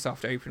those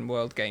Ubisoft open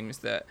world games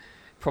that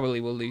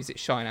probably will lose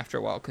its shine after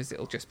a while because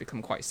it'll just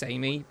become quite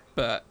samey,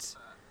 but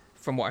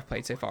from what I've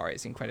played so far,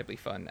 it's incredibly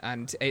fun.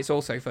 And it's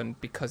also fun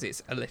because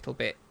it's a little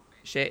bit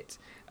shit.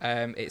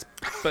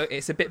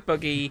 It's a bit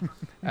buggy,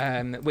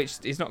 which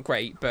is not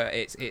great, but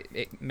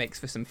it makes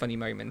for some funny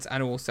moments.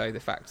 And also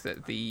the fact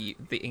that the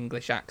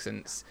English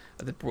accents,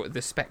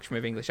 the spectrum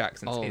of English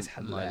accents is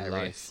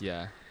hilarious.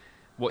 Yeah.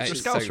 It's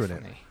Just Scouser so in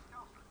it? funny.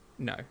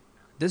 No.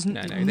 There's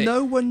No,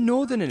 no one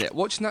northern in it.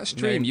 Watching that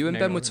stream, you and no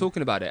Ben were northern.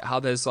 talking about it, how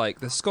there's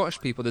like the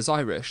Scottish people, there's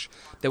Irish.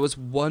 There was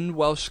one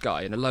Welsh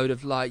guy and a load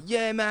of like,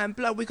 yeah man,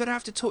 blood, we're gonna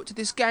have to talk to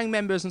these gang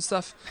members and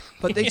stuff.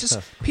 But they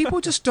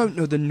people just don't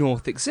know the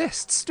North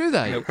exists, do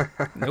they?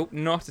 Nope,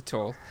 not at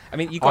all. I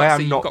mean, you've I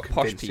got am not posh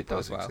convinced it people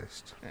does as well.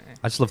 exist.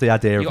 I just love the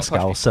idea of You a got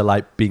posh Scouser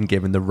like being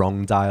given the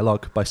wrong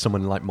dialogue by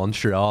someone in like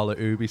Montreal at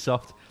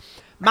Ubisoft.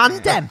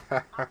 Mandem!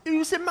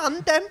 Who's a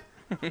Mandem?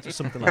 Just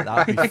something like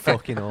that would be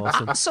fucking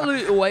awesome.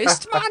 Absolute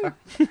waste, man.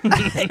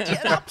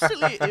 You're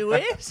absolutely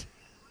waste.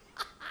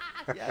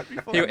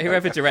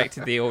 Whoever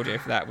directed the audio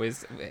for that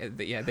was,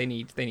 they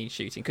need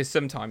shooting, because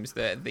sometimes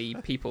the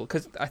people,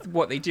 because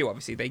what they do,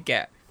 obviously, they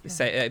get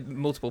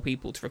multiple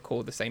people to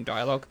record the same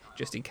dialogue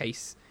just in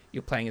case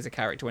you're playing as a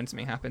character when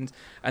something happens.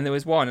 And there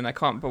was one, and I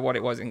can't remember what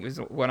it was. It was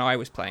when I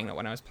was playing, not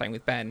when I was playing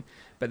with Ben.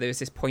 But there was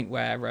this point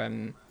where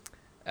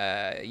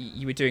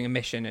you were doing a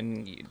mission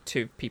and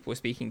two people were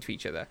speaking to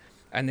each other,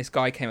 and this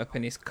guy came up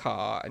in his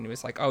car and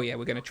was like, "Oh yeah,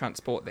 we're going to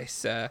transport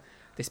this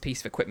piece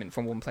of equipment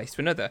from one place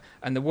to another."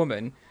 And the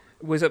woman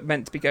was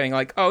meant to be going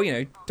like, "Oh,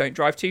 don't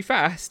drive too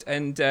fast,"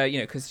 and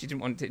because she didn't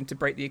want him to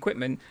break the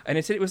equipment. And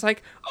instead it was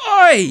like,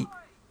 "Oi,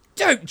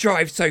 don't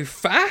drive so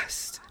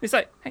fast." It's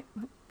like, hey,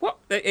 what?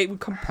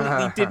 It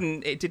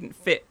completely didn't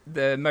fit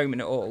the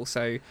moment at all.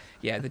 So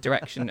yeah, the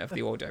direction of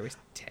the audio is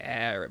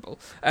terrible,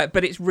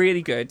 but it's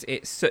really good.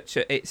 It's such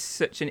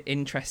an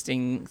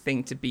interesting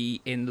thing to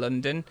be in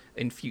London,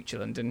 in future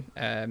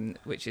London,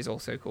 which is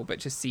also cool.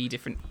 But to see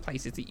different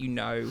places that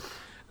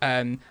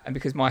and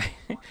because my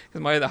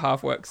other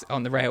half works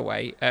on the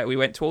railway, we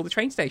went to all the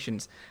train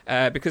stations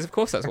because of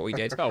course that's what we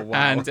did. Oh,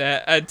 wow.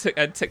 And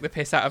took the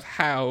piss out of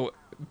how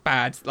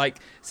bad, like,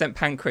 St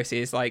Pancras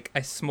is like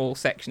a small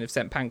section of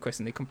St Pancras,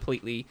 and they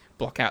completely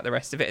block out the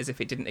rest of it as if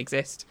it didn't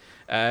exist.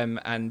 And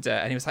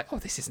he was like, "Oh,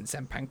 this isn't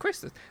St.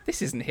 Pancras.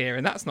 This isn't here,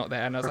 and that's not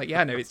there." And I was like,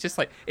 "Yeah, no, it's just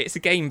like it's a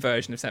game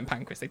version of St.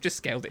 Pancras. They've just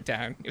scaled it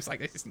down." It was like,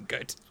 "This isn't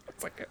good."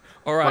 It's like,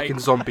 all right. Like in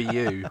Zombie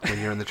U, when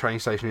you're in the train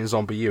station in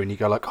Zombie U, and you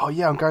go like, "Oh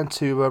yeah, I'm going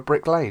to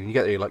Brick Lane." And you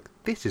get there, you're like,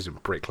 "This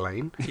isn't Brick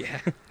Lane." Yeah.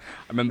 I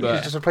remember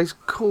It's just a place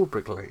called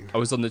Brick Lane. I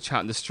was on the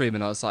chat in the stream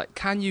and I was like,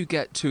 "Can you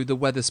get to the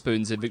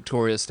Weatherspoons in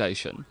Victoria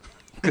Station?"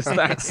 Because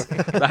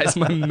that is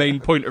my main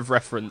point of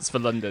reference for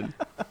London.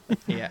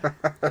 Yeah.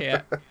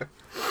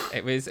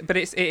 It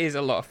is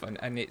a lot of fun,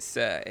 and it's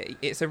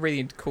a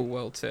really cool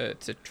world to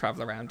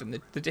travel around, and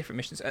the different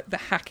missions. The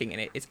hacking in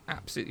it is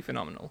absolutely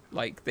phenomenal.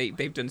 Like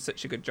they've done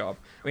such a good job.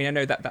 I mean, I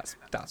know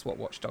that's what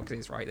Watch Dogs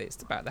is, right?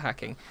 It's about the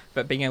hacking,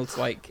 but being able to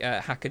like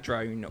hack a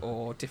drone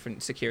or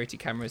different security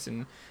cameras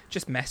and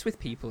just mess with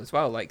people as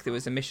well. Like there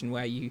was a mission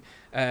where you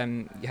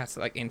had to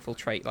like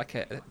infiltrate like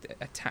a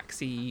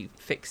taxi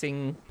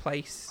fixing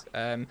place,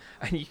 and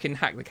you can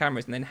hack the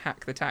cameras and then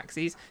hack the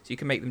taxis, so you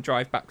can make them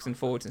drive backwards and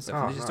forwards and stuff.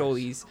 And there's just all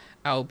these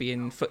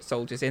Albion foot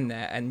soldiers in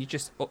there, and you're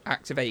just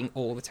activating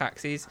all the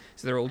taxis,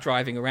 so they're all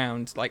driving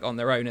around like on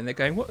their own, and they're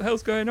going, "What the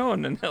hell's going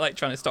on?" And they're like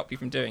trying to stop you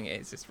from doing it.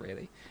 It's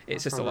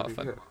just a lot of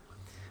fun.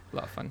 A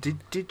lot of fun.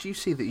 Did you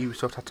see that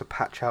Ubisoft had to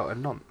patch out a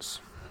nonce?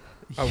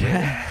 Oh, really?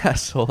 I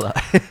saw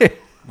that.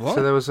 What?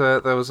 So there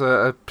was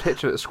a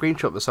picture, a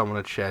screenshot that someone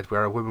had shared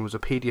where a woman was a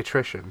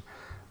paediatrician,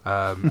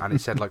 and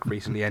it said like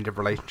recently ended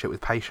relationship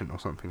with patient or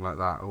something like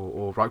that,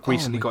 or like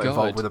recently got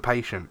involved with a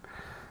patient.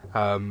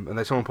 And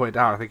then someone pointed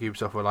out, I think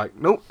Ubisoft were like,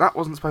 "Nope, that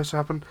wasn't supposed to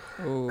happen."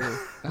 Oh,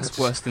 That's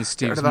worse than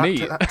Get rid Steve's of that, meat.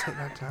 take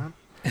that down.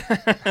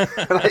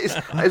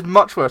 that is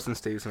much worse than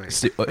Steve's meat.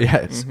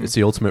 It's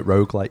the ultimate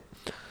roguelike.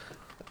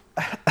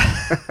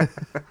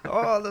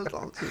 Oh, there's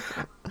lots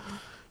of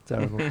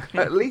terrible.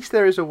 At least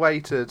there is a way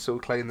to sort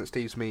of claim that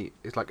Steve's meat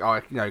is like,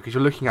 because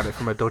you're looking at it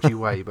from a dodgy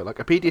way, but like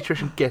a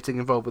paediatrician getting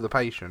involved with a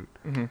patient,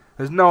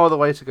 there's no other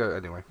way to go.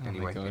 Anyway.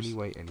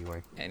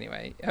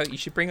 Oh, you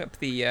should bring up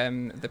the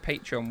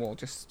Patreon wall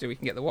just so we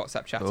can get the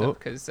WhatsApp chat up,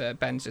 because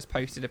Ben's just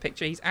posted a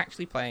picture. He's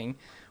actually playing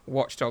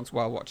Watch Dogs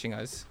while watching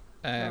us.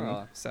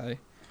 So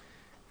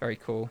very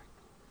cool.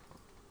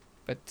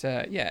 But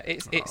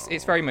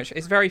it's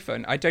very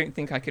fun. I don't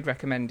think I could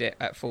recommend it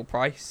at full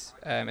price,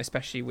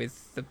 especially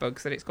with the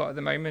bugs that it's got at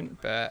the moment.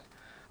 But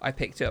I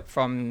picked it up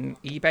from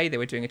eBay. They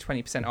were doing a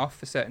 20% off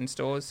for certain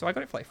stores, so I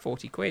got it for like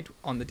 40 quid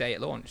on the day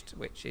it launched,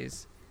 which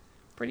is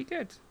pretty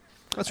good.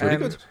 That's really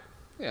good.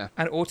 Yeah.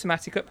 An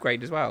automatic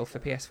upgrade as well for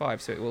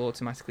PS5, so it will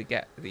automatically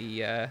get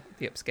the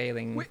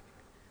upscaling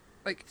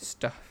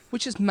stuff.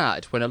 Which is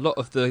mad when a lot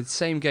of the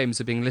same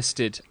games are being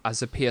listed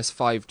as a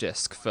PS5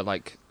 disc for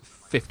like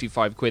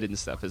 55 quid and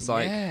stuff. It's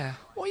like,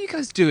 what are you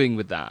guys doing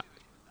with that?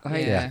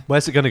 Like, Yeah.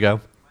 Where's it going to go?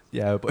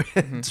 Yeah, but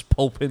just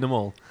pulping them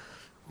all.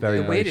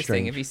 The weirdest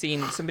thing, have you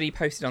seen, somebody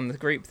posted on the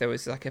group, there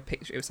was like a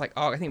picture, it was like,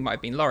 I think it might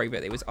have been Laurie,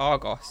 but it was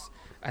Argos,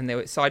 and they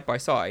were side by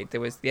side. There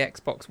was the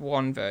Xbox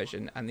One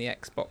version and the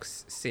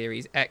Xbox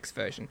Series X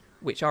version,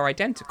 which are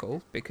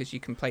identical because you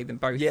can play them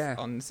both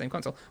on the same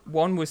console.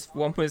 One was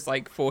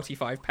like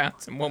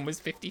 £45 and one was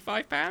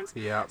 £55.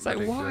 Yeah, it's like,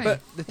 why? But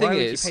the thing why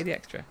is, would you pay the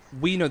extra?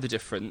 We know the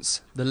difference.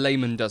 The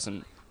layman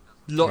doesn't.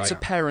 Lots of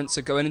parents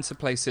are going into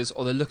places,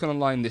 or they're looking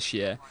online this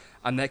year,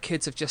 and their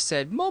kids have just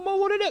said, "Mom, I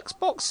want an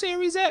Xbox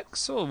Series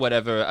X," or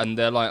whatever, and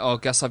they're like, "Oh,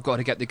 guess I've got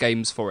to get the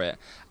games for it."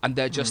 And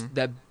they're just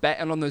they're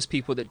betting on those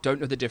people that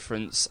don't know the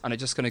difference, and are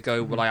just going to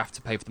go, "Well, I have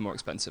to pay for the more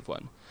expensive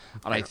one."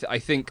 And I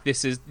think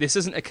this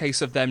isn't a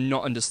case of them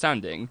not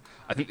understanding.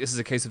 I think this is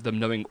a case of them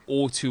knowing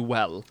all too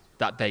well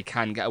that they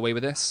can get away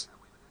with this.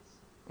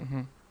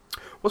 Mm-hmm.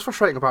 What's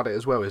frustrating about it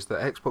as well is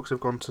that Xbox have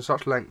gone to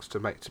such lengths to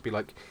be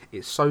like,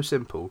 it's so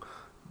simple.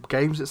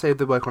 Games that say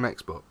they work on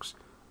Xbox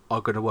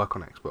are going to work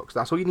on Xbox.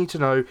 That's all you need to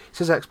know. It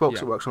says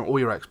Xbox, it works on all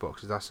your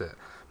Xboxes, that's it.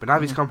 But now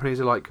these companies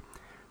are like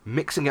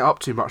mixing it up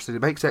too much, that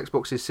it makes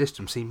Xbox's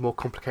system seem more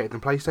complicated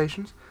than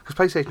PlayStation's. Because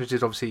PlayStation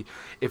is obviously,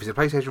 if it's a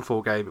PlayStation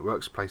 4 game, it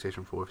works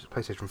PlayStation 4. If it's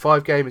a PlayStation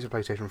 5 game, it's a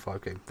PlayStation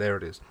 5 game. There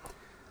it is.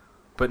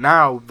 But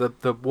now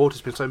the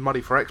water's been so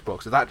muddy for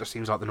Xbox that just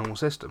seems like the normal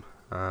system,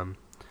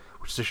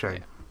 which is a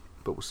shame.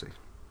 But we'll see.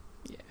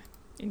 Yeah,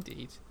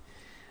 indeed.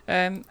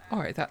 All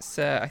right, that's.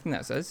 I think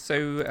that's us.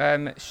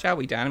 So, shall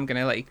we, Dan? I'm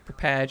going to let you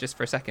prepare just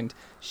for a second.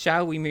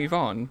 Shall we move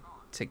on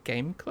to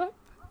Game Club?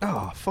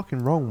 Oh,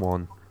 fucking wrong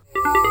one.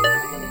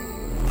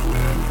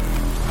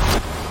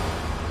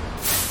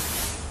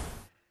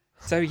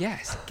 So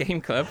yes,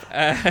 Game Club.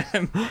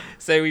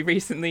 So we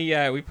recently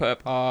we put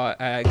up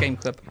our Game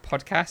Club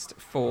podcast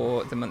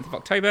for the month of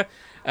October.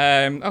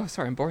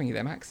 Sorry, I'm boring you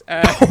there, Max.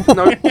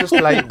 No, just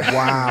late.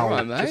 Wow, Come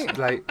on, mate. Just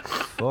late.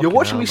 Fucking You're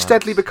watching hell, me Max.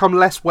 steadily become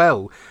less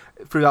well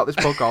throughout this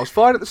podcast. I was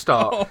fine at the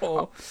start.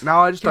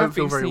 Now I just don't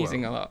feel very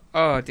sneezing well. a lot.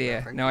 Oh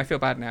dear. No, I feel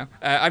bad now.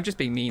 I'm just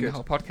being mean the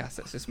whole podcast.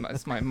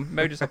 That's my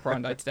modus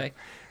operandi today.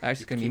 I'm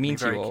just going to be mean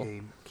to you all.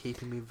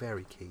 Keeping me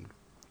very keen.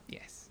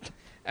 Yes.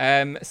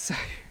 So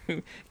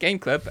Game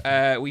Club,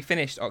 we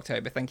finished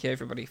October. Thank you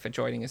everybody for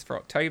joining us for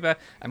October,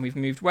 and we've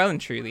moved well and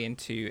truly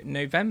into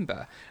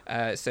November.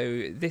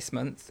 So this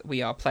month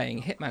we are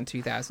playing Hitman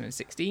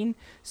 2016,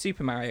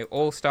 Super Mario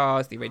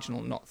All-Stars, the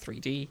original, not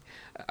 3D,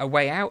 A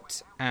Way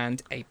Out,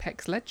 and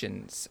Apex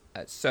Legends.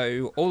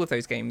 So all of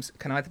those games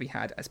can either be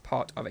had as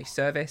part of a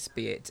service,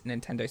 be it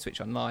Nintendo Switch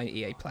Online,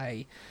 EA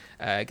Play,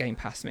 Game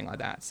Pass, something like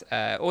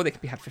that, or they can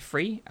be had for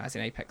free, as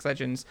in Apex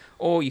Legends,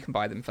 or you can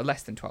buy them for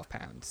less than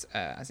 £12,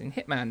 as in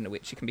Hitman,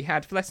 which you can be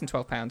had for less than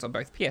 £12 on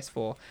both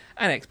PS4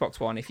 and Xbox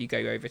One if you go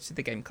over to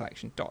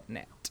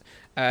thegamecollection.net.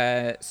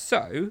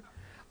 So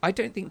I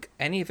don't think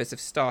any of us have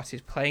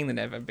started playing the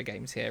November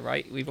games here,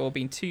 right? We've all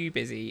been too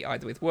busy,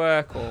 either with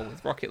work or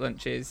with rocket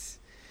lunches.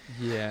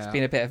 Yeah. It's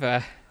been a bit of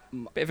a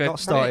Not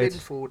started.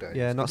 4 days.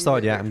 Yeah, not Give me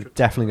started a yet. bit I'm extra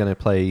definitely going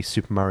to play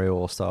Super Mario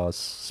All-Stars,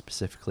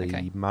 specifically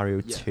Okay.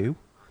 Mario Yeah. 2.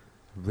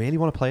 Really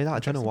want to play that. I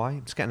don't know Interesting. why.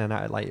 I'm just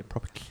getting a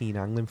proper keen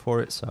angling for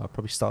it, so I'll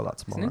probably start that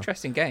It's tomorrow. an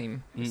interesting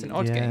game. It's an Mm.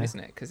 odd Yeah. game, isn't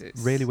it? Because it's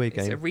Really weird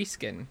It's a game.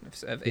 reskin.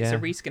 It's Yeah. a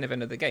reskin of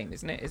another game,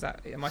 isn't it?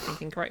 Am I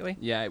thinking correctly?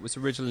 Yeah, it was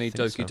originally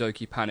Think Doki so.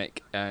 Doki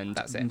Panic, and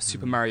That's it.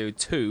 Super Mario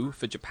 2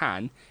 for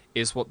Japan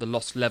is what the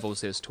Lost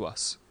Levels is to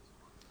us.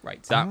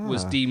 Right. That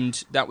was Ah.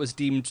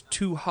 deemed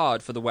too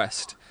hard for the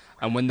West,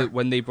 and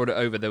when they brought it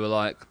over, they were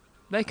like,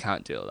 they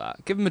can't deal with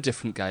that. Give them a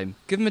different game.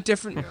 Give them a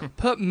different.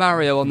 Put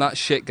Mario on that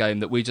shit game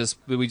that we just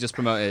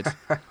promoted.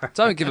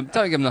 Don't give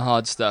them the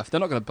hard stuff. They're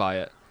not going to buy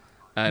it.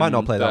 Might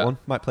not play that but- one.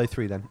 Might play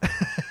 3 then.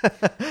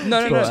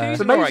 No, But, Two's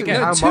It's an alright amazing game.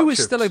 how No, 2 much is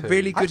of still a 2.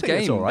 really I good think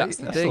it's game. alright. That's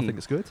the I still thing. think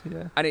it's good.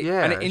 Yeah. And it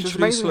Yeah, and it it's just introduced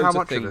amazing how loads of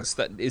much of things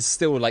that is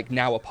still like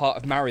now a part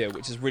of Mario,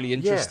 which is really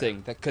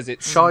interesting because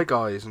it's Shy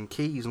Guys and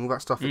keys and all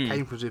that stuff that Mm.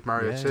 came from Super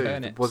Mario Yeah. 2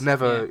 Turnips, was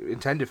never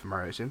intended for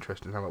Mario. It's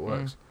interesting how it Mm.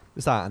 works.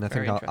 It's that, and I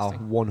think Very I'll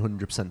interesting.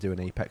 100% do an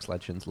Apex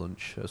Legends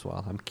lunch as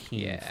well. I'm keen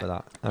Yeah. for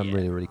that. I'm Yeah.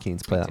 really, really keen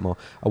to play Me that too. more.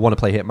 I want to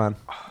play Hitman.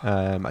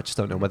 I just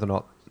don't know whether or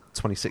not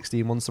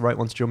 2016 one's the right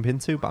one to jump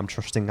into, but I'm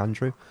trusting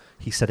Andrew.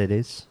 He said it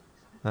is.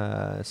 So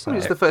Well,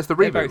 it's the They're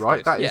reboot, both right?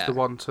 good. That is Yeah. the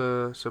one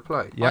to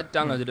play. Yep. I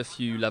downloaded a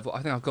few level.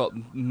 I think I've got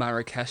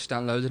Marrakesh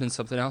downloaded and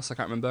something else. I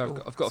can't remember.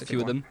 Ooh, I've got that's a a few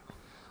good of them.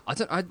 I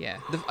don't. Yeah.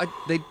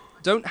 They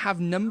don't have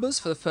numbers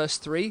for the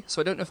first 3,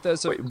 so I don't know if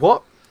there's a Wait,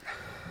 what?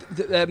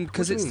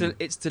 because What do you mean?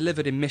 it's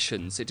delivered in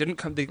missions. It didn't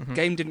come. The Mhm.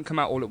 game didn't come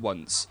out all at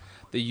once.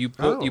 You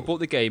bought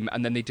the game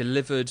and then they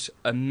delivered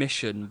a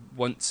mission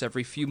once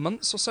every few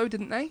months or so,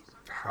 didn't they?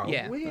 How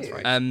Yeah, that's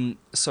weird. right.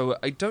 So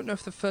I don't know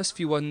if the first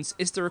few ones,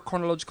 is there a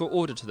chronological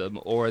order to them,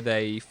 or are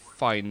they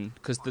fine?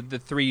 Because the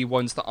 3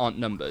 ones that aren't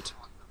numbered,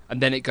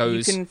 and then it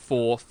goes can-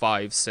 4,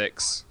 5,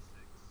 6.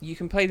 You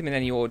can play them in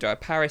any order.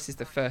 Paris is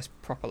the first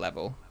proper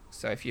level.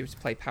 So if you were to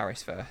play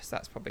Paris first,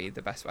 that's probably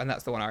the best one. And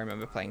that's the one I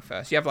remember playing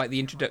first. You have like the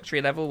introductory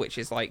level, which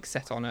is like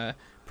set on a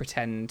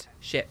pretend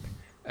ship.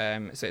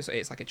 So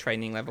it's like a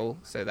training level.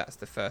 So that's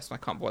the first one. I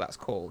can't remember what that's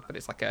called, but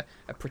it's like a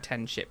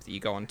pretend ship that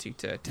you go onto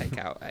to take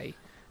out a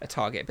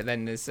target. But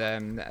then there's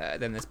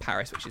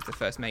Paris, which is the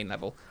first main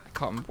level. I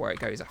can't remember where it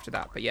goes after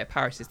that. But yeah,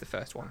 Paris is the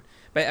first one.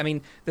 But I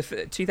mean,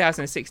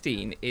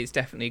 2016 is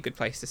definitely a good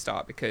place to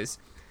start because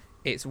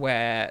it's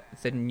where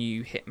the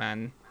new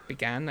Hitman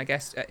began, I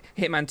guess.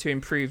 Hitman 2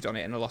 improved on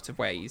it in a lot of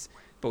ways,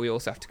 but we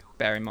also have to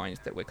bear in mind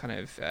that we're kind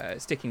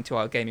of sticking to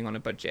our gaming on a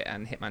budget,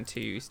 and Hitman 2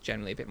 is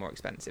generally a bit more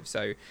expensive.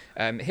 So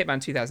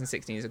Hitman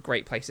 2016 is a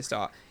great place to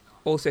start.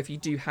 Also, if you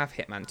do have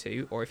Hitman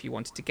 2, or if you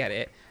wanted to get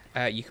it,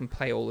 you can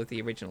play all of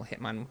the original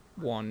Hitman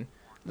 1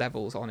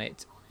 levels on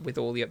it with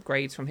all the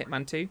upgrades from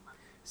Hitman 2.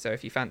 So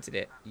if you fancied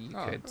it, you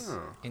could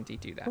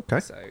indeed do that. Okay.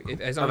 So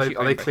as Are long as they, you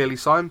are own they both- clearly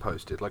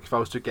signposted? Like, if I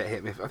was to get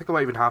Hitman, I think I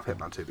might even have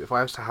Hitman 2, but if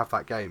I was to have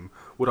that game,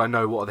 would I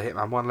know what are the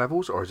Hitman 1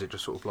 levels, or is it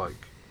just sort of like...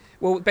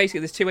 Well, basically,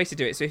 there's 2 ways to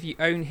do it. So if you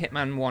own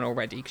Hitman 1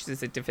 already, because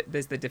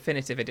there's the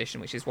definitive edition,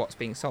 which is what's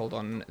being sold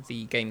on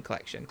the game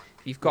collection.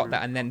 If you've got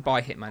that and then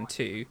buy Hitman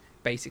 2,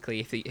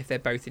 basically, if they're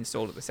both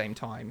installed at the same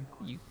time,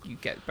 you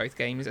get both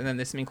games. And then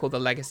there's something called the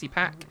Legacy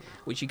Pack,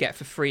 which you get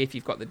for free if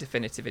you've got the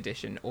definitive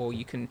edition. Or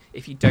you can,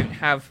 if you don't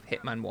have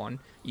Hitman 1,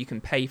 you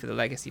can pay for the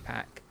Legacy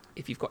Pack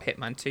if you've got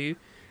Hitman 2.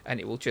 And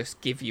it will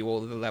just give you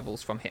all of the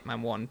levels from Hitman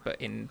 1, but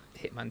in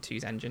Hitman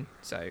 2's engine.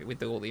 So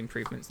with all the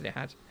improvements that it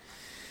had.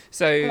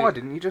 So Why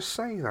didn't you just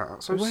say that?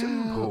 That's so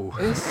simple.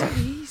 it's so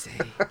easy.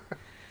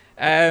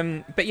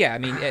 But yeah, I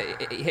mean,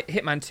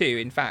 Hitman 2,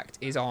 in fact,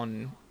 is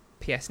on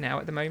PS Now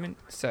at the moment,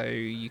 so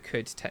you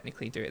could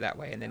technically do it that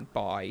way and then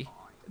buy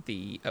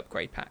the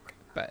upgrade pack.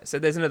 But so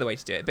there's another way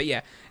to do it. But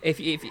yeah, if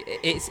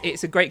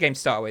it's a great game to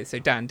start with. So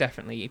Dan,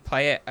 definitely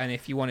play it. And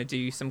if you want to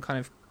do some kind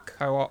of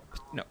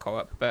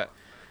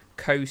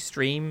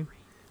co-stream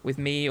with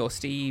me or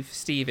Steve.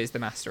 Steve is the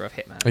master of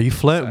Hitman. Are you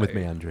flirting So- with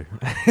me, Andrew?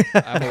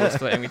 I'm always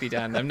flirting with you,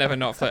 Dan. I'm never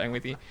not flirting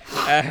with you.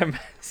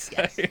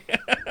 So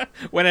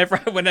whenever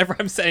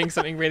I'm saying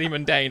something really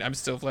mundane, I'm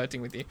still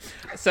flirting with you.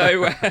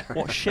 So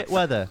What shit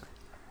weather?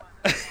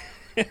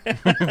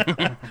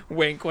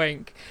 wink,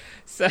 wink.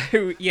 So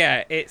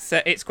yeah,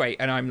 it's great,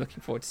 and I'm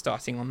looking forward to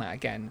starting on that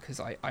again because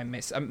I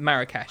miss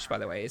Marrakesh. By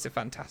the way, is a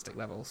fantastic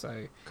level.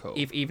 So Cool.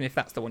 even if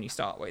that's the one you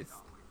start with,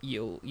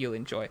 you'll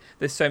enjoy.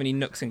 There's so many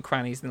nooks and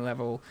crannies in the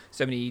level,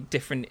 so many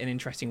different and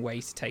interesting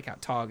ways to take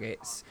out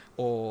targets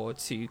or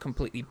to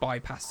completely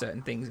bypass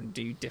certain things and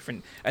do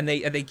different. And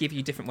they give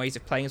you different ways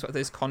of playing as well.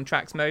 There's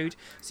contracts mode,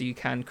 so you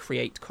can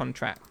create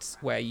contracts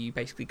where you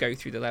basically go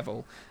through the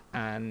level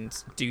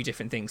and do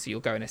different things. So you'll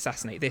go and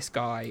assassinate this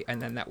guy,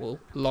 and then that will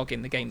log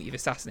in the game that you've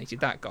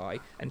assassinated that guy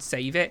and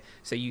save it.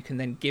 So you can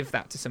then give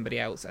that to somebody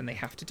else, and they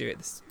have to do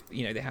it.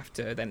 They have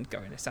to then go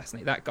and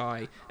assassinate that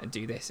guy and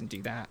do this and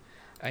do that.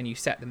 And you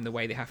set them the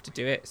way they have to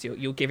do it. So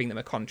you're giving them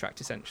a contract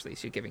essentially.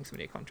 So you're giving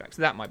somebody a contract.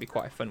 So that might be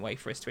quite a fun way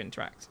for us to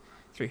interact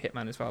through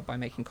Hitman as well, by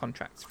making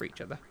contracts for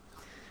each other.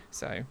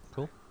 So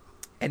cool.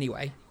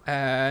 Anyway,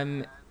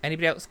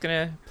 anybody else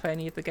gonna play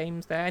any of the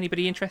games there?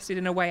 Anybody interested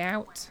in A Way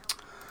Out?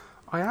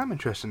 I am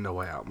interested in A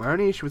Way Out. My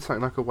only issue with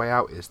something like A Way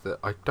Out is that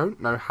I don't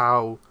know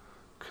how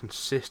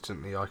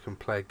consistently I can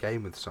play a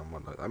game with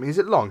someone like that. I mean, is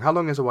it long? How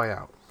long is A Way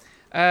Out?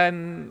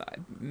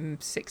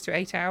 6 to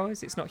 8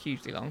 hours. It's not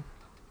hugely long.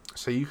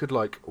 So you could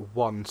like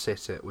one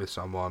sit it with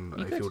someone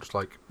You if could. you're just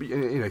like,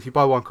 if you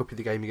buy one copy of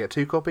the game, you get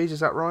 2 copies. Is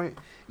that right?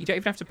 You don't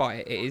even have to buy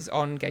it. It is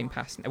on Game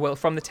Pass. Well,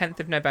 from the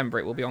 10th of November,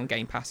 it will be on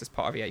Game Pass as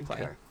part of EA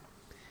Play. Okay.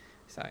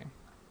 So,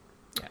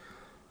 yeah.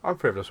 I'm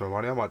privileged with my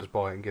money. I might just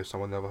buy it and give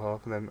someone the other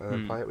half, and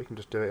then play it. We can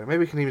just do it. Maybe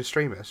we can even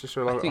stream it. It's just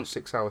like a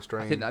 6-hour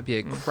stream. I think that'd be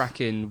a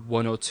cracking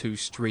 1 or 2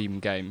 stream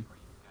game.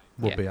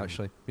 Would be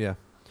actually, yeah.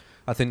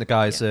 I think the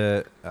guys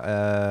at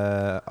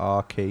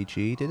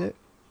RKG did it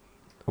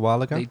a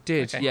while ago. They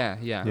did, Okay. yeah.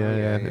 Yeah.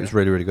 It was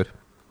really, really good.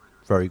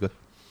 Very good.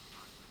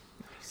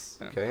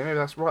 Okay, maybe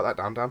let's write that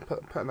down. Dan,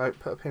 put a note,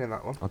 put a pin in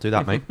that one. I'll do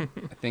that, mate.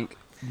 I think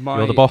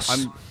You're the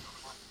boss.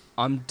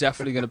 I'm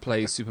definitely going to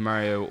play Super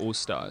Mario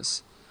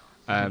All-Stars.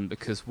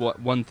 Because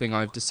one thing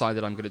I've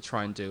decided I'm going to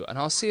try and do, and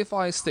I'll see if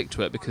I stick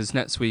to it, because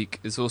next week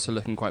is also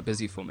looking quite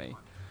busy for me.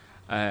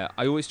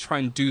 I always try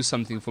and do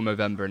something for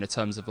Movember in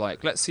terms of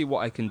like, let's see what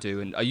I can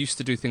do. And I used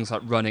to do things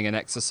like running and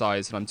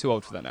exercise, and I'm too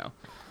old for that now.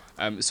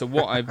 So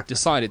what I've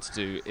decided to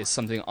do is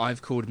something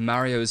I've called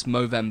Mario's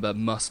Movember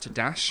Must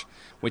Dash,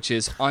 which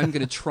is I'm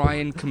going to try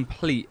and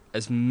complete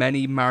as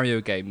many Mario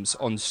games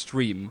on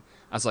stream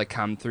as I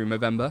can through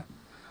Movember.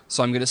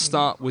 So I'm going to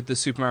start with the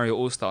Super Mario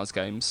All-Stars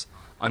games.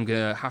 I'm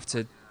going to have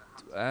to...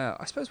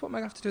 I suppose what am I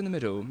going to have to do in the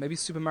middle? Maybe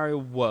Super Mario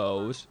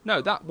World.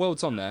 No, that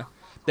World's on there.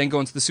 Then go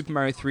on to the Super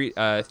Mario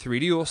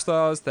 3D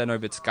All-Stars, then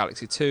over to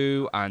Galaxy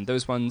 2 and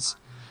those ones.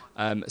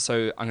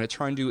 So I'm going to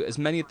try and do as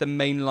many of the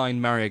mainline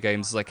Mario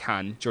games as I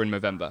can during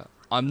November.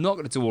 I'm not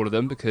going to do all of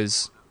them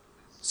because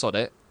sod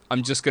it.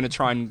 I'm just going to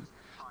try and...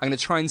 I'm going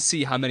to try and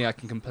see how many I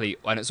can complete,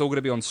 and it's all going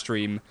to be on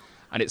stream,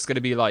 and it's going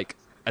to be like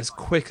as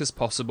quick as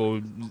possible,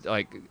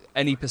 like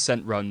any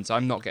percent runs.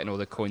 I'm not getting all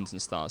the coins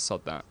and stars,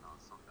 sod that.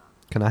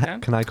 Can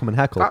I come and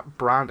heckle? That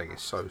branding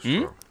is so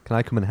strong. Can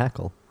I come and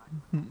heckle?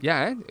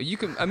 Yeah, you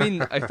can. I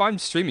mean, if I'm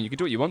streaming, you can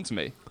do what you want to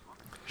me.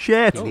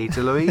 Shit. He needs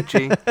a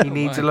Luigi. He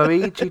needs a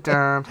Luigi,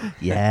 Dan.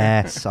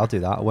 Yes, I'll do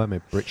that. I'll wear my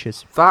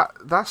britches.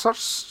 That's such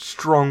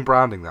strong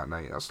branding, that,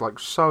 Nate. That's like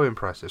so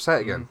impressive. Say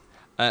it again.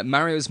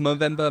 Mario's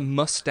Movember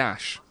Must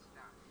Dash.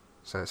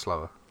 Say it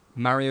slower.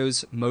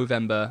 Mario's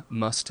Movember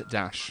Must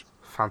Dash.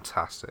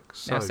 Fantastic.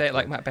 So Now say it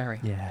like good. Matt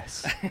Berry.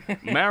 Yes.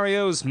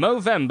 Mario's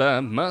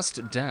Movember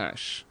Must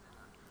Dash.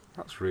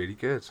 That's really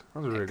good.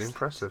 That was really Excellent.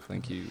 impressive.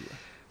 Thank you.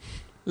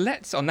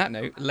 On that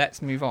note,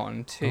 let's move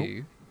on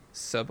to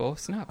Sub or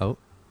Snub. Oh.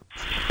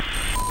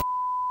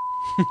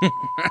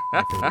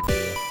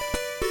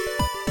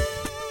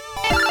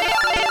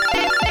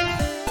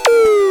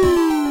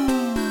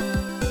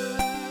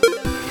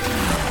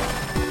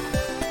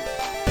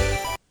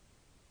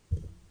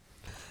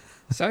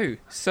 So,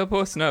 Sub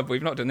or Snub,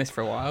 we've not done this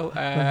for a while.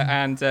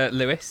 And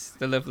Lewis,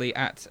 the lovely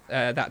at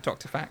That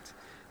Dr. Fact,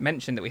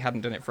 mentioned that we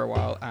hadn't done it for a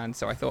while. And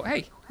so I thought,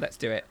 hey, let's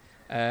do it.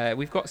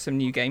 We've got some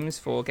new games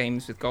for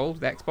Games with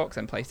Gold, the Xbox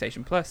and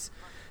PlayStation Plus.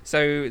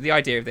 So the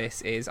idea of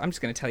this is I'm just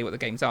going to tell you what the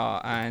games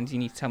are, and you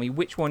need to tell me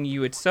which one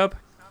you would sub,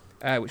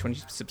 which one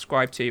you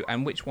subscribe to,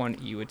 and which one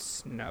you would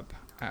snub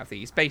out of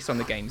these, based on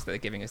the games that they're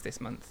giving us this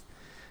month.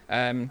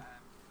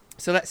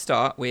 So let's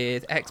start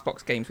with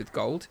Xbox Games with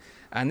Gold.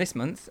 And this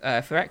month,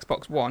 for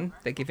Xbox One,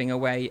 they're giving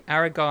away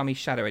Aragami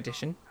Shadow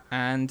Edition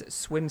and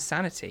Swim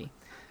Sanity.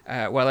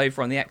 While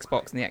over on the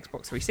Xbox and the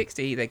Xbox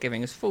 360, they're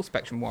giving us Full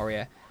Spectrum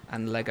Warrior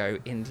and Lego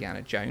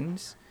Indiana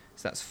Jones.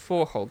 So that's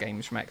 4 whole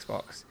games from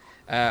Xbox.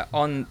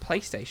 On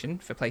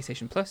PlayStation, for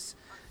PlayStation Plus,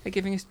 they're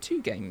giving us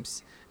 2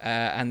 games.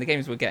 And the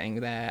games we're getting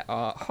there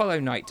are Hollow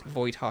Knight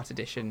Void Heart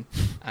Edition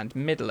and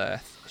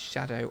Middle-earth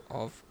Shadow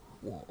of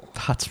War.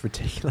 That's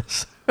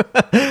ridiculous.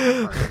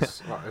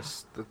 That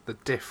is the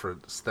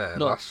difference there.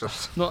 That's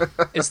just...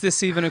 Is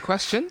this even a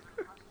question?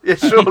 Yeah,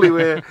 surely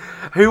we're...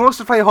 Who wants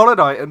to play Hollow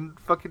Knight and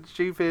fucking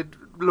stupid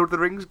Lord of the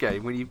Rings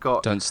game when you've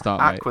got Don't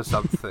start, Aqua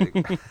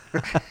something?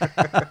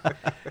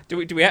 Do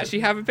we actually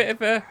have a bit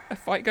of a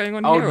fight going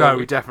on Oh, here? no, or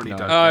we definitely No.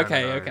 don't. Oh, No,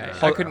 okay, no, okay.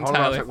 no. I couldn't Hollow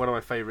tell Knight's if- like one of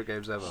my favourite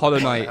games ever. Hollow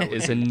Knight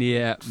is a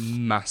near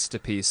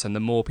masterpiece, and the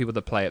more people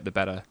that play it, the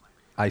better.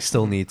 I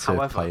still need to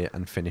However- play it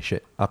and finish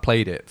it. I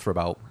played it for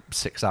about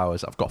 6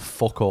 hours. I've got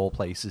fuck all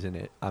places in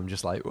it. I'm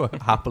just like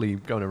happily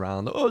going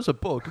around. Oh, it's a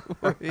bug.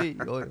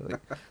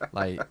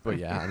 Like, but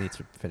yeah, I need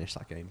to finish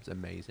that game. It's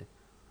amazing.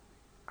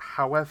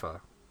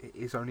 However, it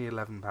is only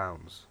 £11.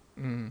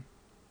 Mm.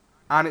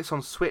 And it's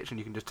on Switch, and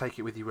you can just take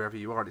it with you wherever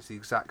you are. And it's the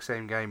exact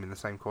same game in the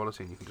same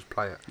quality, and you can just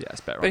play it. Yeah,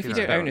 it's better. But if you know,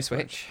 don't own a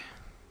Switch,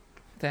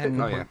 then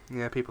Oh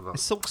yeah, people that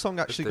Has Silksong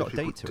actually got a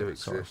date to it?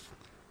 Sorry. exist.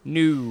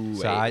 No,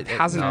 So it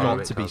hasn't no, got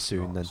it to be does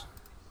soon not. then.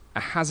 It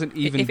hasn't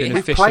even If been it-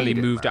 officially played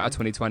it, moved out man. of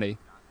 2020.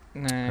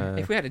 no.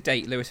 If we had a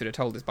date, Lewis would have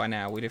told us by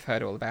now. We'd have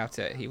heard all about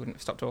it. He wouldn't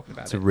have stopped talking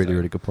about It's it. a really, so-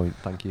 really good point.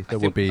 Thank you. I There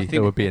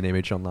think- would be an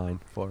image online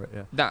for it.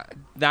 Yeah.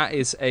 That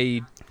is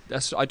I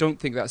don't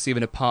think that's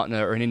even a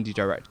partner or an indie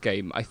direct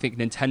game. I think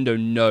Nintendo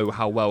know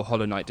how well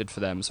Hollow Knight did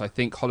for them, so I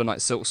think Hollow Knight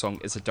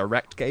Silksong is a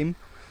direct game.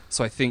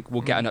 So I think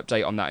we'll get an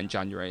update on that in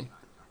January.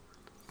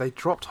 They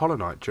dropped Hollow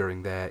Knight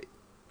during their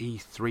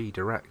E3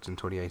 Direct in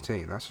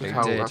 2018. That's They just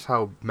how did. that's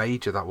how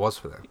major that was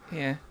for them.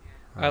 Yeah.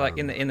 I like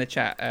in the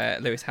chat,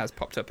 Lewis has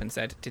popped up and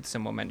said, "Did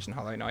someone mention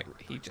Hollow Knight?"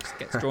 He just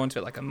gets drawn to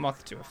it like a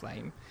moth to a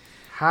flame.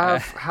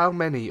 How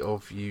many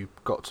of you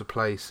got to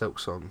play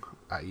Silksong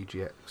at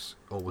EGX,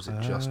 or was it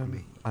just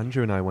me?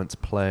 Andrew and I went to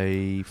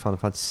play Final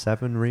Fantasy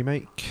VII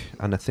Remake,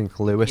 and I think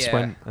Lewis Yeah.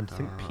 went, and I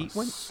think Oh, Pete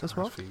went as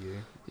well. that's for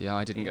you. Yeah,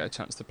 I didn't get a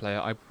chance to play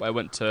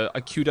it.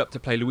 I queued up to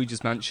play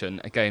Luigi's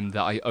Mansion, a game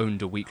that I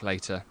owned a week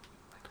later.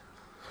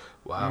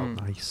 Wow.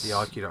 Nice. Yeah,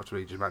 I queued up to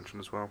Luigi's Mansion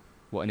as well.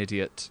 What an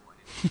idiot.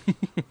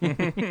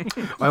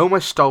 I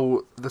almost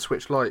stole the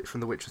Switch Lite from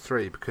The Witcher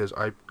 3 because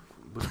I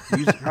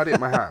had it in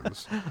my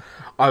hands.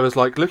 I was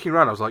like looking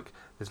around. I was like,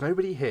 "There's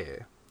nobody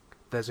here.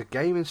 There's a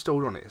game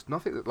installed on it. It's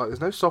nothing. Like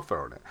there's no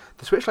software on it.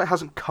 The Switch Lite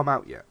hasn't come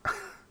out yet.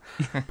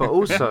 But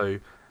also,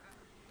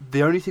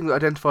 the only thing that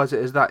identifies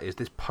it as that is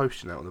this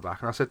post-it note on the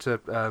back." And I said to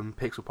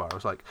Pixel Pie, I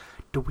was like,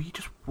 "Do we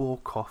just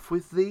walk off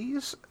with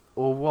these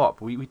or what?"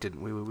 But we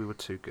didn't. We were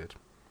too good.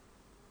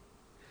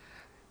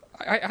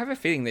 I have a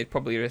feeling they'd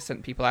probably have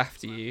sent people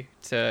after you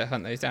to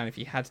hunt those down if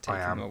you had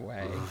taken I am them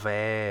away.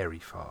 very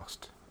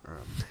fast.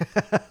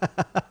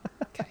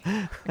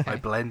 Okay. I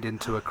blend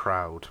into a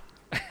crowd.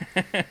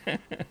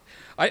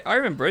 I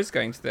remember us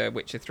going to the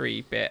Witcher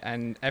 3 bit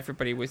and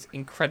everybody was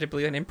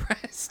incredibly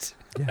unimpressed.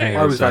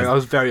 Yeah, I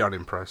was very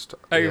unimpressed.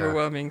 Yeah.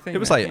 Overwhelming thing. It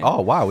was that like, game. oh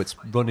wow, it's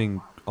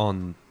running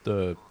on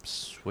the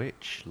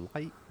Switch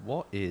Lite.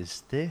 What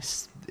is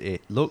this?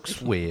 It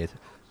looks weird,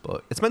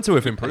 but it's meant to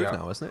have improved Yeah.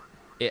 now, isn't it?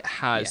 It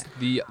has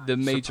the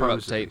major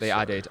Supposedly update they so.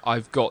 added.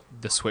 I've got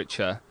the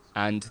Switcher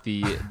and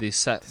the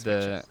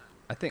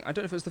I don't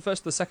know if it was the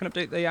first or the second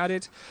update they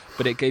added,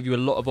 but it gave you a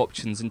lot of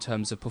options in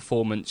terms of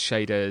performance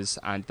shaders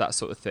and that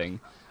sort of thing.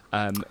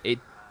 It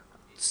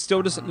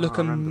still doesn't look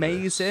I remember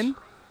amazing,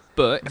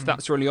 but if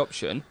that's your only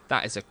option,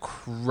 that is a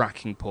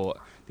cracking port.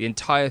 The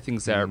entire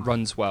thing's there, it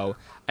runs well,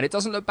 and it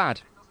doesn't look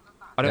bad.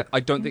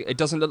 I don't think it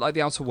doesn't look like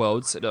the Outer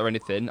Worlds or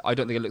anything. I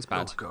don't think it looks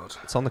bad. Oh god.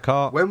 It's on the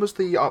cart. When was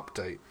the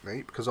update,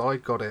 mate? Because I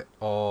got it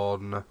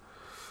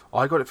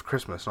for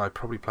Christmas, and I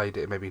probably played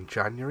it maybe in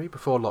January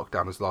before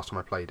lockdown. Was the last time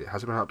I played it.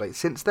 Has it been an update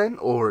since then,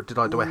 or do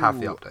I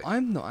have the Ooh, update?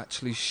 I'm not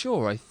actually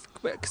sure.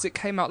 Because it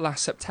came out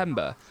last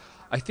September.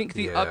 I think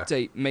the Yeah.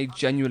 update may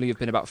genuinely have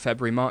been about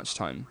February, March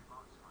time.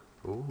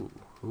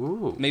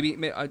 Ooh.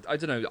 Maybe I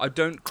don't know.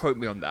 Don't quote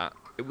me on that.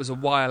 It was a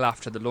while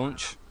after the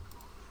launch.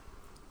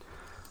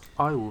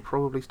 I will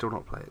probably still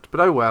not play it, but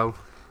oh well.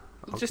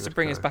 I'll Just give to it a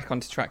bring go. us back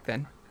onto track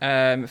then,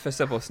 for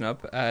Sub or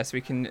Snub, so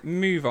we can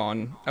move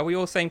on. Are we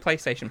all saying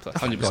PlayStation Plus?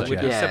 100%,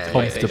 Would yeah. you sub to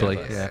Comfortably,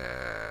 PlayStation Plus?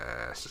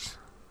 yeah. Yes.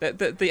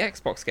 The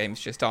Xbox games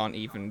just aren't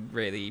even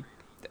really.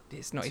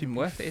 It's not To even be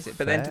worth it, is it?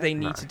 But then do they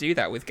need no. to do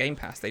that with Game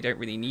Pass? They don't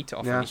really need to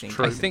offer Yeah, that's anything.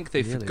 true. I think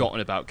they've Really? forgotten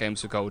about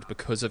Games with Gold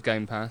because of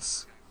Game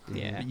Pass.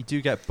 Yeah. But you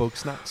do get bug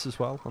snacks as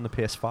well on the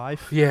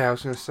PS5. Yeah, I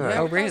was going to say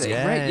Oh, really?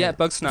 Yeah. Great. Yeah,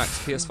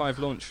 Bugsnax PS5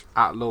 launch.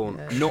 at launch.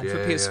 Not Yeah,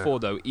 for PS4 yeah.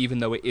 though, even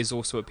though it is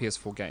also a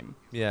PS4 game.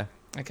 Yeah.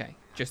 Okay,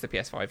 just the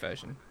PS5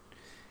 version.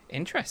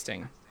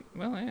 Interesting.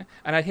 Well, yeah.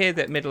 And I hear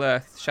that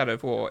Middle-earth Shadow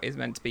of War is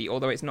meant to be,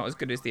 although it's not as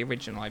good as the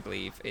original, I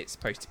believe, it's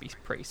supposed to be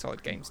a pretty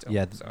solid game still.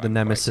 Yeah, So the I'm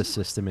Nemesis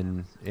system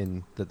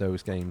in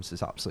those games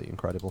is absolutely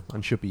incredible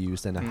and should be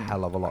used in a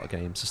hell of a lot of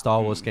games. A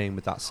Star Wars game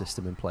with that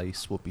system in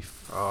place would be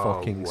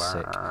fucking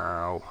sick.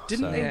 Wow.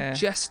 Didn't So- they Yeah.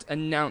 just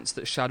announce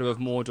that Shadow of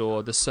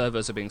Mordor, the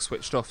servers are being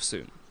switched off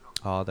soon?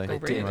 Are they? They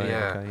did, Right,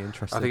 yeah. Okay,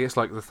 interesting. I think it's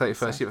like the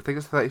 31st. So- I think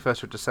it's the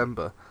 31st of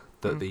December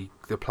that the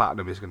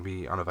platinum is going to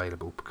be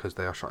unavailable because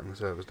they are shutting the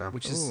servers down.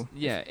 Which is Ooh.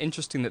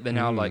 interesting that they're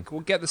now like,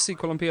 we'll get the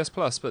sequel on PS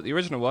Plus, but the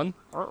original one,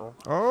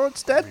 Oh,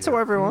 it's dead to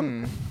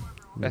everyone.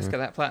 Let's get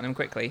that platinum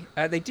quickly.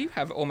 They do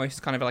have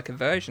almost kind of like a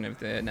version of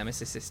the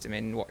Nemesis system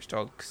in Watch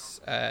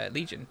Dogs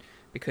Legion,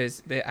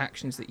 because the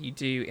actions that you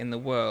do in the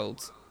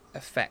world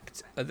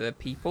affect other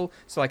people.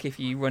 So like if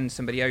you run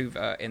somebody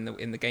over in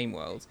the game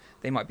world,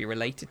 they might be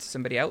related to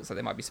somebody else, or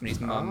they might be somebody's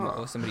mum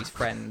or somebody's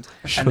friend,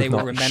 and they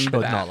will remember should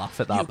that. not laugh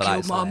at that, but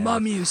that's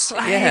hilarious. you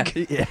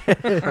slag! Yeah.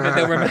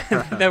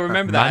 They'll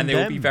remember that, Man and they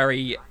will be them.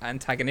 very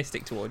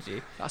antagonistic towards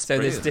you. That's So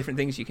there's brilliant. different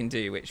things you can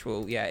do, which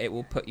will it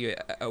will put you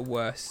at a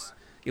worse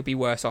you'll be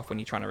worse off when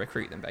you're trying to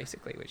recruit them,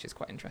 basically, which is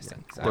quite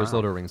interesting. So, Those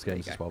Lord of the Rings there you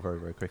games go. as well, very,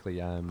 very quickly.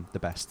 The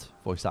best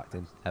voice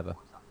acting ever.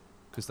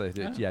 Because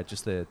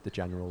just the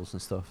generals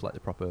and stuff, like the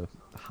proper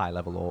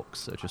high-level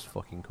orcs are just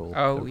fucking cool.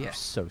 Oh, They're yeah.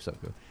 So good. So.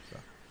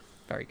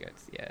 Very good,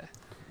 yeah.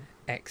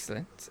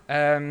 Excellent.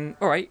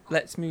 All right,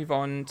 let's move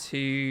on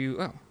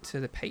to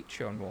the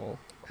Patreon wall.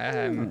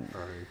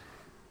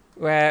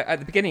 Where at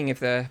the beginning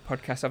of the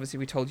podcast, obviously,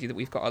 we told you that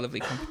we've got a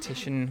lovely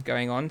competition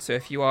going on. So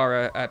if you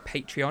are a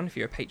Patreon, if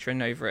you're a patron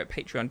over at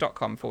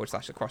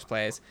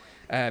patreon.com/thecrossplayers,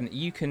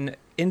 you can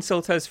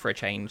insult us for a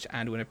change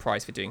and win a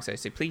prize for doing so.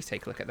 So please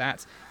take a look at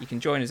that. You can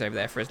join us over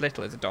there for as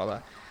little as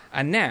 $1.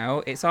 And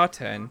now it's our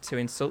turn to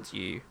insult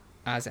you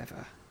as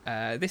ever.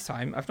 This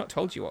time, I've not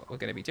told you what we're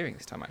going to be doing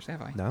this time, actually,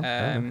 have I?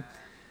 No.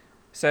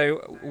 So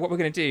what we're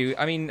going to do,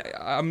 I mean,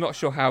 I'm not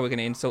sure how we're going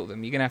to insult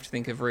them. You're going to have to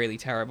think of really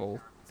terrible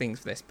things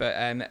for this, but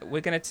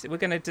we're going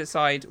to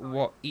decide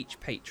what each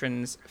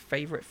patron's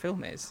favourite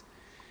film is.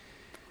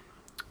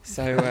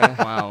 So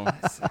Wow.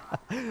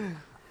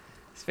 Let's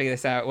figure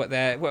this out.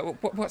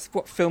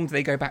 What film do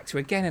they go back to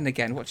again and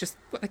again? What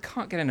they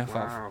can't get enough of?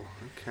 Wow.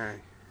 Okay.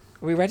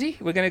 Are we ready?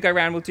 We're going to go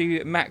around. We'll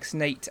do Max,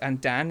 Nate, and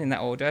Dan in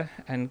that order,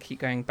 and keep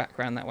going back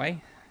around that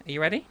way. Are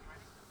you ready?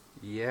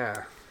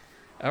 Yeah.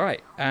 All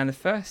right. And the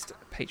first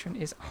patron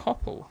is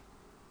Hopple.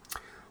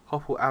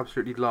 Hopple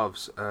absolutely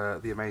loves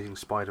The Amazing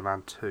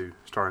Spider-Man 2,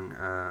 starring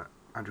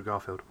Andrew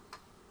Garfield.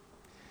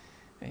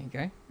 There you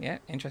go. Yeah,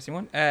 interesting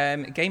one.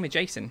 Gamer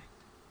Jason.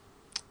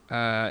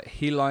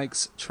 He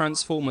likes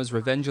Transformers: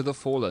 Revenge of the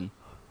Fallen.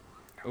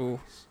 Oh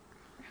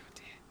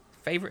dear.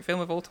 Favourite film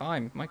of all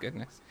time. My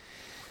goodness.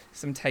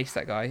 Some taste,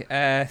 that guy.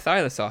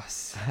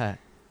 Thylasos.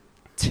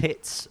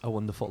 Tits, A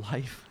Wonderful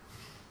Life.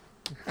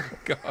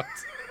 God.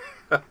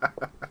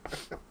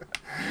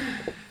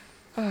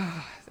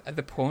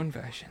 The porn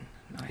version.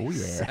 Nice. Oh,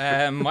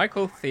 yeah.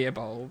 Michael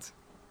Theobald.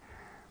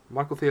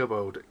 Michael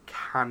Theobald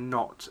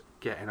cannot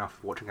get enough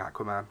of watching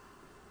Aquaman.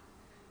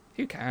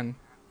 Who can?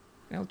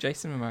 Well,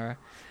 Jason Momoa.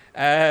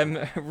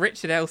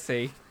 Richard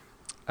Elsey.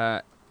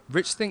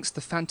 Rich thinks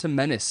The Phantom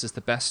Menace is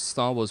the best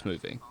Star Wars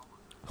movie.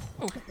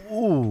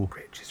 Ooh.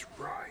 Rich is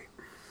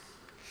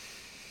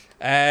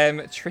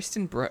right.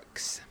 Tristan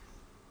Brooks.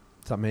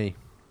 Is that me?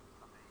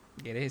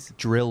 It is.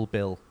 Drill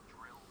Bill.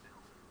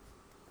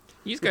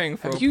 He's going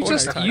for Have a you porno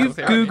just title you've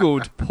here, haven't you?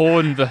 googled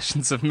porn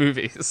versions of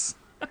movies?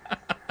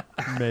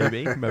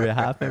 Maybe I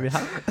have.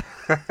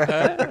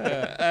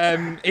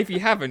 If you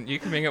haven't, you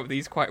can bring up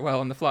these quite well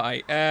on the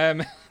fly.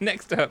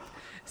 Next up,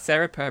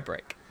 Sarah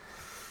Purbrick.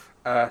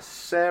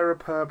 Sarah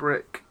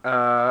Purbrick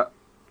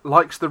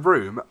likes The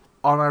Room,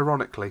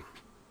 unironically.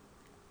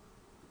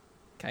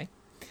 Okay.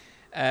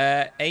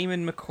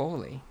 Eamon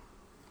Macaulay.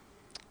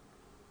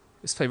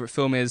 His favourite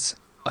film is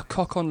A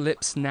Cock on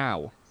Lips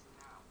Now.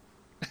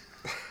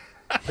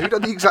 Have you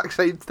done the exact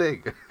same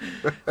thing?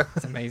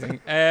 That's amazing.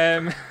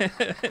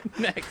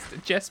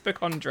 Next, Jesper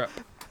Condrup.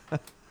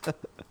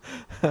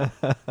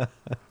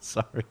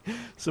 Sorry.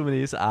 Some of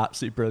these are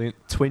absolutely brilliant.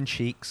 Twin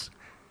Cheeks.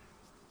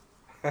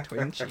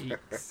 Twin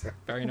Cheeks.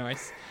 Very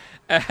nice.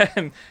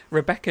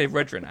 Rebecca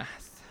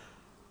Rudranath.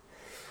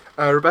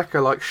 Rebecca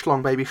likes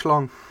Schlong Baby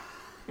Schlong.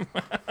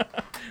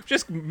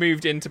 Just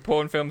moved into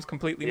porn films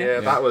completely now. Yeah,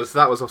 that was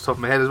off the top of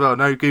my head as well.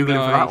 No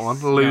Googling for that one.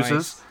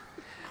 Losers.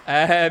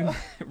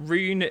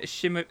 Rune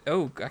Shimo...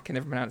 Oh, I can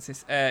never pronounce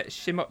this.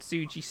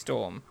 Shimotsuji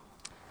Storm.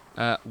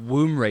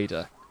 Womb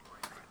Raider.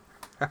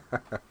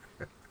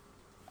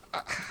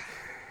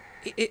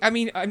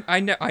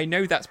 I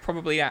know that's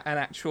probably an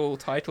actual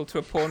title to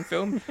a porn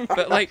film,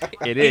 but like,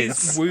 It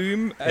is is.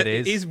 womb? It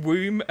is. Is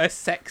womb a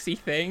sexy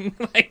thing?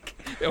 Like,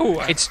 oh,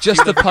 It's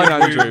just a pun,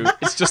 Andrew.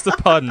 It's just a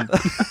pun.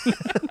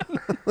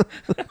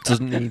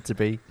 Doesn't need to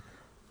be.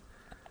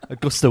 A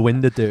gust of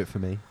wind to do it for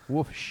me.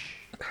 Whoosh.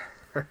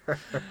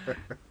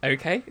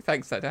 okay.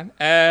 Thanks, for that,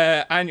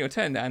 Dan. And your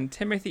turn, Dan.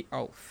 Timothy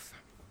Ulf.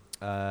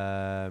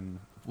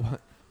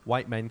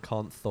 White men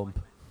can't thump.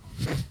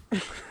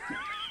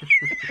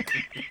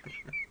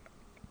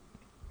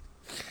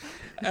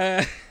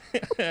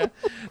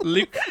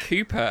 Luke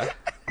Cooper.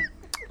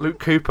 Luke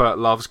Cooper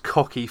loves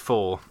Cocky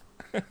 4.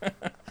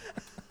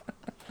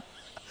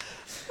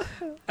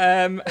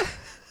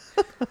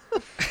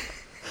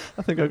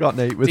 I think I got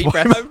Nate with Deep one.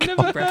 breath. I've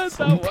never heard that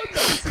one.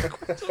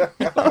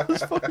 That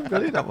was fucking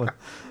brilliant, that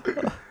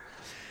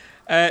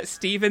one.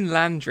 Stephen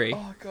Landry.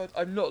 Oh god,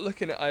 I'm not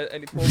looking at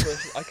any porn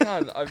versions. I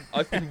can't.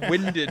 I've been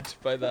winded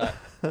by that.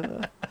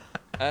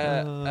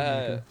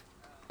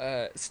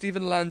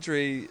 Stephen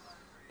Landry.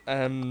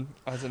 I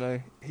don't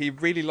know. He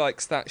really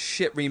likes that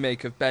shit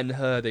remake of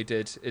Ben-Hur they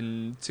did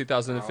in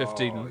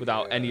 2015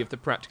 without any of the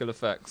practical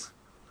effects.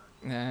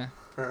 Yeah.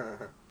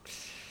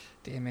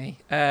 Dear me.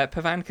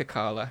 Pavan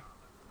Kakala.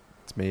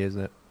 It's me,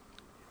 isn't it?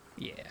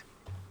 Yeah.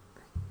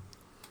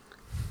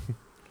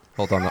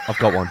 Hold on, I've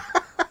got one.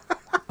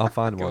 I'll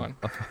find Go one.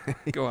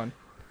 Go on.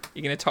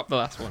 You're going to top the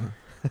last one.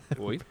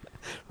 Oi.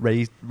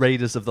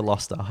 Raiders of the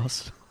Lost Ark.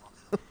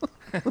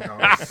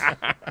 Nice.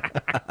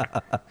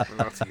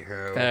 Bloody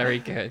hell. Very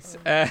good.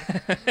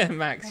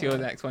 Max, your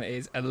next one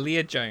is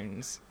Aaliyah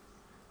Jones.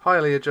 Hi,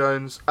 Leah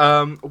Jones.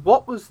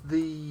 What was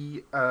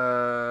the...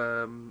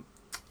 I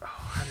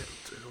had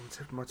it on the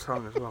tip of my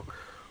tongue as well.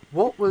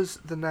 What was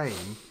the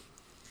name?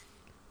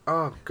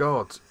 Oh,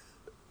 God.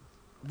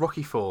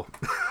 Rocky IV.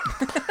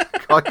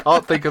 I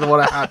can't think of the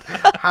one I had.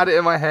 Had it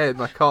in my head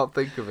and I can't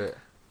think of it.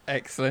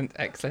 Excellent,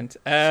 excellent.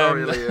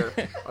 Sorry,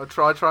 Leah. I'll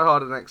try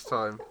harder next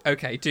time.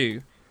 Okay,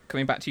 do.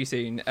 Coming back to you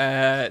soon.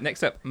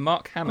 Next up,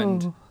 Mark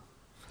Hammond. Oh.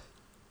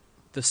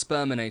 The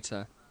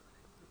Sperminator.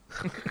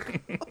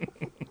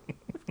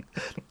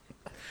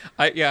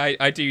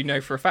 I do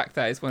know for a fact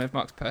that is one of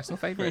Mark's personal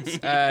favourites.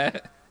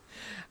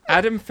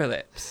 Adam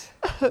Phillips.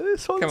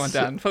 Come on,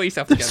 Dan, pull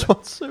yourself together. This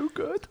one's so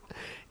good.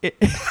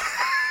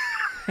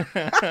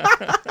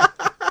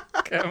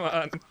 Come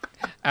on,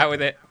 out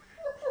with it.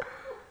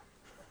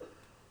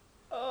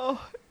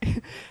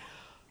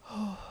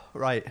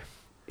 Right.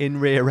 In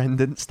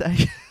Rear-Endance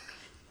Day.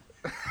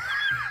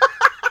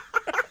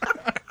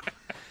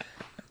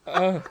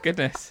 Oh,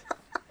 goodness.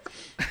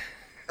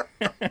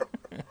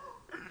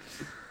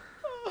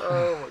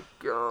 Oh, my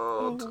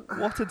God.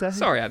 What a day.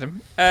 Sorry,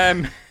 Adam.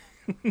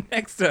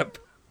 Next up.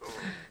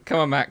 Come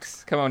on,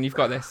 Max. Come on, you've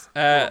got this.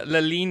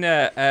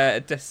 Lalina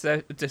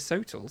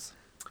DeSotels.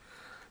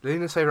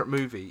 Lena's favourite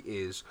movie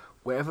is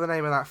whatever the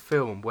name of that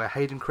film where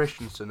Hayden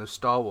Christensen of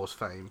Star Wars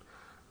fame,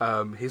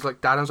 his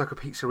like dad owns like a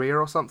pizzeria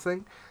or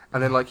something,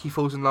 and then like he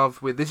falls in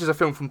love with. This is a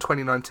film from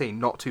 2019,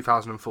 not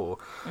 2004,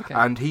 Okay.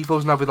 and he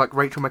falls in love with like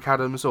Rachel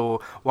McAdams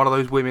or one of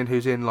those women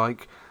who's in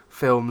like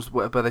films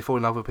where they fall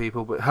in love with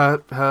people. But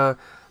her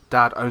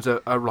dad owns a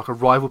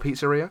rival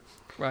pizzeria,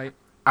 Right.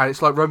 and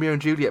it's like Romeo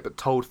and Juliet but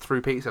told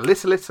through pizza.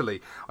 Little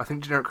Italy. I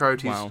think Generic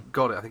Coyote's Wow.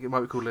 got it. I think it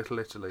might be called Little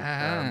Italy.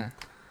 Ah.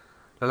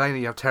 Elena,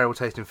 you have terrible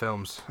taste in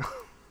films.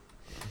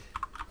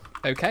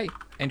 Okay.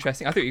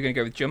 Interesting. I thought you were going to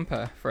go with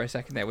Jumper for a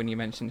second there when you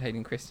mentioned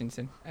Hayden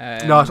Christensen.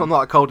 No, I'm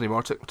not that cold anymore.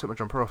 I took my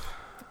jumper off.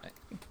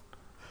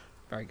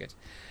 Very good.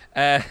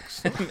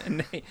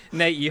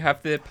 Nate, you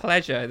have the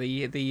pleasure,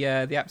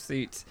 the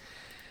absolute,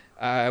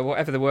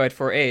 whatever the word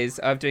for it is,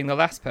 of doing The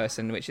Last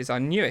Person, which is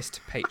our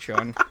newest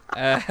Patreon,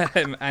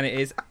 and it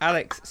is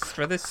Alex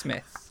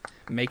Struthers-Smith.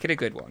 Make it a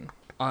good one.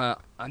 I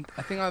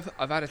think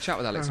I've had a chat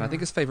with Alex, and I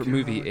think his favourite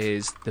movie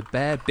is The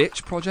Bear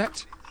Bitch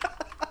Project.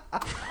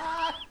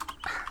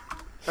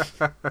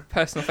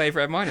 Personal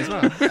favourite of mine as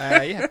well.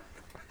 Yeah.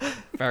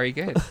 Very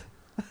good.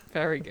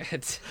 Very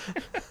good.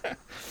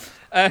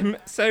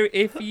 So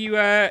if you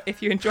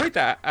enjoyed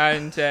that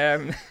and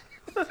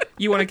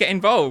you want to get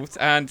involved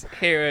and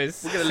hear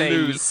us We're going to say,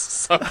 lose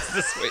subs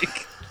this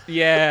week.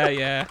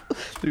 yeah.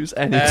 Lose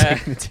any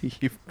dignity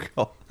you've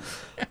got.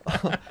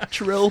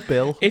 Drill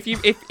Bill. If you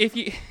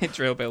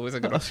Drill Bill was a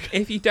good one.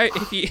 If you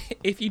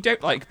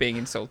don't like being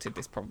insulted,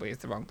 this probably is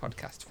the wrong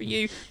podcast for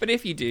you. But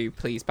if you do,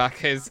 please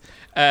back us.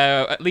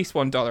 At least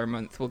 $1 a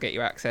month will get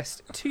you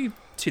access to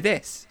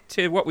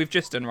what we've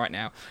just done right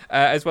now,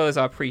 as well as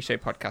our pre-show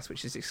podcast,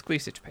 which is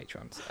exclusive to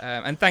patrons.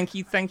 And thank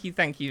you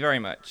very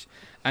much.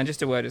 And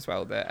just a word as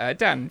well that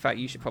Dan, in fact,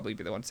 you should probably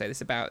be the one to say this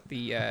about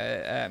the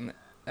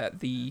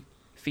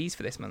fees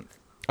for this month.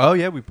 Oh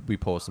yeah, we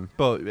paused them,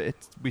 but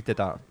we did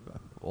that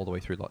all the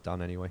way through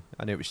lockdown anyway,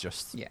 and it was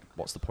just,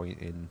 what's the point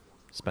in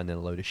spending a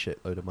load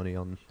of money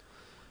on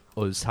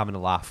us having a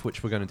laugh,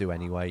 which we're going to do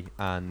anyway,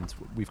 and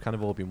we've kind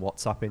of all been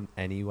WhatsApping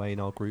anyway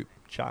in our group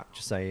chat,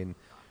 just saying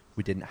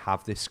we didn't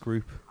have this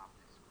group,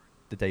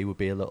 the day would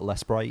be a little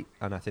less bright,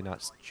 and I think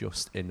that's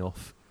just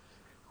enough.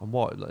 And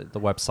what the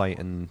website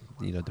and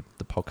the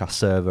podcast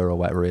server or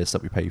whatever it is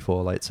that we pay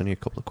for, like, it's only a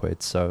couple of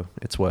quid, so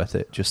it's worth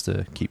it just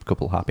to keep a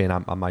couple happy,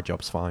 and my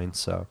job's fine.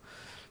 So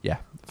yeah,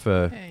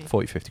 for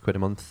 40-50 quid a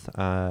month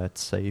to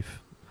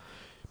save,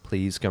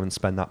 please go and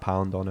spend that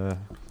 £1 on a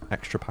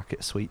extra packet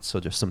of sweets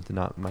or just something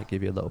that might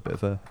give you a little bit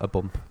of a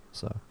bump.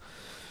 So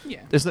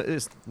Yeah,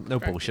 there's no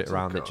bullshit good.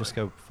 around it. Just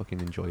go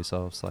fucking enjoy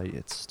yourselves. Like,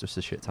 it's just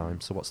a shit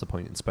time. So what's the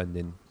point in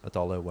spending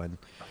 $1 when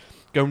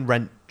go and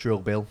rent Drill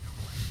Bill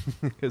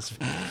because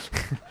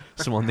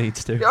someone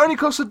needs to. It only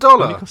costs $1. It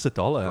only costs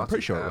 $1. I'm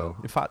pretty sure it hell. will.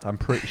 In fact, I'm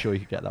pretty sure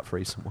you could get that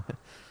free somewhere.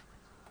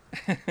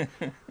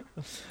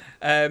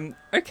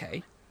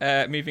 Okay.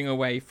 Moving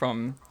away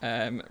from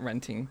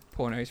renting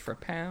pornos for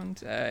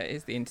 £1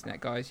 is the internet,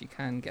 guys. You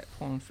can get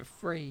porn for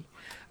free.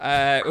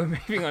 We're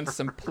moving on to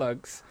some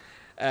plugs.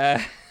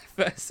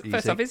 First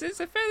off, it's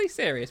a fairly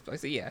serious plug.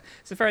 So yeah,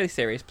 it's a fairly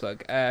serious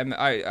plug. Who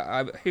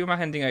am I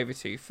handing over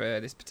to for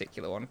this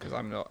particular one? Because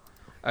I'm not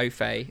au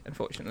fait,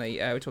 unfortunately.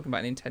 We're talking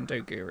about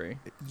Nintendo Guru.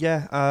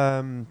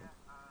 Yeah,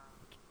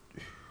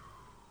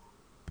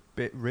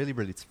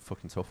 really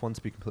fucking tough one,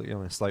 to be completely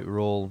honest. Like,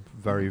 we're all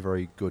very,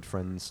 very good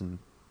friends and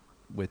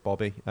with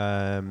Bobby.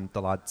 The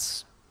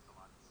lad's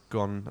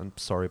gone. I'm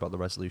sorry about the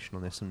resolution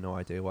on this. I have no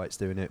idea why it's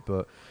doing it,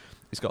 but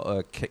he's got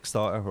a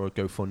Kickstarter or a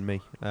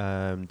GoFundMe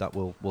that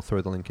we'll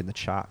throw the link in the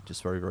chat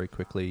just very, very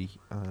quickly.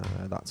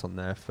 That's on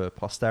there for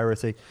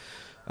posterity.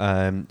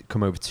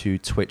 Come over to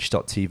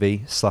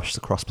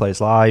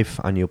twitch.tv/thecrossplayers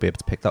and you'll be able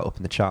to pick that up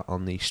in the chat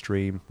on the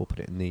stream. We'll put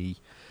it in the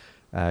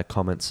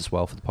comments as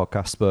well for the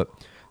podcast. But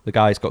The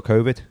guy's got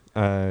COVID.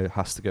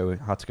 Had to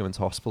go into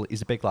hospital.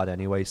 He's a big lad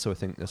anyway, so I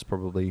think there's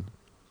probably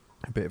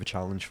a bit of a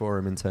challenge for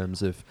him in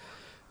terms of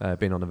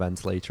being on a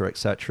ventilator,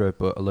 etc.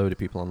 But a load of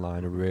people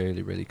online are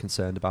really, really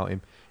concerned about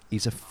him.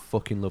 He's a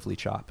fucking lovely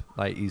chap.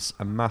 Like, he's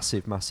a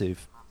massive,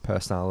 massive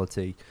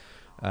personality.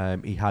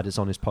 He had us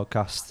on his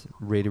podcast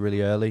really,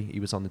 really early. He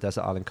was on the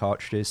Desert Island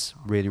Cartridges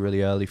really,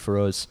 really early for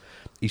us.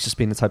 He's just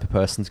been the type of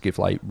person to give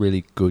like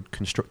really good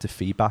constructive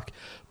feedback,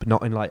 but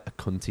not in like a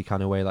cunty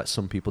kind of way like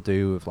some people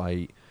do with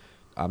like,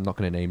 I'm not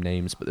going to name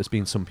names, but there's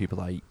been some people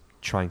like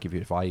try and give you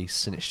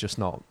advice and it's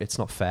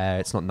not fair,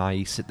 it's not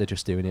nice, they're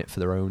just doing it for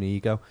their own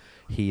ego.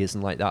 He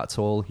isn't like that at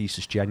all. He's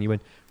just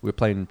genuine. We were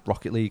playing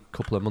Rocket League a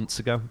couple of months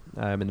ago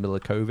in the middle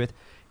of COVID.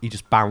 He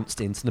just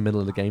bounced into the middle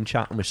of the game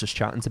chat and was just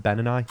chatting to Ben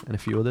and I and a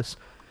few others.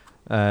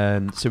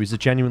 So he's a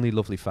genuinely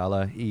lovely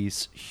fella.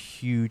 He's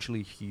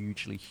hugely,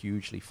 hugely,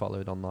 hugely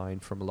followed online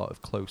from a lot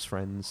of close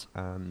friends.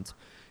 And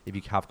if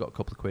you have got a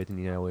couple of quid and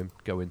you know him,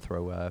 go and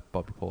throw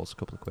Bobby Paul's a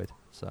couple of quid.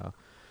 So,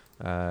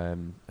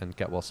 and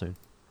get well soon.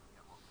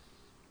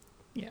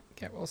 Yeah,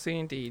 get well soon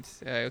indeed.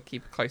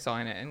 Keep a close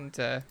eye on it and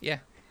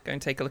go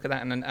and take a look at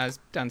that. And then, as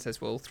Dan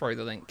says, we'll throw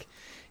the link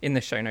in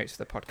the show notes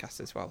for the podcast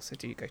as well. So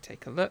do go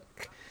take a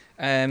look.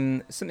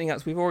 Something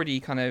else, we've already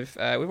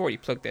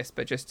plugged this,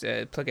 but just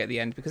plug it at the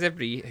end because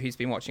everybody who's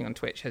been watching on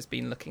Twitch has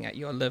been looking at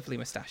your lovely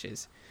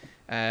moustaches.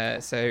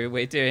 So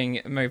we're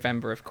doing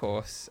Movember, of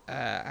course,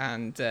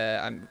 and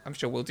I'm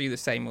sure we'll do the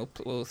same.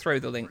 We'll throw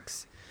the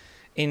links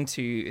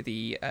into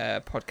the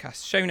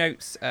podcast show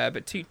notes,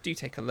 but do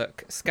take a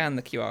look, scan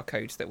the QR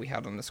codes that we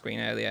had on the screen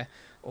earlier,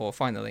 or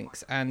find the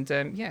links, and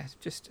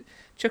just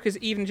chuck us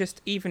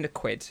even a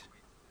quid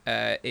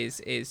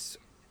is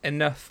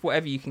enough,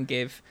 whatever you can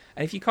give,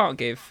 and if you can't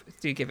give,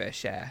 do give it a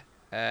share,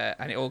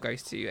 and it all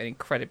goes to an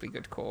incredibly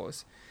good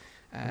cause.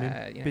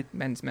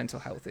 Men's mental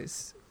health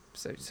is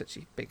such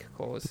a big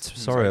cause.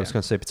 Sorry, I was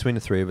going to say, between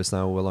the three of us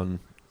now, we're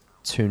on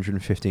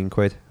 215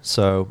 quid.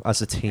 So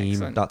as a team,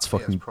 excellent. That's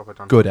fucking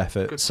good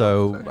effort. Good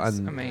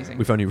and amazing.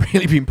 We've only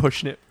really been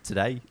pushing it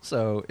today.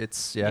 So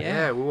it's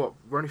we're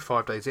only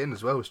 5 days in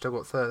as well. We've still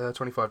got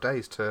 25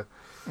 days to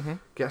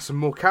get some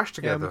more cash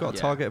together. Yeah, we've got a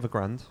target of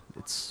 £1,000.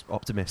 It's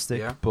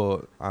optimistic,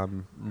 but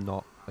I'm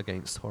not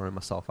against whoring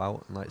myself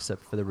out. And like I said,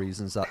 for the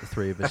reasons that the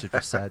three of us have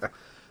just said,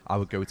 I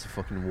would go to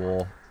fucking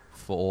war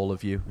for all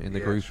of you in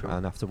the group, sure.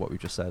 And after what we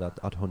just said, I'd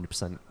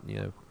 100%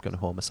 going to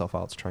whore myself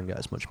out to try and get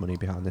as much money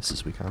behind this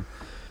as we can.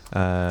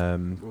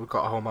 We've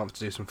got a whole month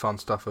to do some fun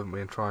stuff, haven't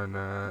we, and try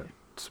and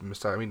some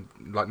mistake. I mean,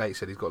 like Nate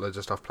said, he's got loads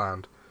of stuff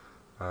planned.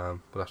 We'll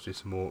have to do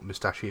some more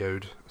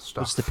mustachioed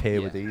stuff. Just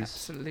appear with these,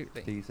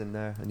 absolutely, these in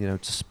there,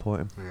 and to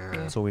support him. Yeah.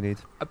 That's all we need.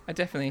 I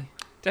definitely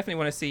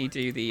want to see you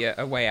do the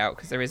A Way Out,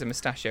 because there is a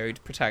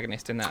mustachioed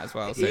protagonist in that as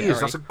well. So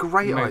that's a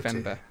great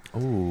November. idea.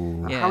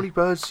 Ooh. How many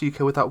birds do you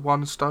kill with that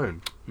one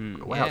stone?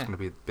 A Way Out's going to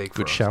be big for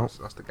good us. Shout.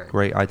 That's the game.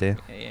 Great idea.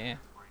 Yeah.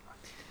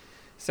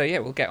 So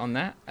we'll get on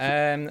that.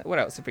 What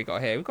else have we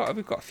got here? We've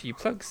got a few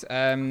plugs.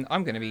 I'm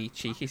going to be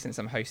cheeky since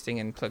I'm hosting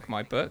and plug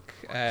my book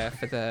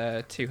for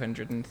the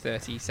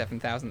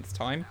 237,000th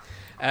time.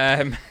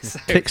 So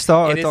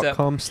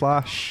Kickstarter.com/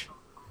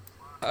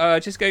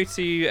 just go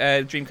to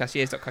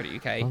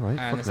dreamcastyears.co.uk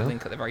and there's a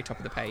link at the very top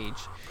of the page.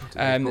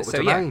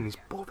 He's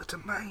bought the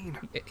domain.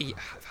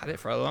 I've had it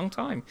for a long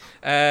time.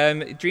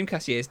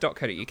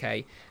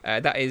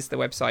 Dreamcastyears.co.uk. That is the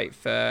website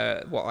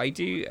for what I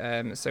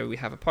do. So we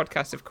have a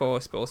podcast, of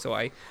course, but also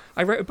I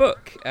wrote a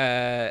book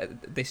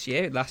this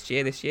year,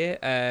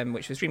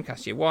 which was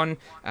Dreamcast Year 1,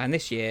 and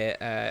this year,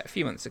 a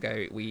few months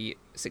ago, we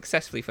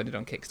successfully funded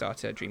on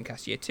Kickstarter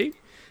Dreamcast Year 2.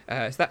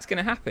 So that's going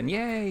to happen,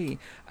 yay!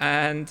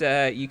 And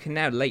you can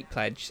now late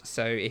pledge.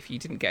 So if you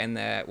didn't get in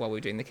there while we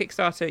were doing the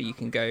Kickstarter, you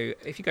can go.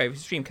 If you go over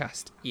to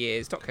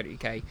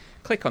streamcastyears.co.uk,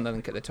 click on the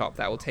link at the top.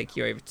 That will take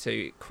you over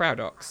to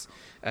Crowdox,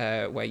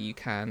 where you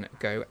can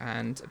go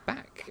and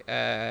back.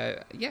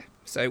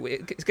 So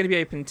it's going to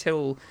be open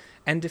till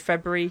end of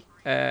February,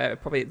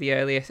 probably at the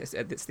earliest.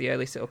 It's the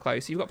earliest it'll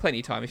close. So you've got plenty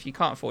of time. If you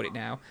can't afford it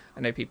now,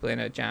 I know people are in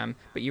a jam,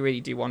 but you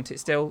really do want it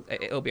still,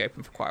 it'll be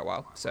open for quite a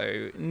while.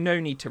 So no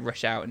need to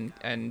rush out and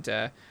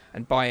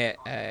buy it.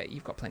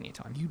 You've got plenty of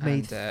time. You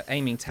made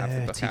aiming to have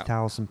the book out.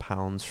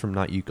 £30,000 from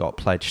that you got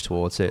pledged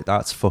towards it.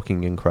 That's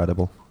fucking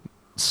incredible.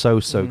 So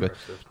good.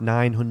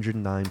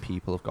 909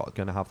 people have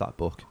going to have that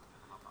book.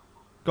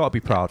 Got to be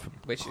proud.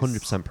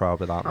 100% proud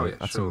with that.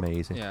 That's sure.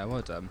 Amazing. Yeah,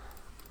 well done.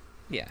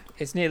 Yeah,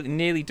 it's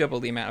nearly double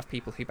the amount of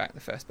people who backed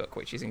the first book,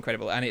 which is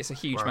incredible, and it's a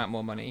huge amount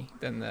more money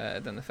than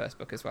the first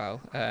book as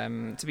well.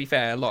 To be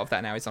fair, a lot of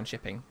that now is on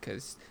shipping,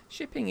 because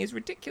shipping is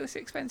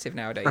ridiculously expensive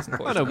nowadays,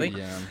 unfortunately.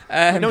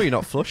 I know you're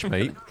not flush,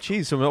 mate.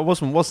 Jeez, I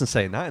wasn't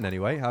saying that in any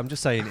way. I'm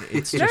just saying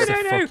it's just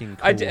a fucking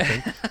cool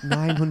thing.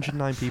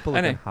 909 people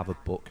are going to have a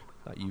book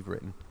that you've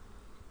written.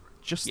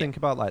 Just think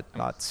about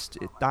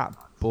that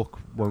book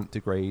won't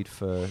degrade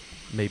for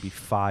maybe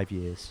 5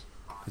 years,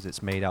 because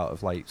it's made out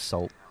of like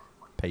salt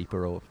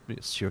paper or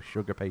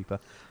sugar paper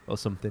or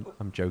something.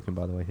 I'm joking,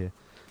 by the way. Here,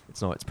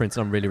 it's not. It's printed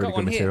on really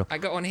good material. I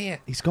got one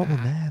here. He's got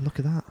one there. Look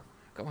at that.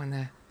 Got one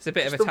there. It's a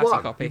bit of a tatty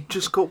copy. You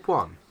just got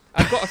one.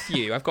 I've got a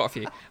few. I've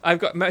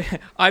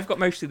got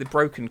mostly the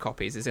broken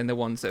copies, as in the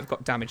ones that have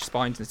got damaged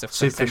spines and stuff.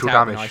 Superficial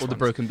damage. Nice Or the ones.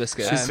 broken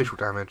biscuits. Superficial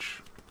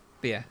damage.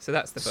 But yeah, so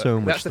that's the book. So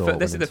much That's the thought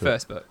this is went the into it.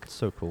 first book.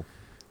 So cool.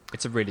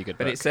 It's a really good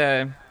book. But it's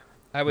I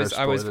No was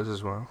spoilers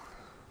as well.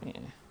 yeah.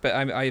 But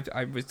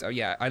I was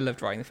I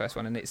loved writing the first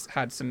one, and it's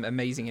had some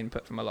amazing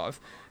input from a lot of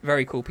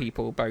very cool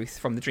people, both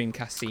from the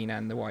Dreamcast scene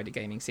and the wider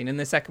gaming scene. And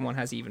the second one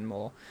has even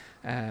more.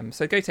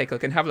 So go take a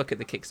look and have a look at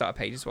the Kickstarter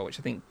page as well, which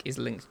I think is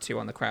linked to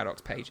on the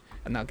CrowdOx page,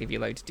 and that'll give you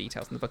loads of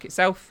details on the book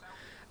itself.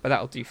 But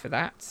that'll do for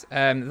that.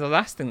 The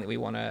last thing that we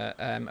want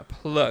to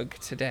plug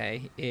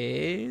today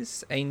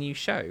is a new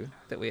show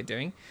that we're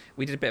doing.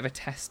 We did a bit of a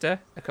tester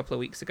a couple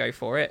of weeks ago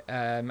for it,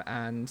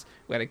 and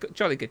we had a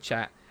jolly good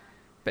chat.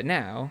 But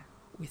now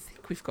we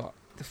think we've got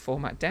the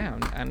format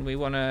down, and we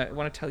want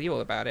to tell you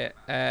all about it.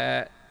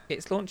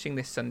 It's launching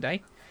this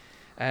Sunday,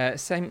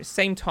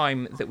 same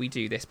time that we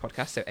do this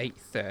podcast, so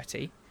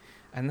 8:30,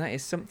 and that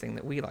is something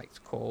that we like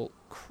to call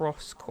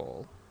Cross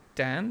Call.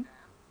 Dan,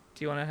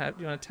 do you want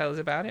to tell us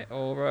about it,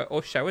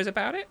 or show us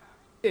about it?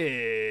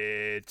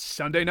 It's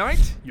Sunday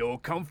night, you're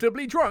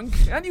comfortably drunk,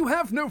 and you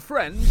have no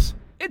friends.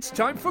 It's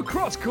time for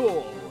Cross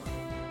Call.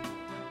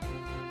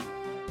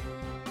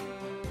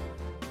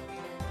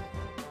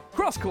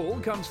 Cross Call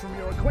comes from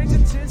your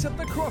acquaintances at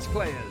the Cross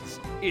Players.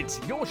 It's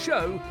your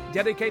show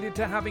dedicated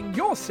to having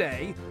your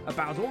say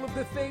about all of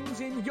the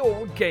things in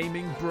your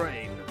gaming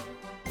brain.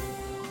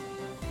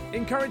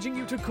 Encouraging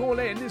you to call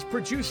in is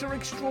producer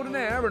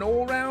extraordinaire and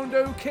all-round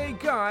okay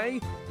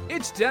guy,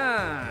 it's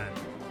Dan.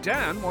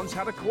 Dan once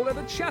had a caller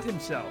to chat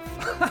himself.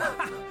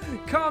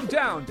 Calm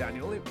down,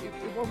 Daniel. It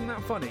wasn't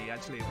that funny,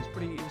 actually. It was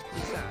pretty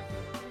sad.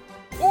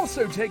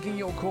 Also taking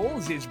your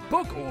calls is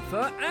book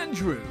author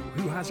Andrew,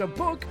 who has a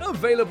book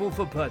available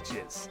for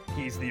purchase.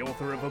 He's the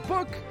author of a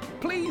book.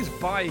 Please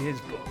buy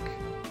his book.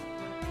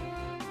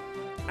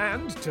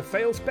 And to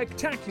fail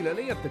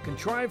spectacularly at the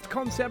contrived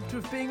concept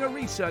of being a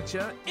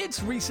researcher,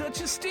 it's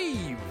Researcher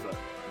Steve.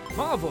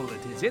 Marvel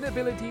at his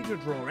inability to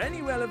draw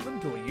any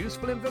relevant or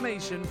useful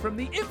information from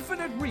the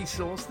infinite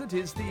resource that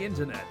is the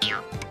internet.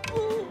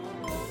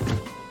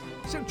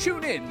 So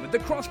tune in with the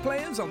Cross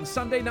Players on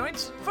Sunday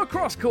nights for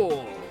Cross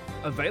Call.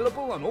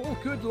 Available on all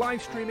good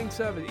live streaming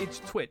services. It's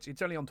Twitch.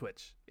 It's only on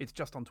Twitch. It's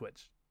just on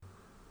Twitch.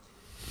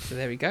 So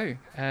there we go.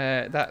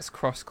 That's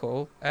Cross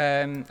Call.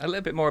 A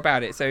little bit more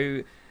about it.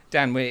 So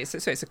Dan, it's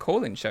a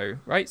call-in show,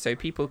 right? So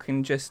people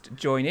can just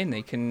join in.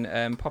 They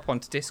can pop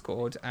onto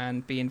Discord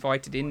and be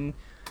invited in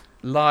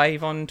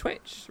live on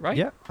Twitch, right?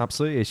 Yeah,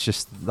 absolutely. It's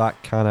just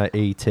that kind of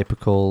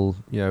atypical,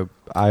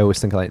 I always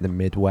think of like the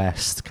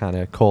Midwest kind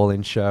of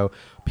call-in show.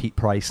 Pete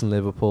Price in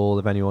Liverpool,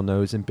 if anyone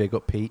knows him, big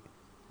up Pete,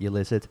 you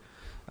lizard.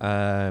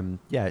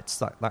 It's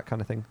that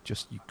kind of thing.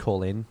 Just you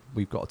call in,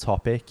 we've got a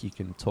topic, you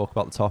can talk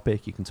about the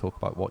topic, you can talk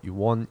about what you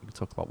want, you can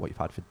talk about what you've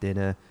had for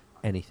dinner,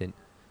 anything.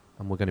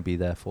 And we're going to be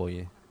there for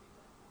you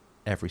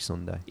every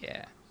Sunday.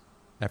 Yeah.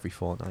 Every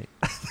fortnight.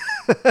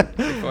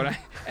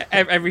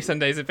 Every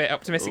Sunday is a bit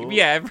optimistic. But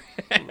yeah,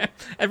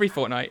 every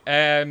fortnight.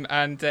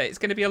 And it's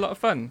going to be a lot of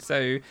fun.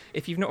 So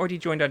if you've not already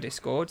joined our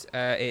Discord,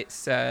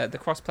 it's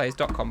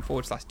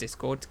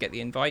thecrossplayers.com/Discord to get the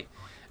invite.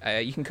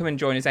 You can come and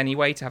join us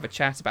anyway to have a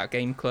chat about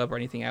Game Club or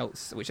anything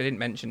else, which I didn't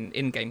mention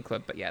in Game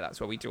Club, but yeah, that's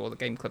where we do all the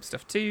Game Club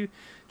stuff too.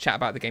 Chat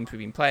about the games we've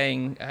been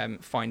playing,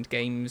 find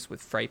games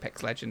for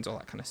Apex Legends, all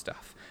that kind of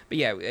stuff. But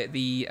yeah,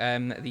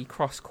 the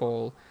Cross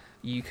Call,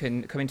 you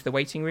can come into the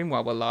waiting room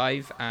while we're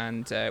live,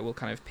 and we'll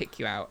kind of pick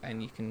you out,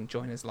 and you can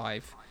join us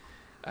live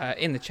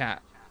in the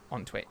chat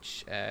on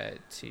Twitch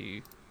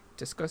to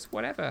discuss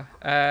whatever.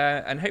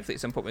 And hopefully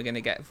at some point we're going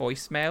to get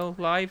voicemail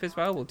live as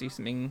well. We'll do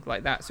something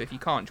like that. So if you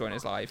can't join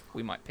us live,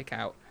 we might pick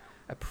out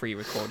a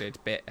pre-recorded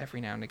bit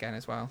every now and again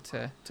as well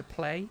to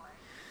play.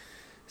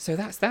 So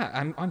that's that.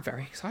 I'm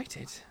very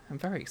excited. I'm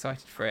very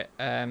excited for it,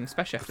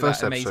 especially after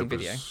that amazing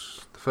video.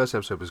 The first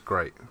episode was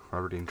great. I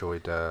really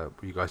enjoyed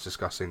you guys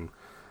discussing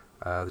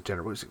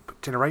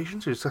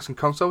generations. We were discussing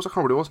consoles. I can't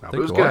remember what it was now, but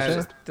it was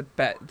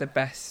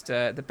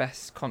good. The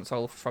best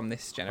console from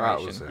this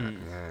generation. That was it.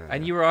 Yeah.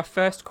 And you were our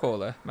first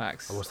caller,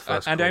 Max. I was the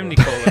first and caller. only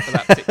caller for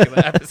that particular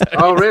episode.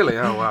 Oh, really?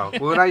 Oh, wow.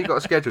 Well, now you've got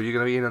a schedule. You're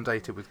going to be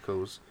inundated with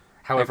calls.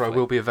 However, Hopefully. I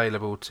will be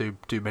available to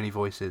do many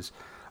voices.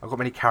 I've got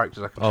many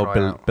characters I can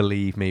try out.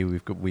 Believe me,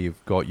 we've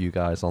got you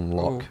guys on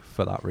lock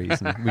for that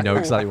reason. We know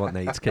exactly what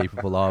Nate's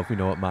capable of. We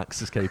know what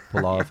Max is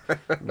capable of.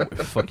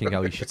 Fucking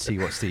hell, you should see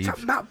what Steve. Is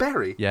that Matt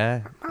Berry?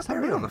 Yeah, Matt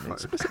Berry on the phone.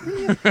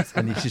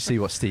 And you should see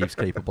what Steve's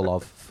capable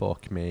of.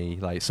 Fuck me,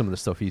 like some of the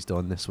stuff he's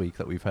done this week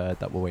that we've heard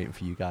that we're waiting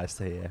for you guys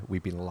to hear.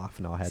 We've been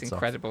laughing our heads It's off.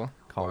 incredible.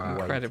 Can't wait.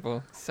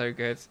 Incredible. So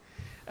good.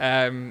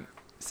 So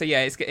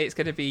yeah, it's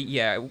going to be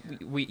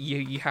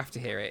you have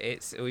to hear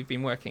it. We've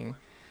been working.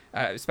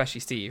 Especially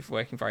Steve,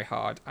 working very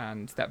hard,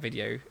 and that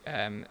video,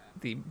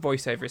 the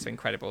voiceover is so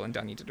incredible, and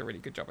Dan, you did a really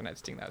good job on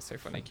editing that. It's so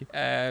funny.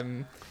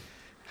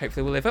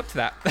 Hopefully we'll live up to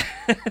that.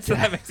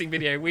 That amazing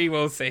video. We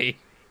will see.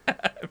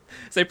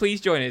 So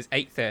please join us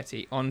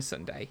 8:30 on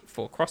Sunday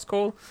for Cross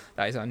Call.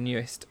 That is our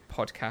newest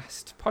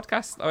podcast.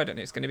 Oh, I don't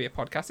know. It's going to be a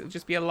podcast. It'll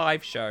just be a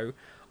live show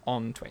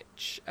on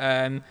Twitch.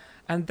 And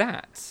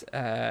that,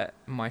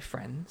 my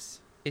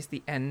friends, is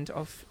the end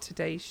of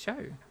today's show.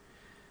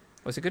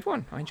 It was a good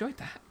one. I enjoyed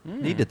that.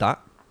 Needed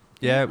that.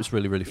 Yeah, it was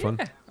really, really fun.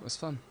 Yeah. That was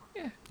fun.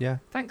 Yeah.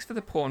 Thanks for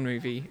the porn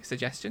movie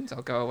suggestions.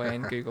 I'll go away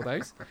and Google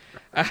those.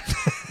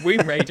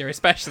 Womb Raider,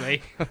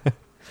 especially.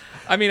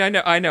 I mean, I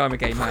know I'm a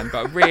gay man,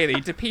 but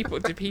really, do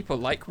people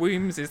like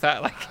wombs? Is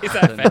that a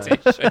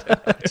fetish? I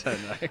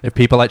don't know. If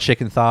people like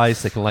chicken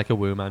thighs, they can like a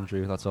womb,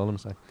 Andrew. That's all I'm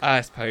saying.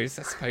 I suppose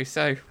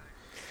so.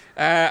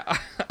 I'll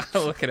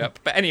look it up.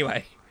 But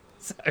anyway,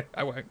 so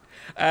I won't.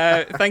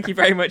 Thank you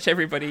very much,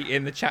 everybody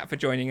in the chat, for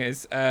joining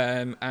us,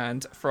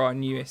 and for our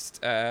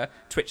newest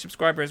Twitch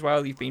subscriber as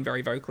well. You've been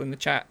very vocal in the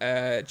chat,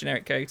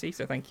 Generic Coyote.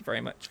 So thank you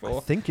very much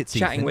for chatting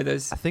Ethan. with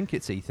us. I think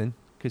it's Ethan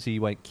because he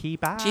went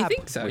kebab. Do you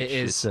think so? It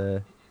is.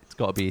 It's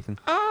got to be Ethan.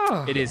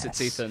 Oh, It is.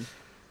 It's Ethan.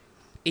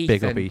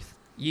 Big up Ethan.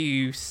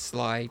 You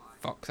sly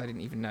fox, I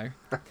didn't even know.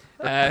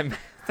 Thank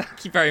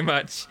you very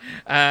much.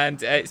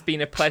 And it's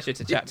been a pleasure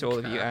to chat to all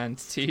of you and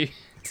to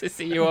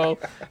see you all.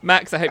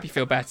 Max, I hope you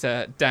feel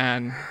better.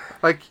 Dan,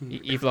 Thank you.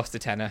 you've lost a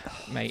tenner,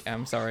 mate.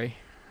 I'm sorry.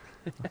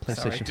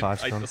 PlayStation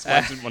 5 I gone.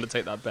 didn't want to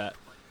take that bet.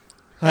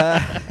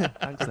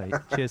 Thanks, mate.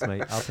 Cheers,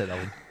 mate. I'll take that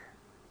one.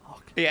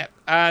 Yeah,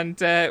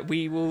 and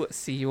we will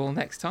see you all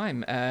next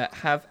time.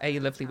 Have a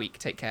lovely week.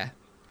 Take care.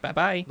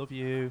 Bye-bye. Love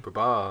you.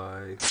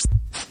 Bye-bye.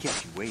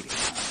 Kept you waiting.